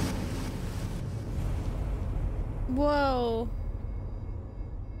 Whoa.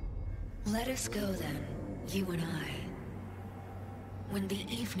 Let us go then, you and I. When the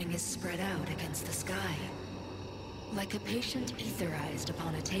evening is spread out against the sky, like a patient etherized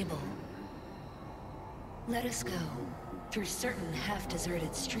upon a table. Let us go through certain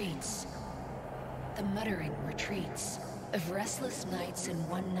half-deserted streets, the muttering retreats of restless nights in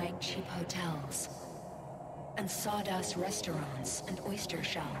one-night cheap hotels, and sawdust restaurants and oyster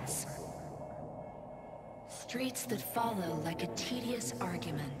shells. Streets that follow like a tedious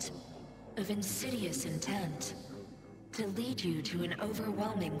argument of insidious intent to lead you to an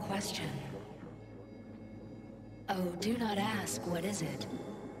overwhelming question. Oh, do not ask, what is it?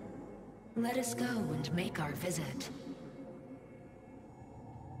 Let us go and make our visit.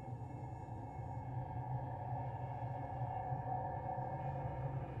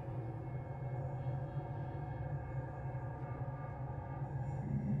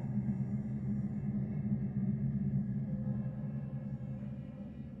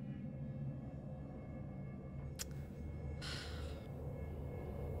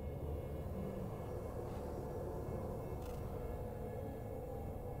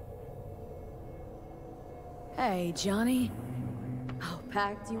 Hey, Johnny. How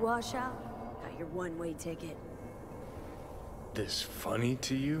packed you wash out? Got your one-way ticket. This funny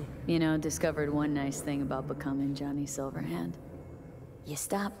to you? You know, discovered one nice thing about becoming Johnny Silverhand. You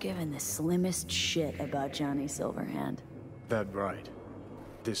stop giving the slimmest shit about Johnny Silverhand. That right.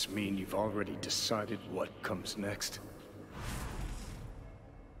 This mean you've already decided what comes next?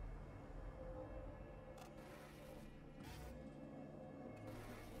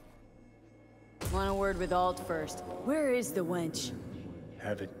 Want a word with Alt first. Where is the wench?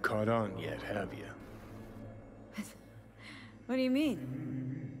 Haven't caught on yet, have you? What do you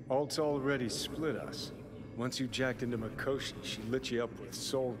mean? Alt's already split us. Once you jacked into Mikoshi, she lit you up with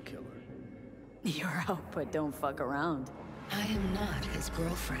Soul Killer. You're out, but don't fuck around. I am not his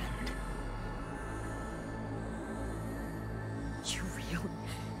girlfriend. You real?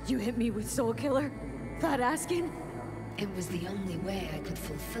 You hit me with Soul Killer? Without asking? It was the only way I could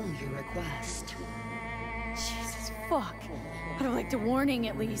fulfill your request. Jesus fuck. I'd have liked a warning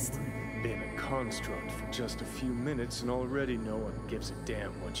at least. Been a construct for just a few minutes and already no one gives a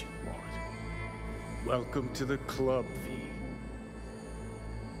damn what you want. Welcome to the club, V.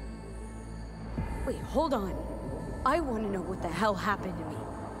 Wait, hold on. I want to know what the hell happened to me.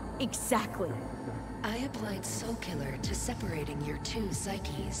 Exactly. I applied Soul Killer to separating your two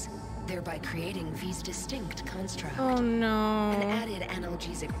psyches, thereby creating V's distinct construct. Oh no. An added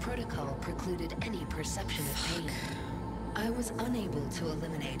analgesic protocol precluded any perception of pain. I was unable to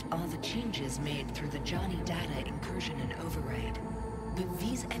eliminate all the changes made through the Johnny data incursion and override, but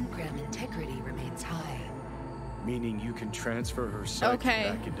V's engram integrity remains high. Meaning you can transfer her psyche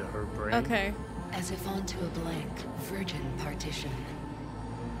back into her brain? Okay. As if onto a blank, virgin partition.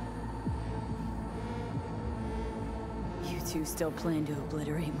 You two still plan to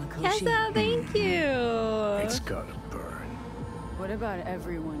obliterate Mikoshi? Yes, thank you. It's gotta burn. What about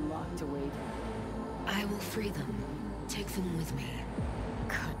everyone locked away there? I will free them. Take them with me.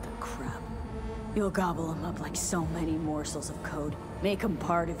 Cut the crap. You'll gobble them up like so many morsels of code. Make them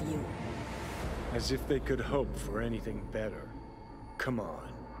part of you. As if they could hope for anything better. Come on.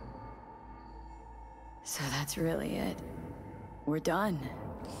 So that's really it. We're done.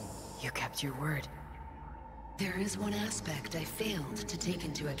 You kept your word. There is one aspect I failed to take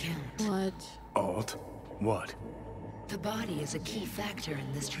into account. What? Alt? What? The body is a key factor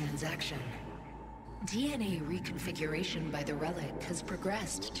in this transaction. DNA reconfiguration by the relic has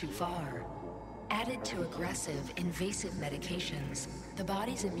progressed too far. Added to aggressive, invasive medications, the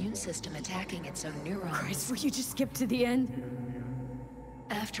body's immune system attacking its own neurons. Christ, will you just skip to the end?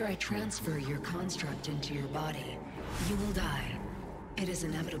 After I transfer your construct into your body, you will die. It is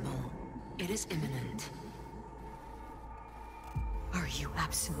inevitable. It is imminent. Are you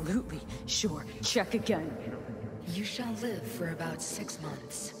absolutely sure? Check again. You shall live for about 6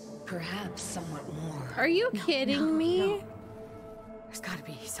 months. Perhaps somewhat more. Are you kidding me? No. There's gotta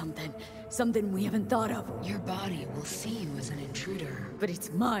be something we haven't thought of. Your body will see you as an intruder. But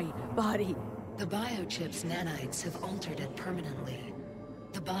it's my body. The biochip's nanites have altered it permanently.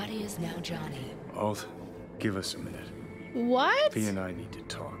 The body is now Johnny. Alt, give us a minute. What? V and I need to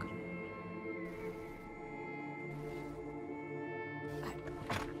talk.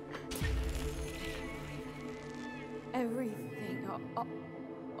 Everything.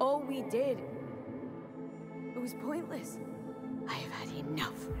 All we did, it was pointless. I have had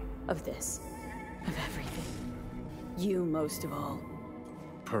enough of this, of everything. You most of all.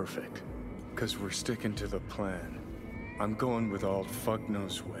 Perfect. Because we're sticking to the plan. I'm going with all fuck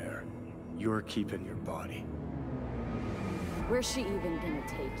knows where. You're keeping your body. Where's she even gonna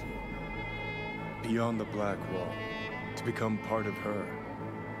take you? Beyond the Black Wall. To become part of her.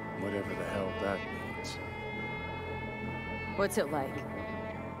 Whatever the hell that means. What's it like?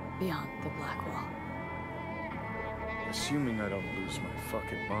 Beyond the Black Wall? Assuming I don't lose my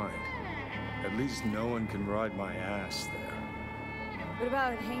fucking mind. At least no one can ride my ass there. What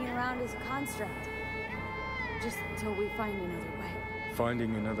about hanging around as a construct? Just until we find another way.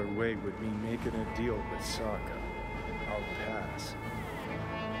 Finding another way would mean making a deal with Sokka. I'll pass.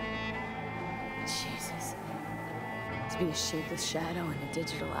 Jesus. To be a shapeless shadow in a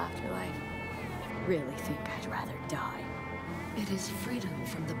digital afterlife. Really think I'd rather die. It is freedom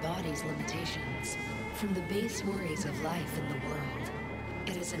from the body's limitations, from the base worries of life in the world.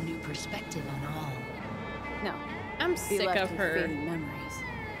 It is a new perspective on all. No. I'm sick of her. Fading memories.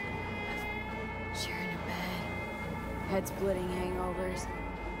 Of sharing a bed, head-splitting hangovers,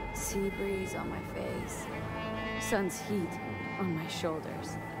 sea breeze on my face, sun's heat on my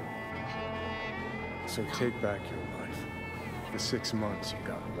shoulders. So take back your life. The 6 months you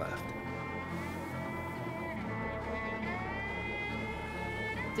got left.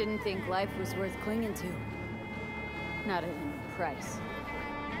 Didn't think life was worth clinging to. Not at any price.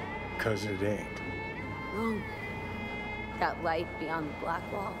 'Cause it ain't. Wrong. That light beyond the Black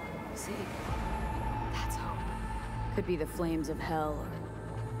Wall, see? That's hope. Could be the flames of hell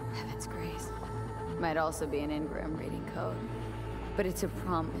or heaven's grace. Might also be an engram reading code. But it's a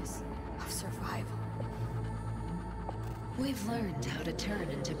promise of survival. We've learned how to turn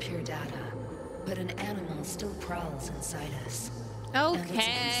into pure data, but an animal still prowls inside us. And its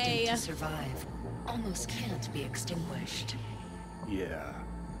instinct to survive almost can't be extinguished. Yeah,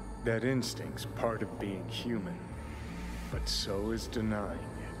 that instinct's part of being human. But so is denying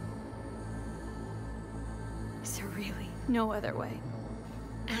it. Is there really no other way?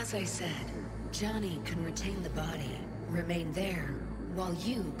 As I said, Johnny can retain the body, remain there, while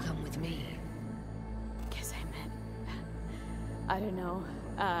you come with me. Guess I meant, I don't know,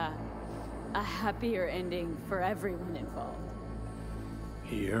 a happier ending for everyone involved.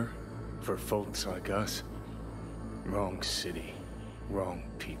 Here, for folks like us, wrong city, wrong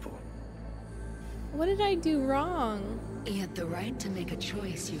people. What did I do wrong? Yet the right to make a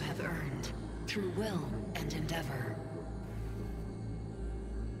choice you have earned, through will and endeavor.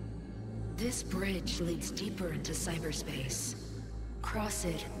 This bridge leads deeper into cyberspace. Cross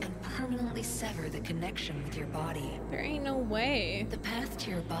it and permanently sever the connection with your body. There ain't no way. The path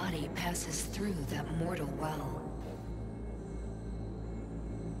to your body passes through that mortal well.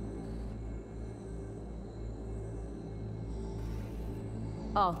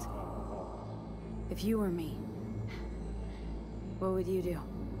 Alt, if you were me, what would you do?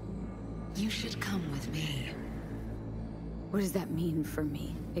 You should come with me. What does that mean for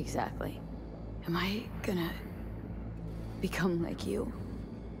me, exactly? Am I gonna become like you?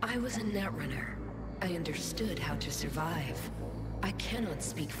 I was a netrunner. I understood how to survive. I cannot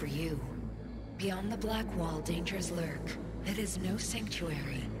speak for you. Beyond the Black Wall, dangers lurk. It is no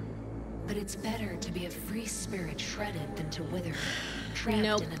sanctuary. But it's better to be a free spirit shredded than to wither,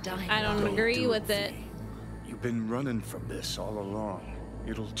 trapped in a dying I don't body. agree with it. You've been running from this all along.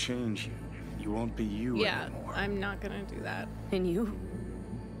 It'll change you. You won't be you anymore. I'm not gonna do that. And you?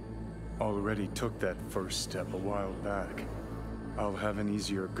 Already took that first step a while back. I'll have an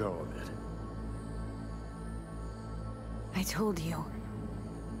easier go of it. I told you.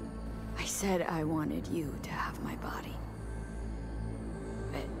 I said I wanted you to have my body.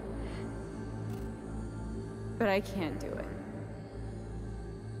 But I can't do it.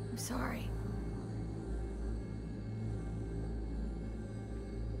 I'm sorry.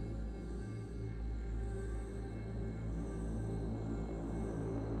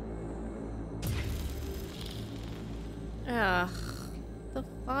 Ugh. The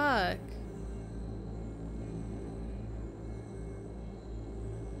fuck?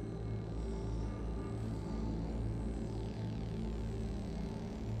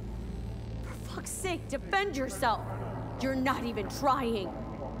 For fuck's sake, defend yourself! You're not even trying!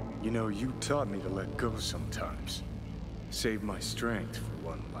 You know, you taught me to let go sometimes. Save my strength for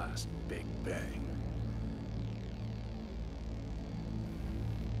one last big bang.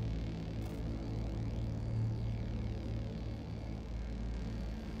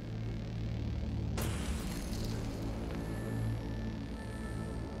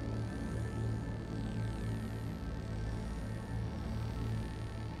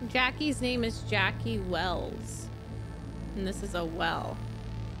 Jackie's name is Jackie Wells. And this is a well.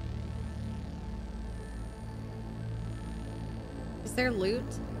 Is there loot?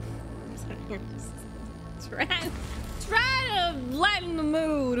 Try to lighten the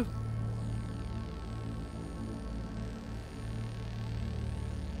mood.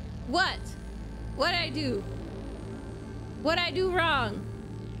 What? What'd I do? What'd I do wrong?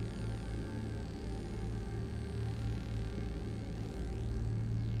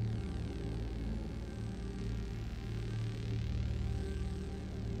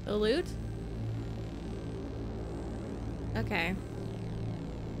 The loot? Okay.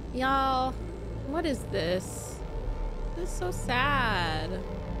 Y'all, what is this? This is so sad.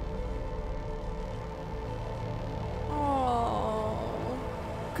 Oh.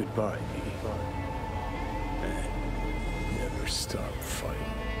 Goodbye, V. And never stop fighting.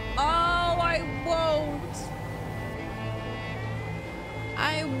 Oh, I won't.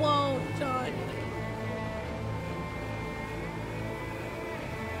 I won't, Johnny.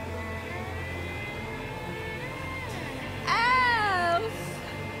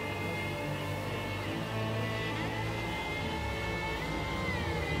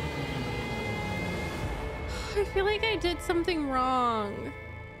 I feel like I did something wrong.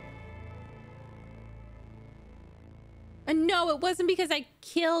 And no, it wasn't because I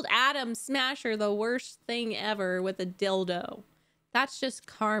killed Adam Smasher, the worst thing ever, with a dildo. That's just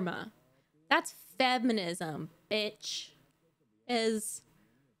karma. That's feminism, bitch.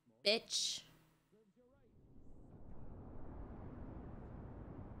 Bitch.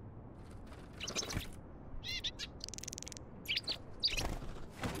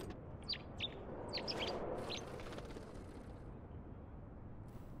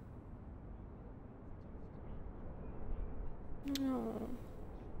 Oh.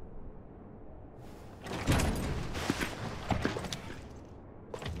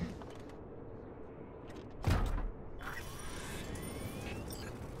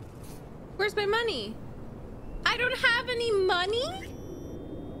 Where's my money? I don't have any money?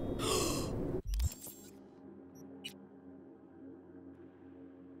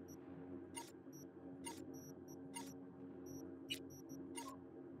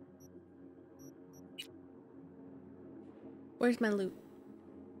 Where's my loot?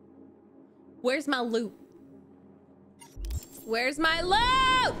 Where's my loot? Where's my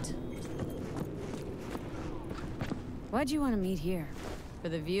loot? Why'd you want to meet here? For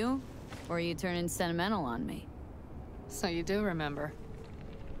the view? Or are you turning sentimental on me? So you do remember.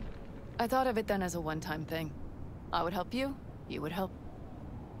 I thought of it then as a one-time thing. I would help you, you would help.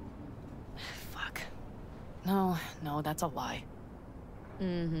 Fuck. No, that's a lie.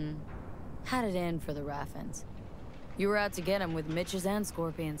 Mm-hmm. Had it in for the Raffins. You were out to get him with Mitch's and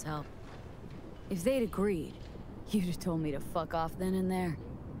Scorpion's help. If they'd agreed, you'd have told me to fuck off then and there.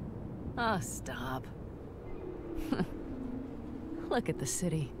 Oh, stop. Look at the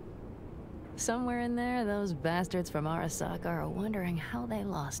city. Somewhere in there, those bastards from Arasaka are wondering how they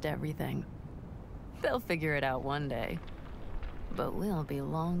lost everything. They'll figure it out one day. But we'll be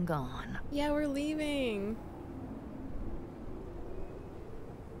long gone. Yeah, we're leaving.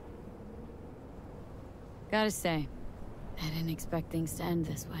 Gotta say, I didn't expect things to end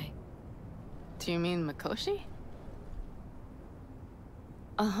this way. Do you mean Mikoshi?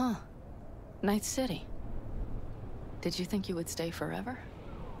 Uh-huh. Night City. Did you think you would stay forever?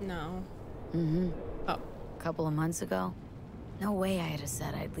 No. Mm-hmm. Oh. A couple of months ago, no way I'd have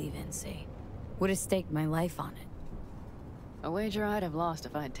said I'd leave NC. Would have staked my life on it. A wager I'd have lost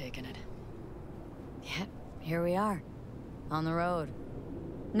if I'd taken it. Yet, here we are. On the road.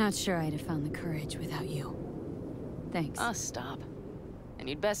 Not sure I'd have found the courage without you. Thanks. Oh, stop. And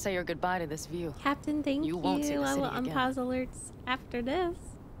you'd best say your goodbye to this view. Captain, thank you. You won't see the I city will again. unpause alerts after this.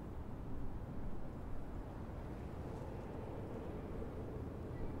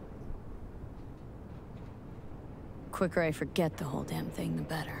 Quicker I forget the whole damn thing, the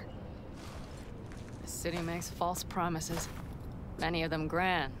better. The city makes false promises. Many of them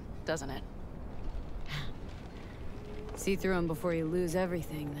grand, doesn't it? See through them before you lose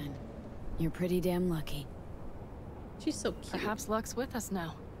everything, then. You're pretty damn lucky. She's so cute. Perhaps luck's with us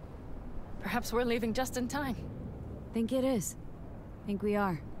now. Perhaps we're leaving just in time. Think it is. Think we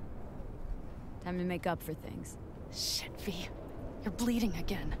are. Time to make up for things. Shit, V. You're bleeding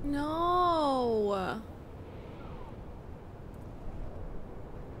again. No.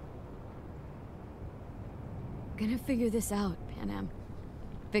 Gonna figure this out, Panam.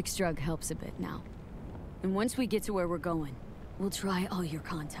 Vic's drug helps a bit now. And once we get to where we're going, we'll try all your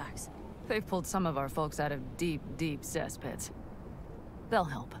contacts. They've pulled some of our folks out of deep, deep cesspits. They'll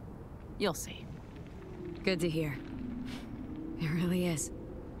help. You'll see. Good to hear. It really is.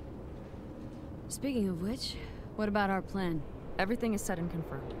 Speaking of which, what about our plan? Everything is set and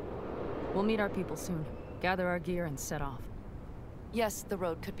confirmed. We'll meet our people soon, gather our gear, and set off. Yes, the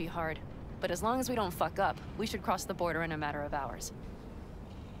road could be hard, but as long as we don't fuck up, we should cross the border in a matter of hours.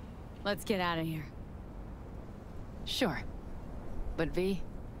 Let's get out of here. Sure. But V,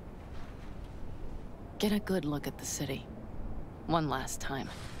 get a good look at the city. One last time.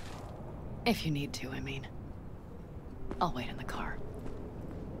 If you need to, I mean. I'll wait in the car.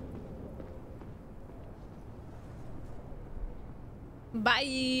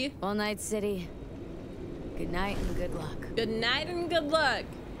 Bye. All night, City. Good night and good luck. Good night and good luck.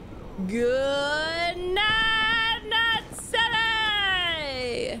 Good night, Night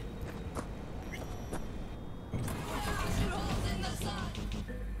City.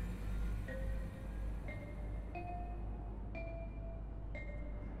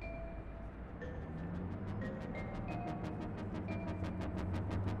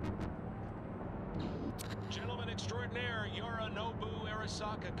 Gentleman extraordinaire Yorinobu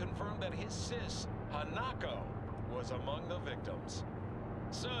Arasaka confirmed that his sis, Hanako, was among the victims.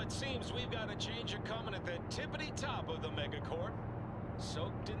 So it seems we've got a change coming at the tippity top of the megacorp.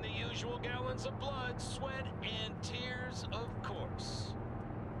 Soaked in the usual gallons of blood, sweat, and tears, of course.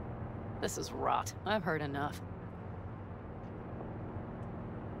 This is rot. I've heard enough.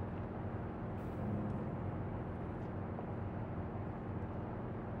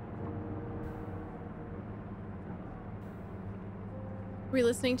 We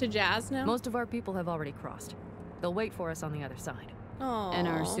listening to jazz now? Most of our people have already crossed. They'll wait for us on the other side. Aww. And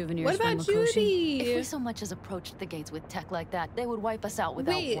our souvenirs What from about Makoshi? Judy? If we so much as approached the gates with tech like that, they would wipe us out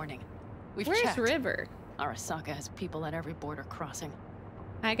without Wait, warning. We've where's checked. River? Arasaka has people at every border crossing.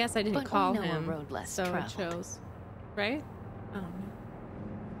 I guess I didn't But call we know him, a road less so traveled. it chose. Right? I don't know.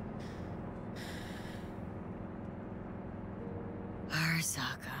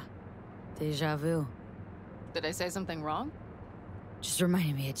 Arasaka. Deja vu. Did I say something wrong? Just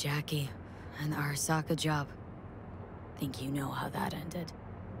reminded me of Jackie and the Arasaka job. Think you know how that ended.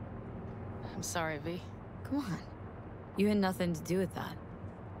 I'm sorry, V. Come on. You had nothing to do with that.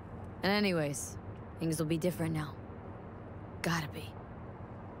 And anyways, things will be different now. Gotta be.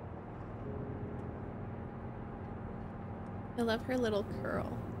 I love her little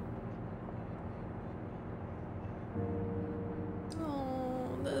curl.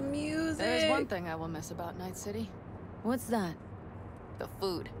 Oh, the music. There's one thing I will miss about Night City. What's that? The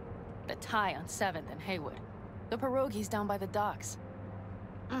food. The Thai on 7th and Haywood. The pierogies down by the docks.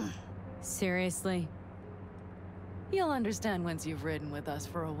 Seriously? You'll understand once you've ridden with us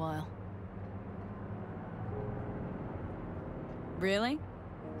for a while. Really?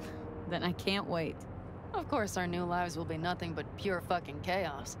 Then I can't wait. Of course, our new lives will be nothing but pure fucking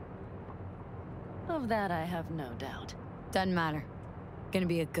chaos. Of that, I have no doubt. Doesn't matter. Gonna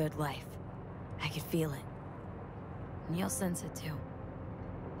be a good life. I can feel it. And you'll sense it too.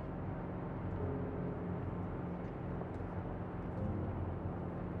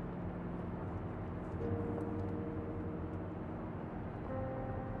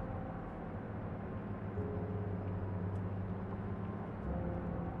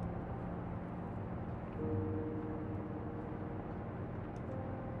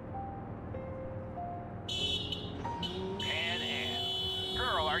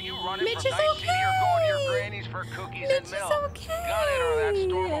 Mitch is okay. Or going to your granny's for cookies Mitch and milk. is okay. Got it, or that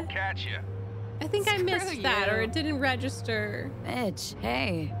storm will catch you. I think I missed Screw that, you. or it didn't register. Mitch,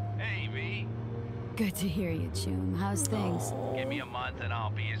 hey. Hey, V. Good to hear you, Choom. How's things? Give me a month and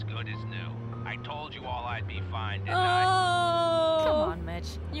I'll be as good as new. I told you all I'd be fine, didn't Oh. Come on,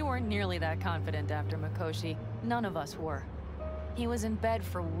 Mitch. You weren't nearly that confident after Makoshi. None of us were. He was in bed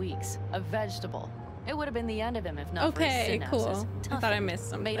for weeks, a vegetable. It would have been the end of him if not for his Okay, synapses. cool. I thought I Toughened, missed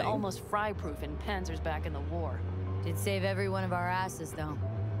something. Made almost fry-proof in panzers back in the war. Did save every one of our asses, though.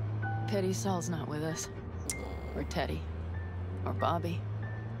 Pity Saul's not with us. Or Teddy. Or Bobby.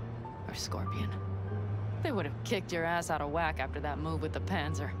 Or Scorpion. They would have kicked your ass out of whack after that move with the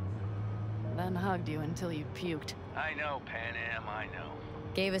Panzer. Then hugged you until you puked. I know, Pan Am, I know.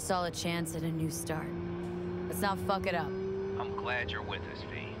 Gave us all a chance at a new start. Let's not fuck it up. I'm glad you're with us,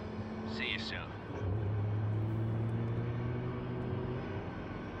 V. See you soon.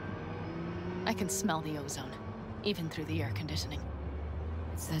 I can smell the ozone, even through the air conditioning.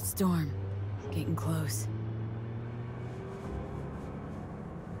 It's that storm. Getting close.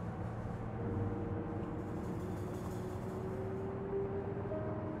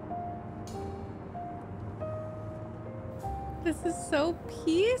 This is so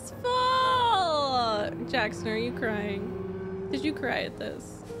peaceful. Jackson, are you crying? Did you cry at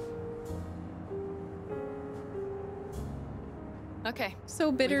this? Okay.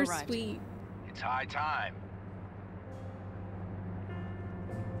 So bittersweet. It's high time.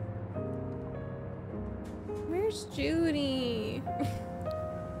 Where's Judy?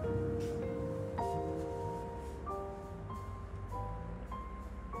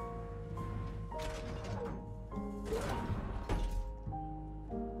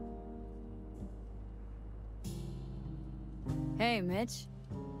 Hey, Mitch.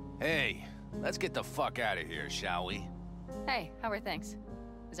 Hey, let's get the fuck out of here, shall we? Hey, how are things?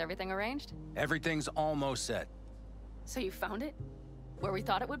 Is everything arranged? Everything's almost set. So you found it? Where we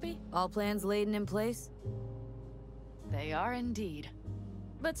thought it would be? All plans laid and in place? They are indeed.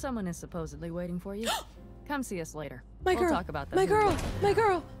 But someone is supposedly waiting for you. Come see us later. My we'll girl. talk about that. My girl. My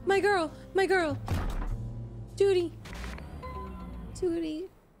girl. My girl. My girl. Judy. Judy.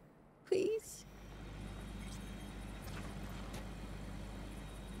 Please.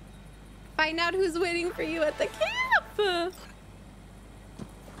 Find out who's waiting for you at the camp.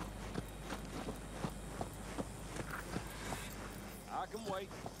 I can wait.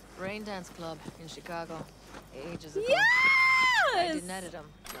 Rain Dance Club in Chicago. Ages ago. Yes! I netted them.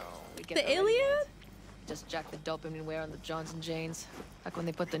 No, we get The alien? Just jack the dopamine wear on the Johnson Janes. Like when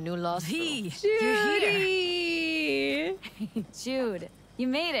they put the new laws V, through. you're here. Jude, you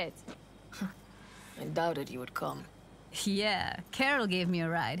made it. I doubted you would come. Yeah, Carol gave me a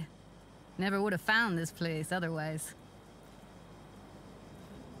ride. Never would have found this place otherwise.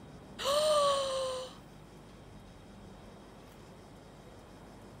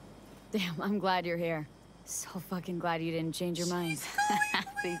 Damn, I'm glad you're here. So fucking glad you didn't change your mind. I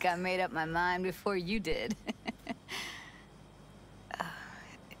think I made up my mind before you did.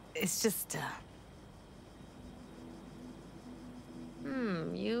 It's just,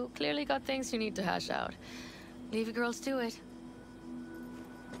 You clearly got things you need to hash out. Leave you girls to it.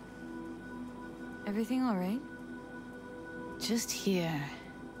 Everything all right? just here,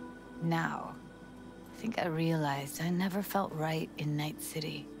 now. I think I realized I never felt right in Night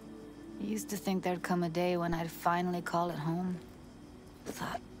City. I used to think there'd come a day when I'd finally call it home. I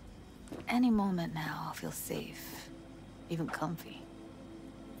thought, any moment now I'll feel safe, even comfy.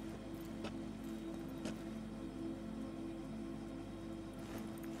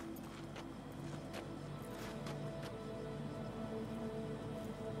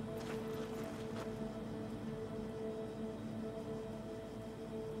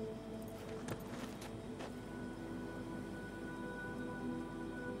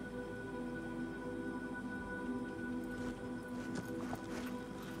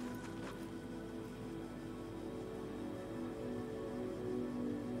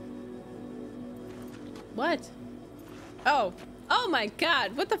 What? Oh. Oh my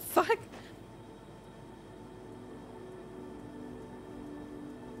god, what the fuck?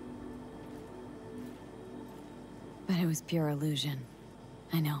 But it was pure illusion.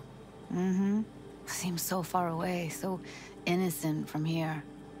 I know. Mm-hmm. Seems so far away, so innocent from here.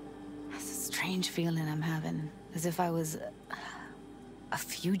 It's a strange feeling I'm having. As if I was a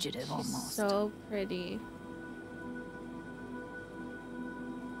fugitive almost. So pretty.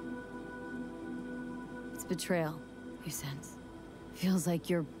 It's betrayal, you sense. Feels like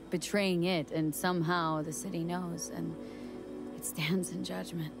you're betraying it, and somehow the city knows, and it stands in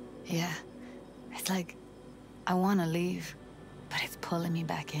judgment. Yeah. It's like I want to leave, but it's pulling me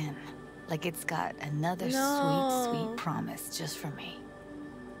back in. Like it's got another sweet, sweet promise just for me.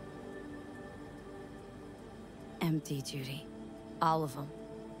 Empty, Judy. All of them.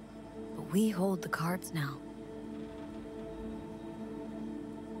 But we hold the cards now.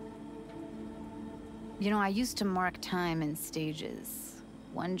 You know, I used to mark time in stages,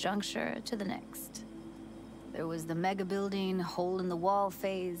 one juncture to the next. There was the mega building, hole in the wall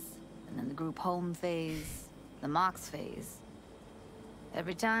phase, and then the group home phase, the Mox phase.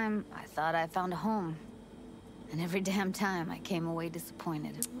 Every time, I thought I found a home. And every damn time, I came away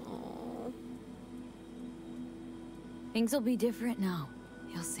disappointed. Aww. Things will be different now.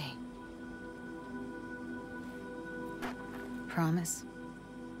 You'll see. Promise?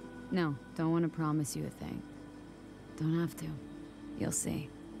 No, don't want to promise you a thing. Don't have to. You'll see.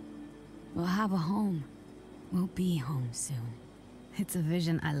 We'll have a home. We'll be home soon. It's a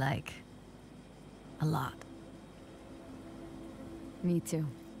vision I like. A lot. Me too.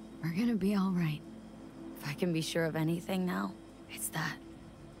 We're gonna be all right. If I can be sure of anything now, it's that.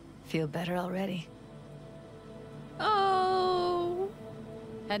 Feel better already? Oh.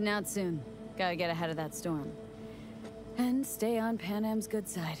 Heading out soon. Gotta get ahead of that storm. And stay on Pan Am's good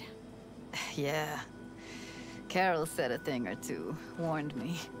side. Yeah. Carol said a thing or two, warned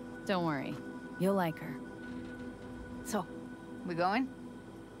me. Don't worry. You'll like her. So, we going?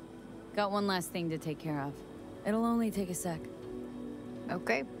 Got one last thing to take care of. It'll only take a sec.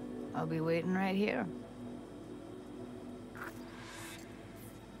 Okay. I'll be waiting right here.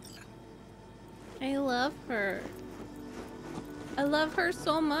 I love her. I love her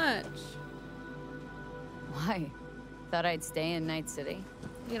so much. Why? Thought I'd stay in Night City?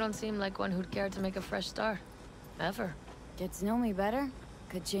 You don't seem like one who'd care to make a fresh start. Ever. Get to know me better?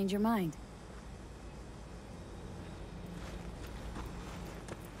 Could change your mind.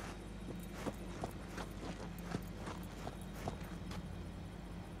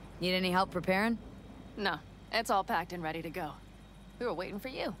 Need any help preparing? No, it's all packed and ready to go. We were waiting for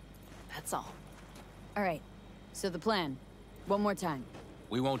you. That's all. All right, so the plan. One more time.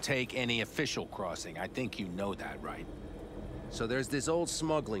 We won't take any official crossing. I think you know that, right? So there's this old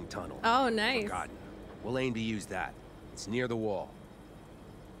smuggling tunnel. Oh, nice. Forgotten. We'll aim to use that. It's near the wall.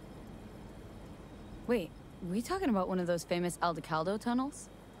 Wait, we talking about one of those famous Aldecaldo tunnels?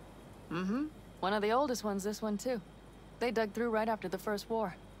 Mm-hmm. One of the oldest ones, this one too. They dug through right after the First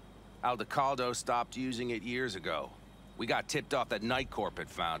War. Aldecaldo stopped using it years ago. We got tipped off that Night Corp had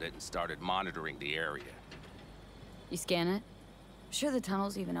found it and started monitoring the area. You scan it? Sure the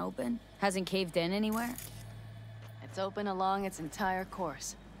tunnel's even open? Hasn't caved in anywhere? It's open along its entire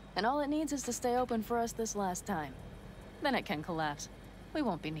course. And all it needs is to stay open for us this last time. Then it can collapse. We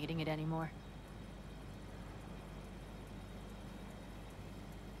won't be needing it anymore.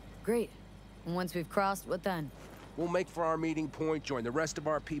 Great. And once we've crossed, what then? We'll make for our meeting point, join the rest of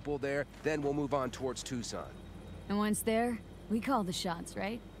our people there, then we'll move on towards Tucson. And once there, we call the shots,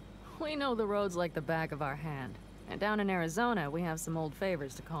 right? We know the roads like the back of our hand. And down in Arizona, we have some old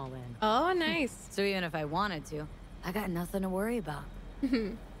favors to call in. Oh, nice. So even if I wanted to, I got nothing to worry about.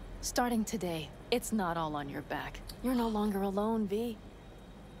 Starting today, it's not all on your back. You're no longer alone, V.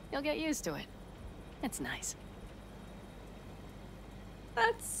 You'll get used to it. It's nice.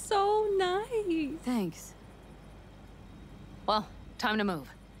 That's so nice. Thanks. Well, time to move.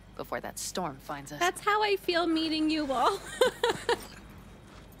 Before that storm finds us. That's how I feel meeting you all.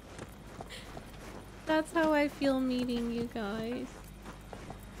 That's how I feel meeting you guys.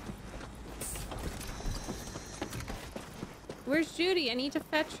 Where's Judy? I need to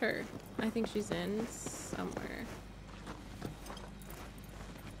fetch her. I think she's in somewhere.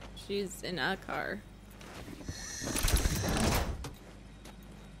 She's in a car.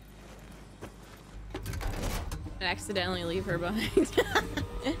 I accidentally leave her behind.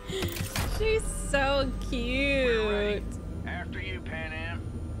 She's so cute. After you, Pan Am.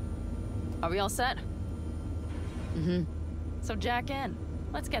 Are we all set? Mm-hmm. So jack in.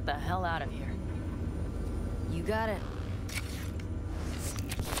 Let's get the hell out of here. You got it.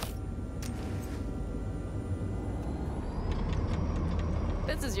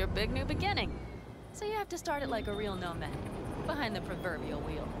 This is your big new beginning. So you have to start it like a real nomad. Behind the proverbial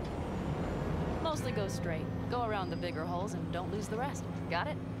wheel. Mostly go straight. Go around the bigger holes and don't lose the rest. Got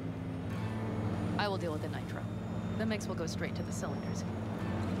it? I will deal with the nitro. The mix will go straight to the cylinders.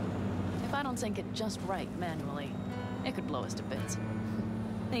 If I don't sync it just right manually, it could blow us to bits.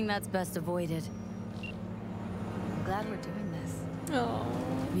 I think that's best avoided. I'm glad we're doing this. Oh.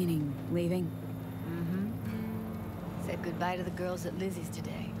 Meaning leaving? Mm-hmm. Said goodbye to the girls at Lizzie's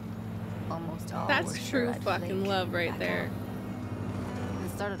today. Almost all That's were true sure I'd fucking flake love right back there. home.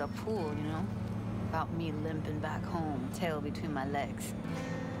 It started a pool, you know? About me limping back home, tail between my legs.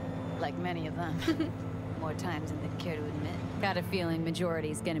 Like many of them. More times than they'd care to admit. Got a feeling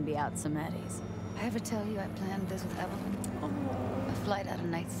majority's gonna be out some eddies. I ever tell you I planned this with Evelyn? A flight out of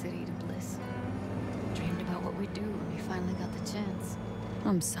Night City to Bliss. Dreamed about what we'd do when we finally got the chance.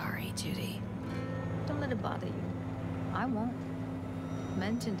 I'm sorry, Judy. Don't let it bother you. I won't.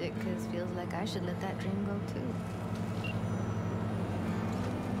 Mentioned it because feels like I should let that dream go too.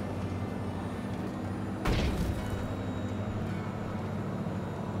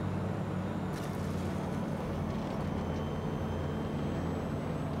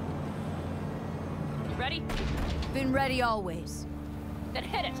 Ready? Been ready always. Then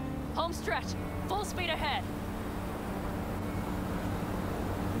hit it. Home stretch. Full speed ahead.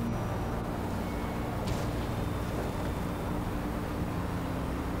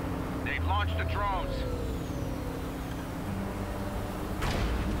 They've launched the drones.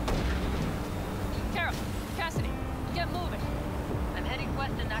 Carol, Cassidy, get moving. I'm heading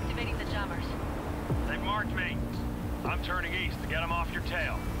west and activating the jammers. They've marked me. I'm turning east to get them off your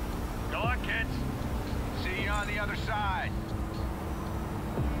tail. Good luck, kids. See you on the other side.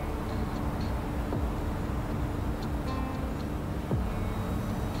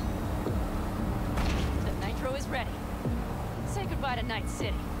 The nitro is ready. Say goodbye to Night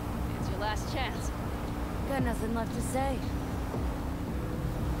City. It's your last chance. Got nothing left to say.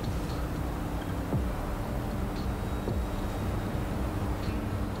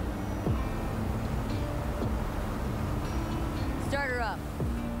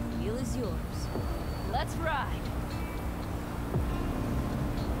 is yours. Let's ride.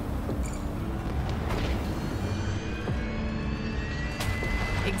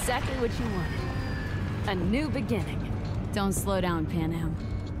 Exactly what you wanted. A new beginning. Don't slow down, Pan Am.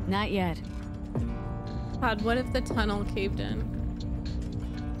 Not yet. God, what if the tunnel caved in?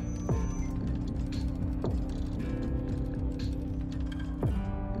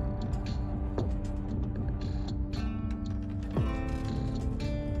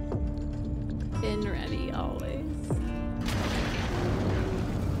 Been ready always.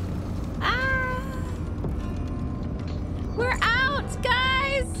 Ah! We're out,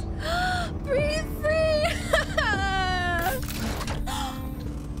 guys! Breathe free!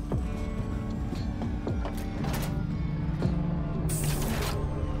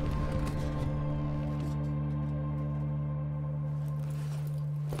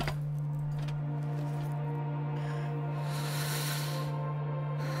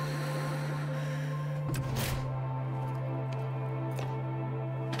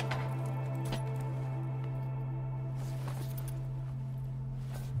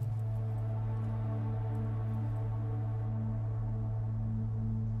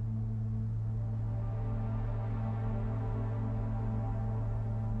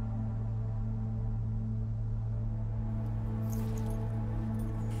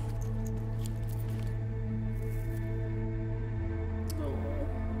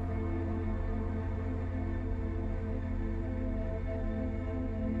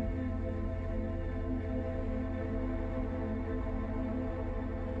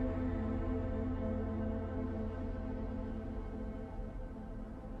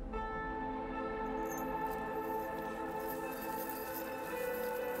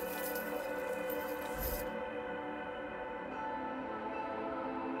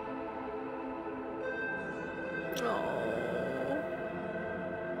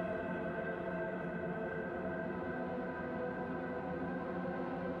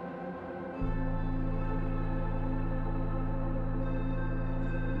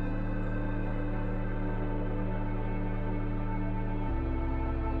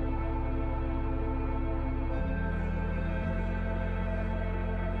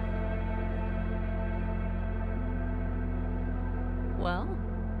 Well,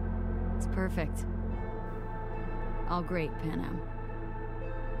 it's perfect. All great, Pan Am.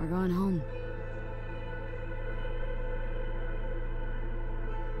 We're going home.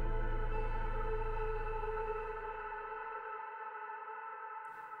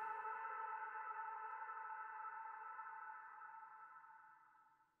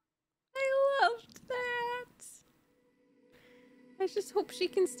 I loved that. I just hope she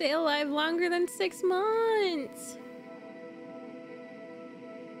can stay alive longer than 6 months.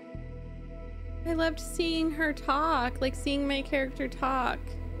 I loved seeing her talk, like seeing my character talk.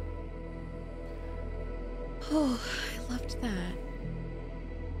 Oh, I loved that.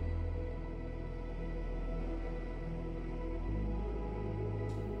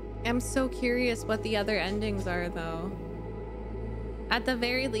 I'm so curious what the other endings are, though. At the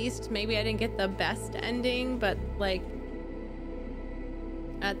very least, maybe I didn't get the best ending, but like,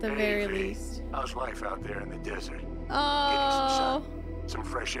 at the very least. How's life out there in the desert? Oh. Getting some sun? Some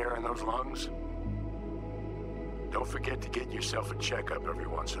fresh air in those lungs? Don't forget to get yourself a checkup every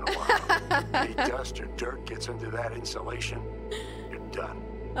once in a while. Any dust or dirt gets into that insulation, you're done.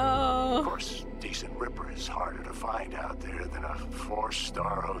 Oh. Of course, decent ripper is harder to find out there than a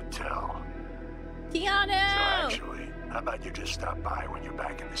 4-star hotel. Keanu! So actually, how about you just stop by when you're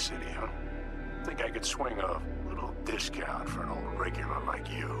back in the city, huh? Think I could swing a little discount for an old regular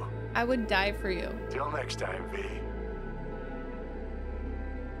like you. I would die for you. Till next time, V.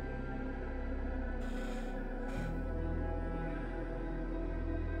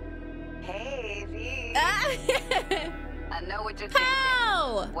 Hey, V. I know what you're thinking.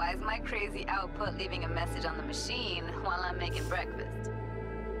 How? Why is my crazy output leaving a message on the machine while I'm making breakfast?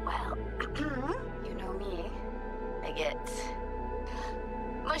 Well, you know me. I get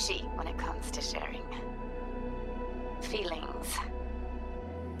mushy when it comes to sharing feelings.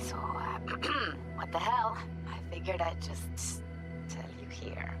 So, what the hell? I figured I'd just tell you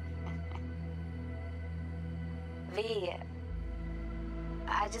here. V,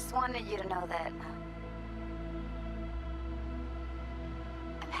 I just wanted you to know that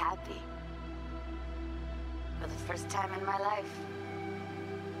I'm happy. For the first time in my life.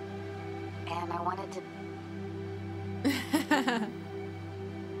 And I wanted to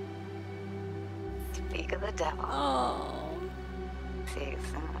speak of the devil. Oh. See you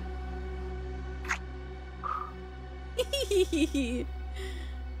soon.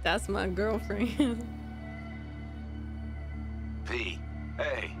 That's my girlfriend. V,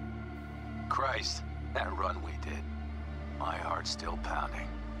 hey. Christ, that run we did. My heart's still pounding.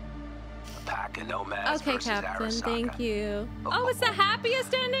 A pack of nomads Okay, versus Captain, Arasaka. thank you. Oh, it's the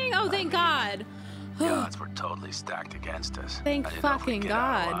happiest ending? Oh, thank God. The odds were totally stacked against us. Thank I didn't know if fucking we'd get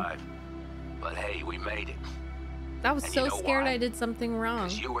out God. alive. But hey, we made it. I was And so you know scared why? I did something wrong.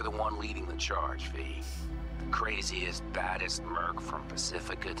 Because you were the one leading the charge, V. The craziest, baddest merc from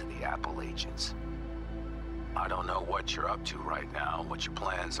Pacifica to the Appalachians. I don't know what you're up to right now, what your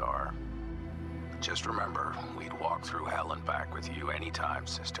plans are. But just remember, we'd walk through hell and back with you anytime,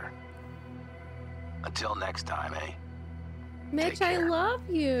 sister. Until next time, eh? Mitch, I love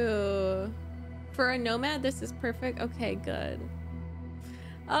you. For a nomad, this is perfect. Okay, good.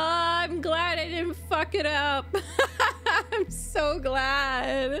 I'm glad I didn't fuck it up. I'm so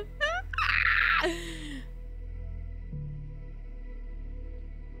glad.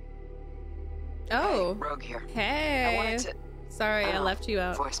 Oh. Hey, Rogue here. Hey. I wanted to... Sorry, I left you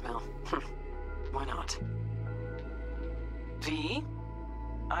out. Voicemail. Why not? V,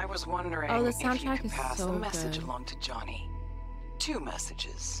 I was wondering Oh, the if you soundtrack could is pass so the message good. along to Johnny. 2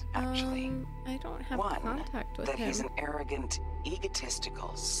 messages, actually. I don't have One, contact with that him. he's an arrogant,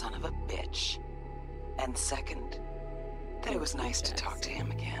 egotistical son of a bitch. And second, that it was nice to talk to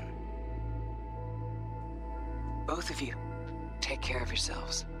him again. Both of you, take care of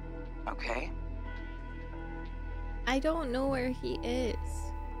yourselves, okay? I don't know where he is.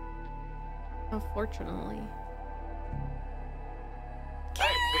 Unfortunately.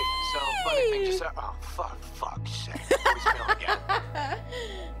 Hey, B, so funny thing just said. Oh, fuck's sake. Voicemail again.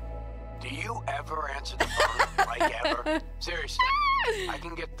 Do you ever answer the phone? Like ever? Seriously. I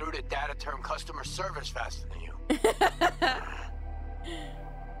can get through to data term customer service faster than you.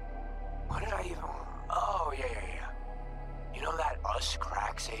 What did I even... Oh, yeah. You know that Us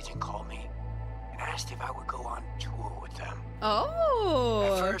Cracks agent called me and asked if I would go on tour with them. Oh.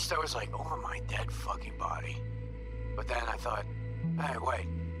 At first, I was like, over my dead fucking body. But then I thought, hey, wait.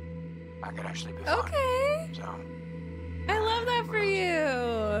 I could actually be fine. Okay. So... I love that for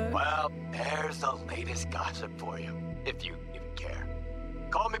you. Well, there's the latest gossip for you, if you even care.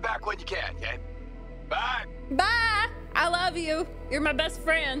 Call me back when you can, okay? Bye. Bye. I love you. You're my best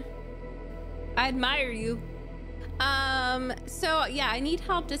friend. I admire you. So yeah, I need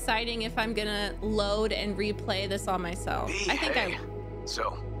help deciding if I'm gonna load and replay this on myself. I think hey.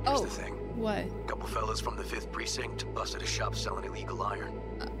 So, here's the thing. What? A couple fellas from the 5th Precinct busted a shop selling illegal iron.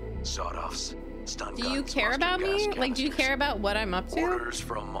 Sawed-offs, stun Do guns, you care mustard about me? gas Like, do you canisters. care about what I'm up to? Orders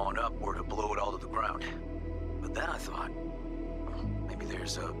from on up were to blow it all to the ground. But then I thought, maybe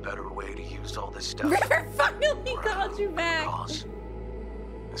there's a better way to use all this stuff. River finally called you back. Cause.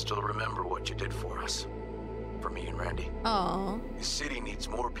 I still remember what you did for us. For me and Randy. Oh. The city needs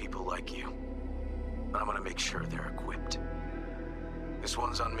more people like you. And I'm gonna make sure they're equipped. This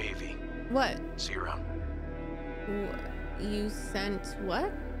one's on me, V. What? See you around. You sent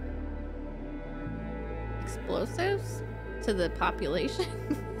what? Explosives to the population?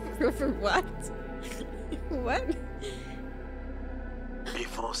 For what? What?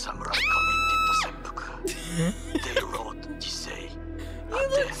 Before samurai come into Senpuku, they wrote to say, You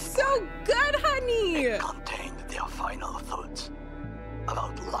look so good, honey! it contained their final thoughts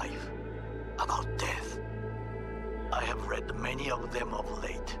about life, about death. I have read many of them of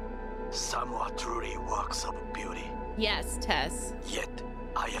late. Some are truly works of beauty. Yes, Tess. Yet,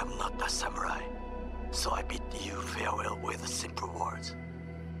 I am not a samurai, so I bid you farewell with simple words.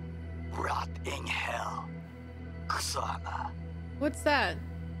 Rot in hell, Kusama. What's that?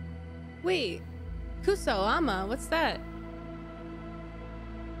 Wait. Kusoama, what's that?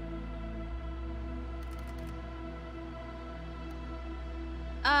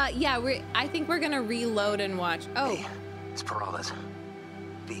 Yeah, I think we're gonna reload and watch. Oh. Hey, it's Peralez.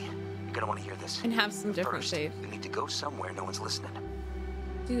 B, you're gonna want to hear this. And have some different First, saves. we need to go somewhere no one's listening.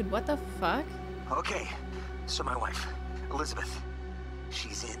 Dude, what the fuck? Okay, so my wife, Elizabeth,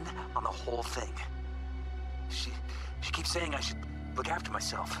 she's in on the whole thing. She keeps saying I should look after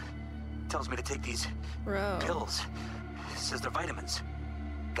myself. Tells me to take these pills. Says they're vitamins.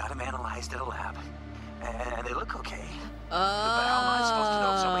 Got them analyzed at a lab. And they look okay. But how am I supposed to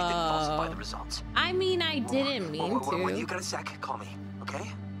know if somebody didn't falsify the results? I mean, I didn't mean to. When you got a sec, call me,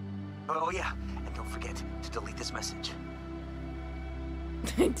 okay? Oh, yeah. And don't forget to delete this message.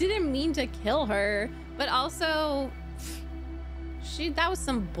 I didn't mean to kill her, but also, that was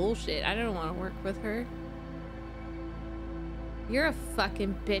some bullshit. I don't want to work with her. You're a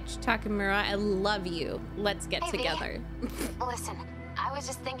fucking bitch, Takamura. I love you. Let's get together. Listen, I was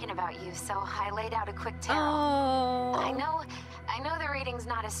just thinking about you, so I laid out a quick tarot. Oh. I know the reading's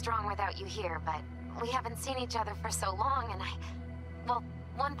not as strong without you here, but we haven't seen each other for so long, and well,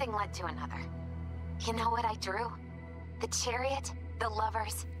 one thing led to another. You know what I drew? The chariot, the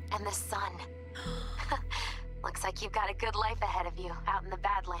lovers, and the sun. Looks like you've got a good life ahead of you out in the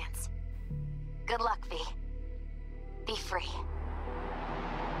Badlands. Good luck, V. Be free.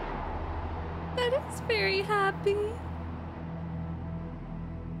 That is very happy.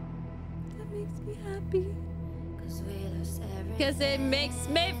 That makes me happy. Because it makes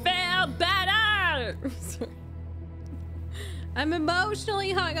me feel better. I'm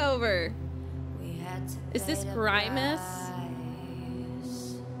emotionally hungover. Is this Grimus?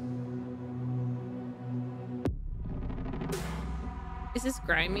 Is this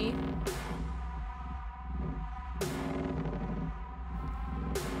Grimy?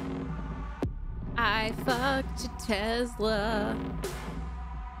 I fucked a Tesla.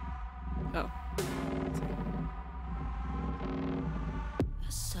 Oh.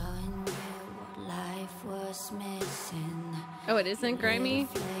 Oh, it isn't Grimy?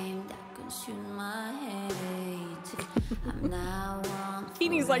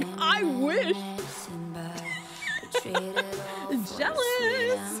 Keeny's like, I wish.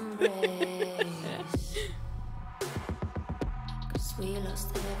 Jealous. We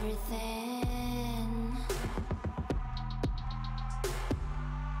lost everything.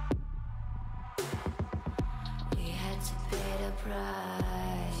 We had to pay the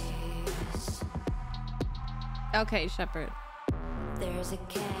price. Okay, Shepard. There's a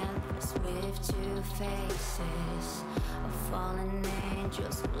canvas with two faces of fallen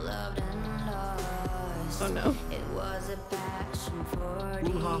angels who loved and lost. Oh no. It was a passion for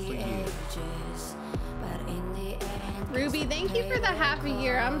the ages, but in the end. Ruby, thank you for the half a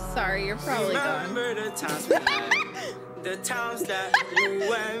year. I'm sorry, you're probably gone. Remember the times we had, the times that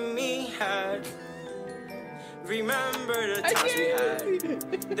you and me had. Remember the times we had,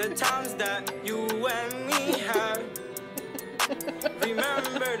 the times that you and me had.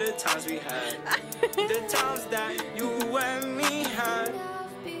 Remember the times we had, the times that you and me had.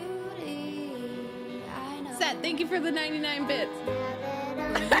 Seth, thank you for the 99 bits.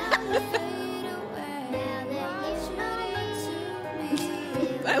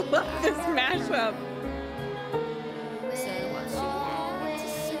 I love this mashup.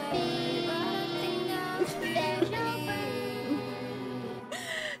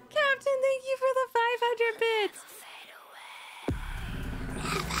 Captain, thank you for the 500 bits.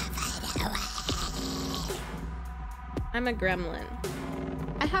 I'm a gremlin.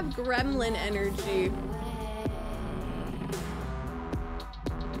 I have gremlin energy.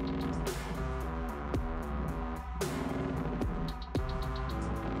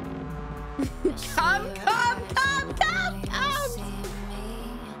 Come, come, come, come, come!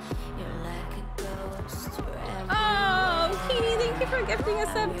 Oh, Keenie, thank you for gifting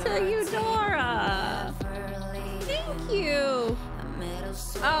us up to Eudora. Thank you.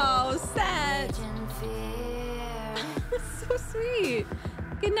 Oh, Seth. So sweet.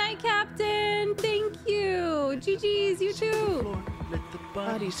 Good night, Captain. Thank you. GG's, you too. Let the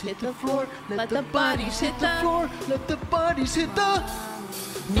bodies hit the floor. Let the bodies hit the floor. Let the bodies hit the floor.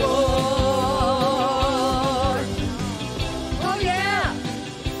 Oh yeah.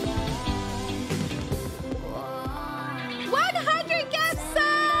 100 get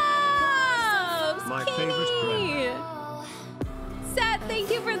subs. My favorite. Seth, thank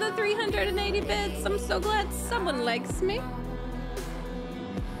you for the 380 bits. I'm so glad someone likes me.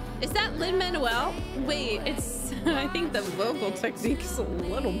 Is that Lin-Manuel? Wait, it's... I think the vocal technique is a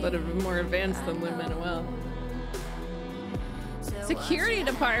little bit more advanced than Lin-Manuel. Security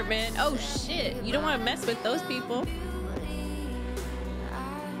department? Oh shit, you don't want to mess with those people.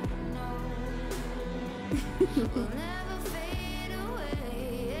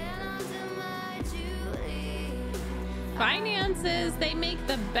 Finances, they make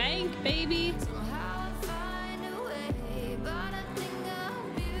the bank, baby.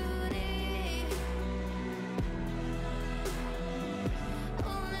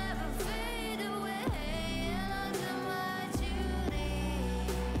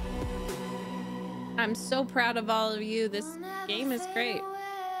 I'm so proud of all of you. This game is great.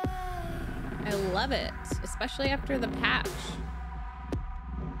 I love it, especially after the patch.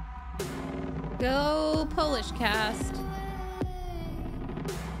 Go Polish cast.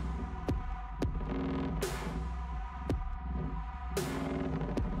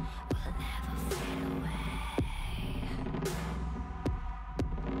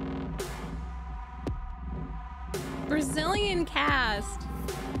 Brazilian cast.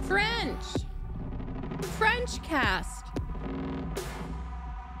 French cast.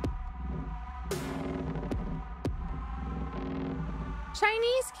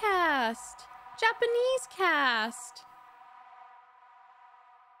 Chinese cast. Japanese cast.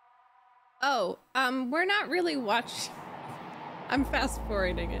 Oh, we're not really watching. I'm fast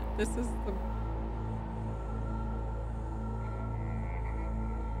forwarding it. This is the...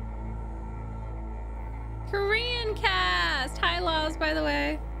 Korean cast! Hi, Laws, by the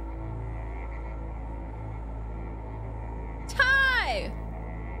way. Ty!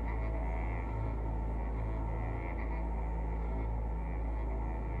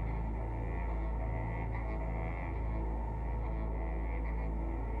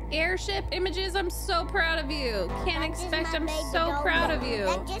 Airship images, I'm so proud of you. Can't expect, I'm so proud of you.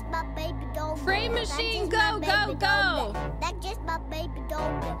 Frame machine, go, go, go.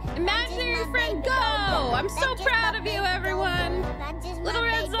 Imaginary friend, go. I'm so proud of you, everyone. Little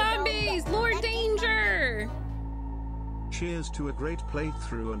red zombies, Lord Danger. Cheers to a great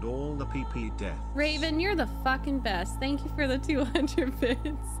playthrough and all the PP death. Raven, you're the fucking best. Thank you for the 200 bits.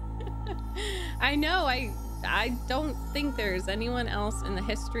 I know, I don't think there's anyone else in the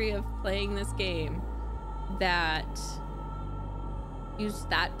history of playing this game that used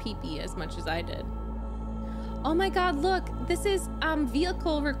that PP as much as I did. Oh my god, look, this is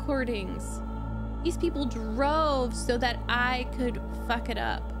vehicle recordings. These people drove so that I could fuck it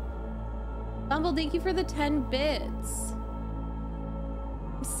up. Bumble, thank you for the 10 bits.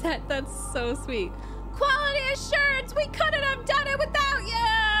 Set, that's so sweet. Quality assurance, we couldn't have done it without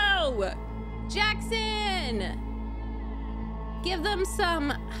you! Jackson! Give them some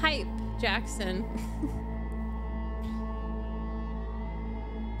hype, Jackson.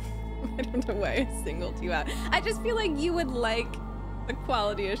 I don't know why I singled you out. I just feel like you would like the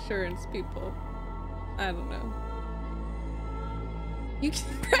quality assurance people. I don't know. You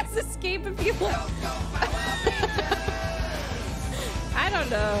can press escape if you want. I don't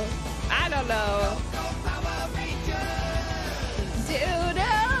know. I don't know. Dude,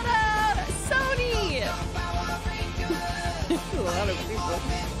 Sony! A lot of people.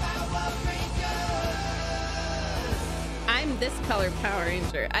 I'm this color Power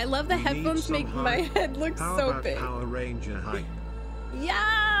Ranger. I love the headphones make my head look so big. Power Ranger hype.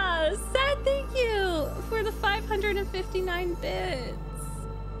 Yes! Thank you for the 559 bits.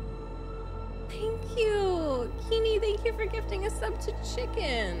 Thank you. Keeney, thank you for gifting a sub to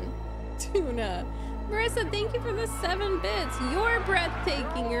Chicken. Tuna. Marissa, thank you for the 7 bits. You're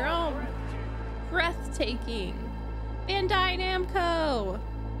breathtaking. You're all breathtaking. Bandai Namco.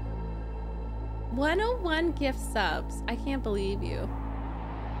 101 gift subs. I can't believe you.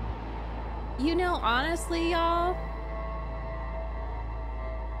 You know, honestly, y'all,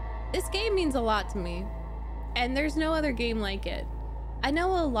 this game means a lot to me. And there's no other game like it. I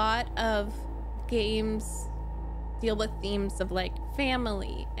know a lot of games deal with themes of like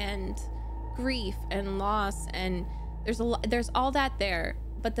family and grief and loss, and there's all that there,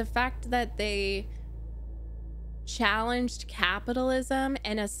 but the fact that they challenged capitalism,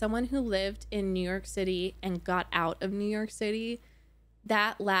 and as someone who lived in New York City and got out of New York City,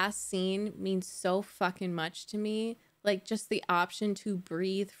 that last scene means so fucking much to me. Like, just the option to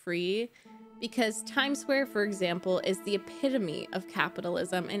breathe free, because Times Square, for example, is the epitome of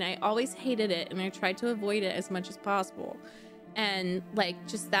capitalism, and I always hated it, and I tried to avoid it as much as possible. And like,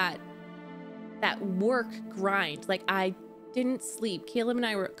 just that work grind. Like, I didn't sleep. Caleb and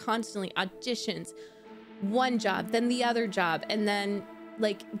I were constantly auditions, one job, then the other job, and then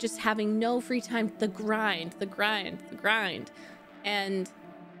like just having no free time. The grind. And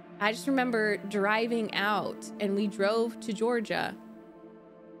I just remember driving out, and we drove to Georgia,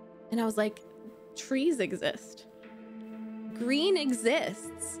 and I was like, trees exist. Green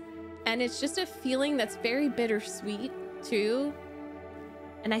exists. And it's just a feeling that's very bittersweet too.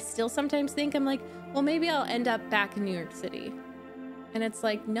 And I still sometimes think, I'm like, well, maybe I'll end up back in New York City. And it's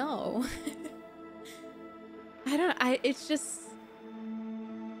like, no. It's just,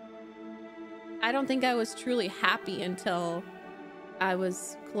 I don't think I was truly happy until I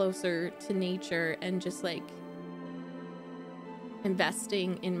was closer to nature and just like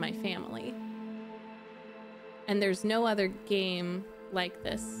investing in my family. And there's no other game like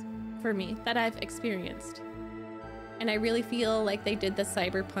this for me that I've experienced. And I really feel like they did the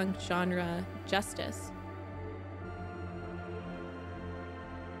cyberpunk genre justice.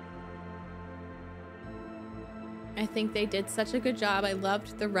 I think they did such a good job. I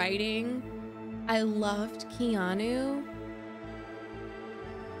loved the writing. I loved Keanu.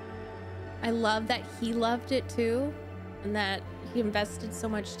 I love that he loved it too, and that he invested so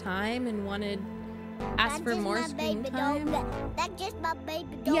much time and asked for more screen time.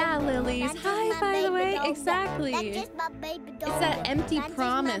 Yeah, Lilies. Hi, by the way. Exactly. It's that empty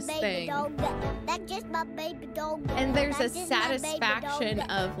promise thing. And there's a satisfaction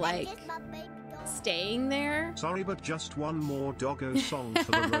of like staying there. Sorry, but just one more doggo song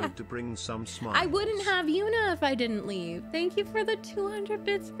for the road to bring some smiles. I wouldn't have Yuna if I didn't leave. Thank you for the 200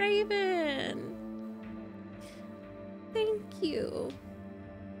 bits, Raven. Thank you.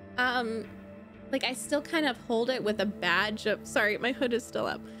 Like I still kind of hold it with a badge of, sorry, my hood is still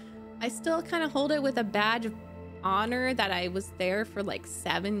up. I still kind of hold it with a badge of honor that I was there for like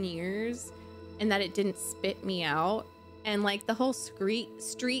 7 years and that it didn't spit me out. And like the whole street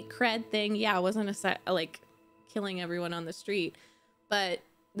cred thing, yeah, it wasn't like killing everyone on the street, but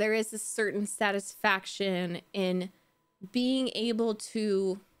there is a certain satisfaction in being able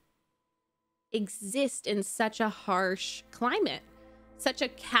to exist in such a harsh climate, such a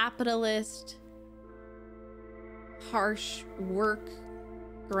capitalist, harsh work,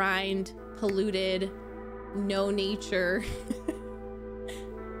 grind, polluted, no nature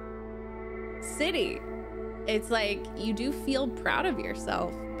city. It's like you do feel proud of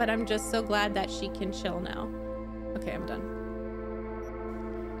yourself, but I'm just so glad that she can chill now. Okay, I'm done.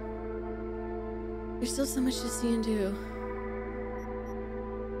 There's still so much to see and do.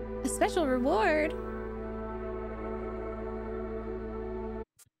 A special reward.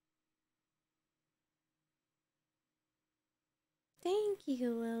 Thank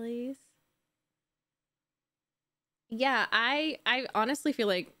you, Lilies. Yeah, I honestly feel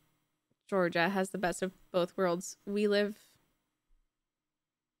like Georgia has the best of both worlds. We live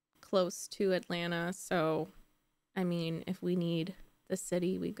close to Atlanta, so I mean, if we need the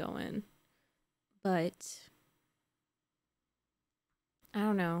city, we go in. But I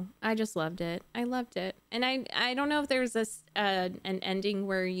don't know. I just loved it. I loved it. And I don't know if there's an ending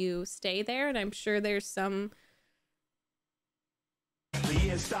where you stay there, and I'm sure there's some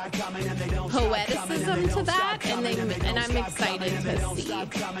poeticism to that, and I'm excited to see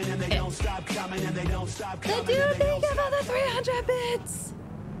it. The dude, thank you for the 300 bits!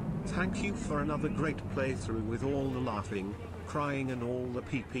 Thank you for another great playthrough with all the laughing, crying and all the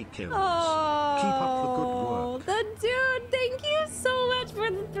PP kills. Oh, keep up the good work. The dude, thank you so much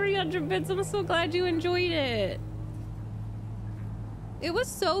for the 300 bits. I'm so glad you enjoyed it. It was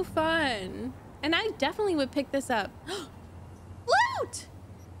so fun. And I definitely would pick this up. Loot!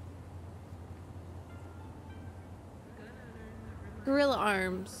 Gorilla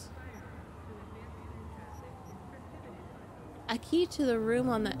arms. A key to the room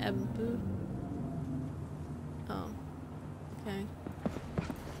on the Ebu. Oh. Okay.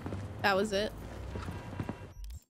 That was it.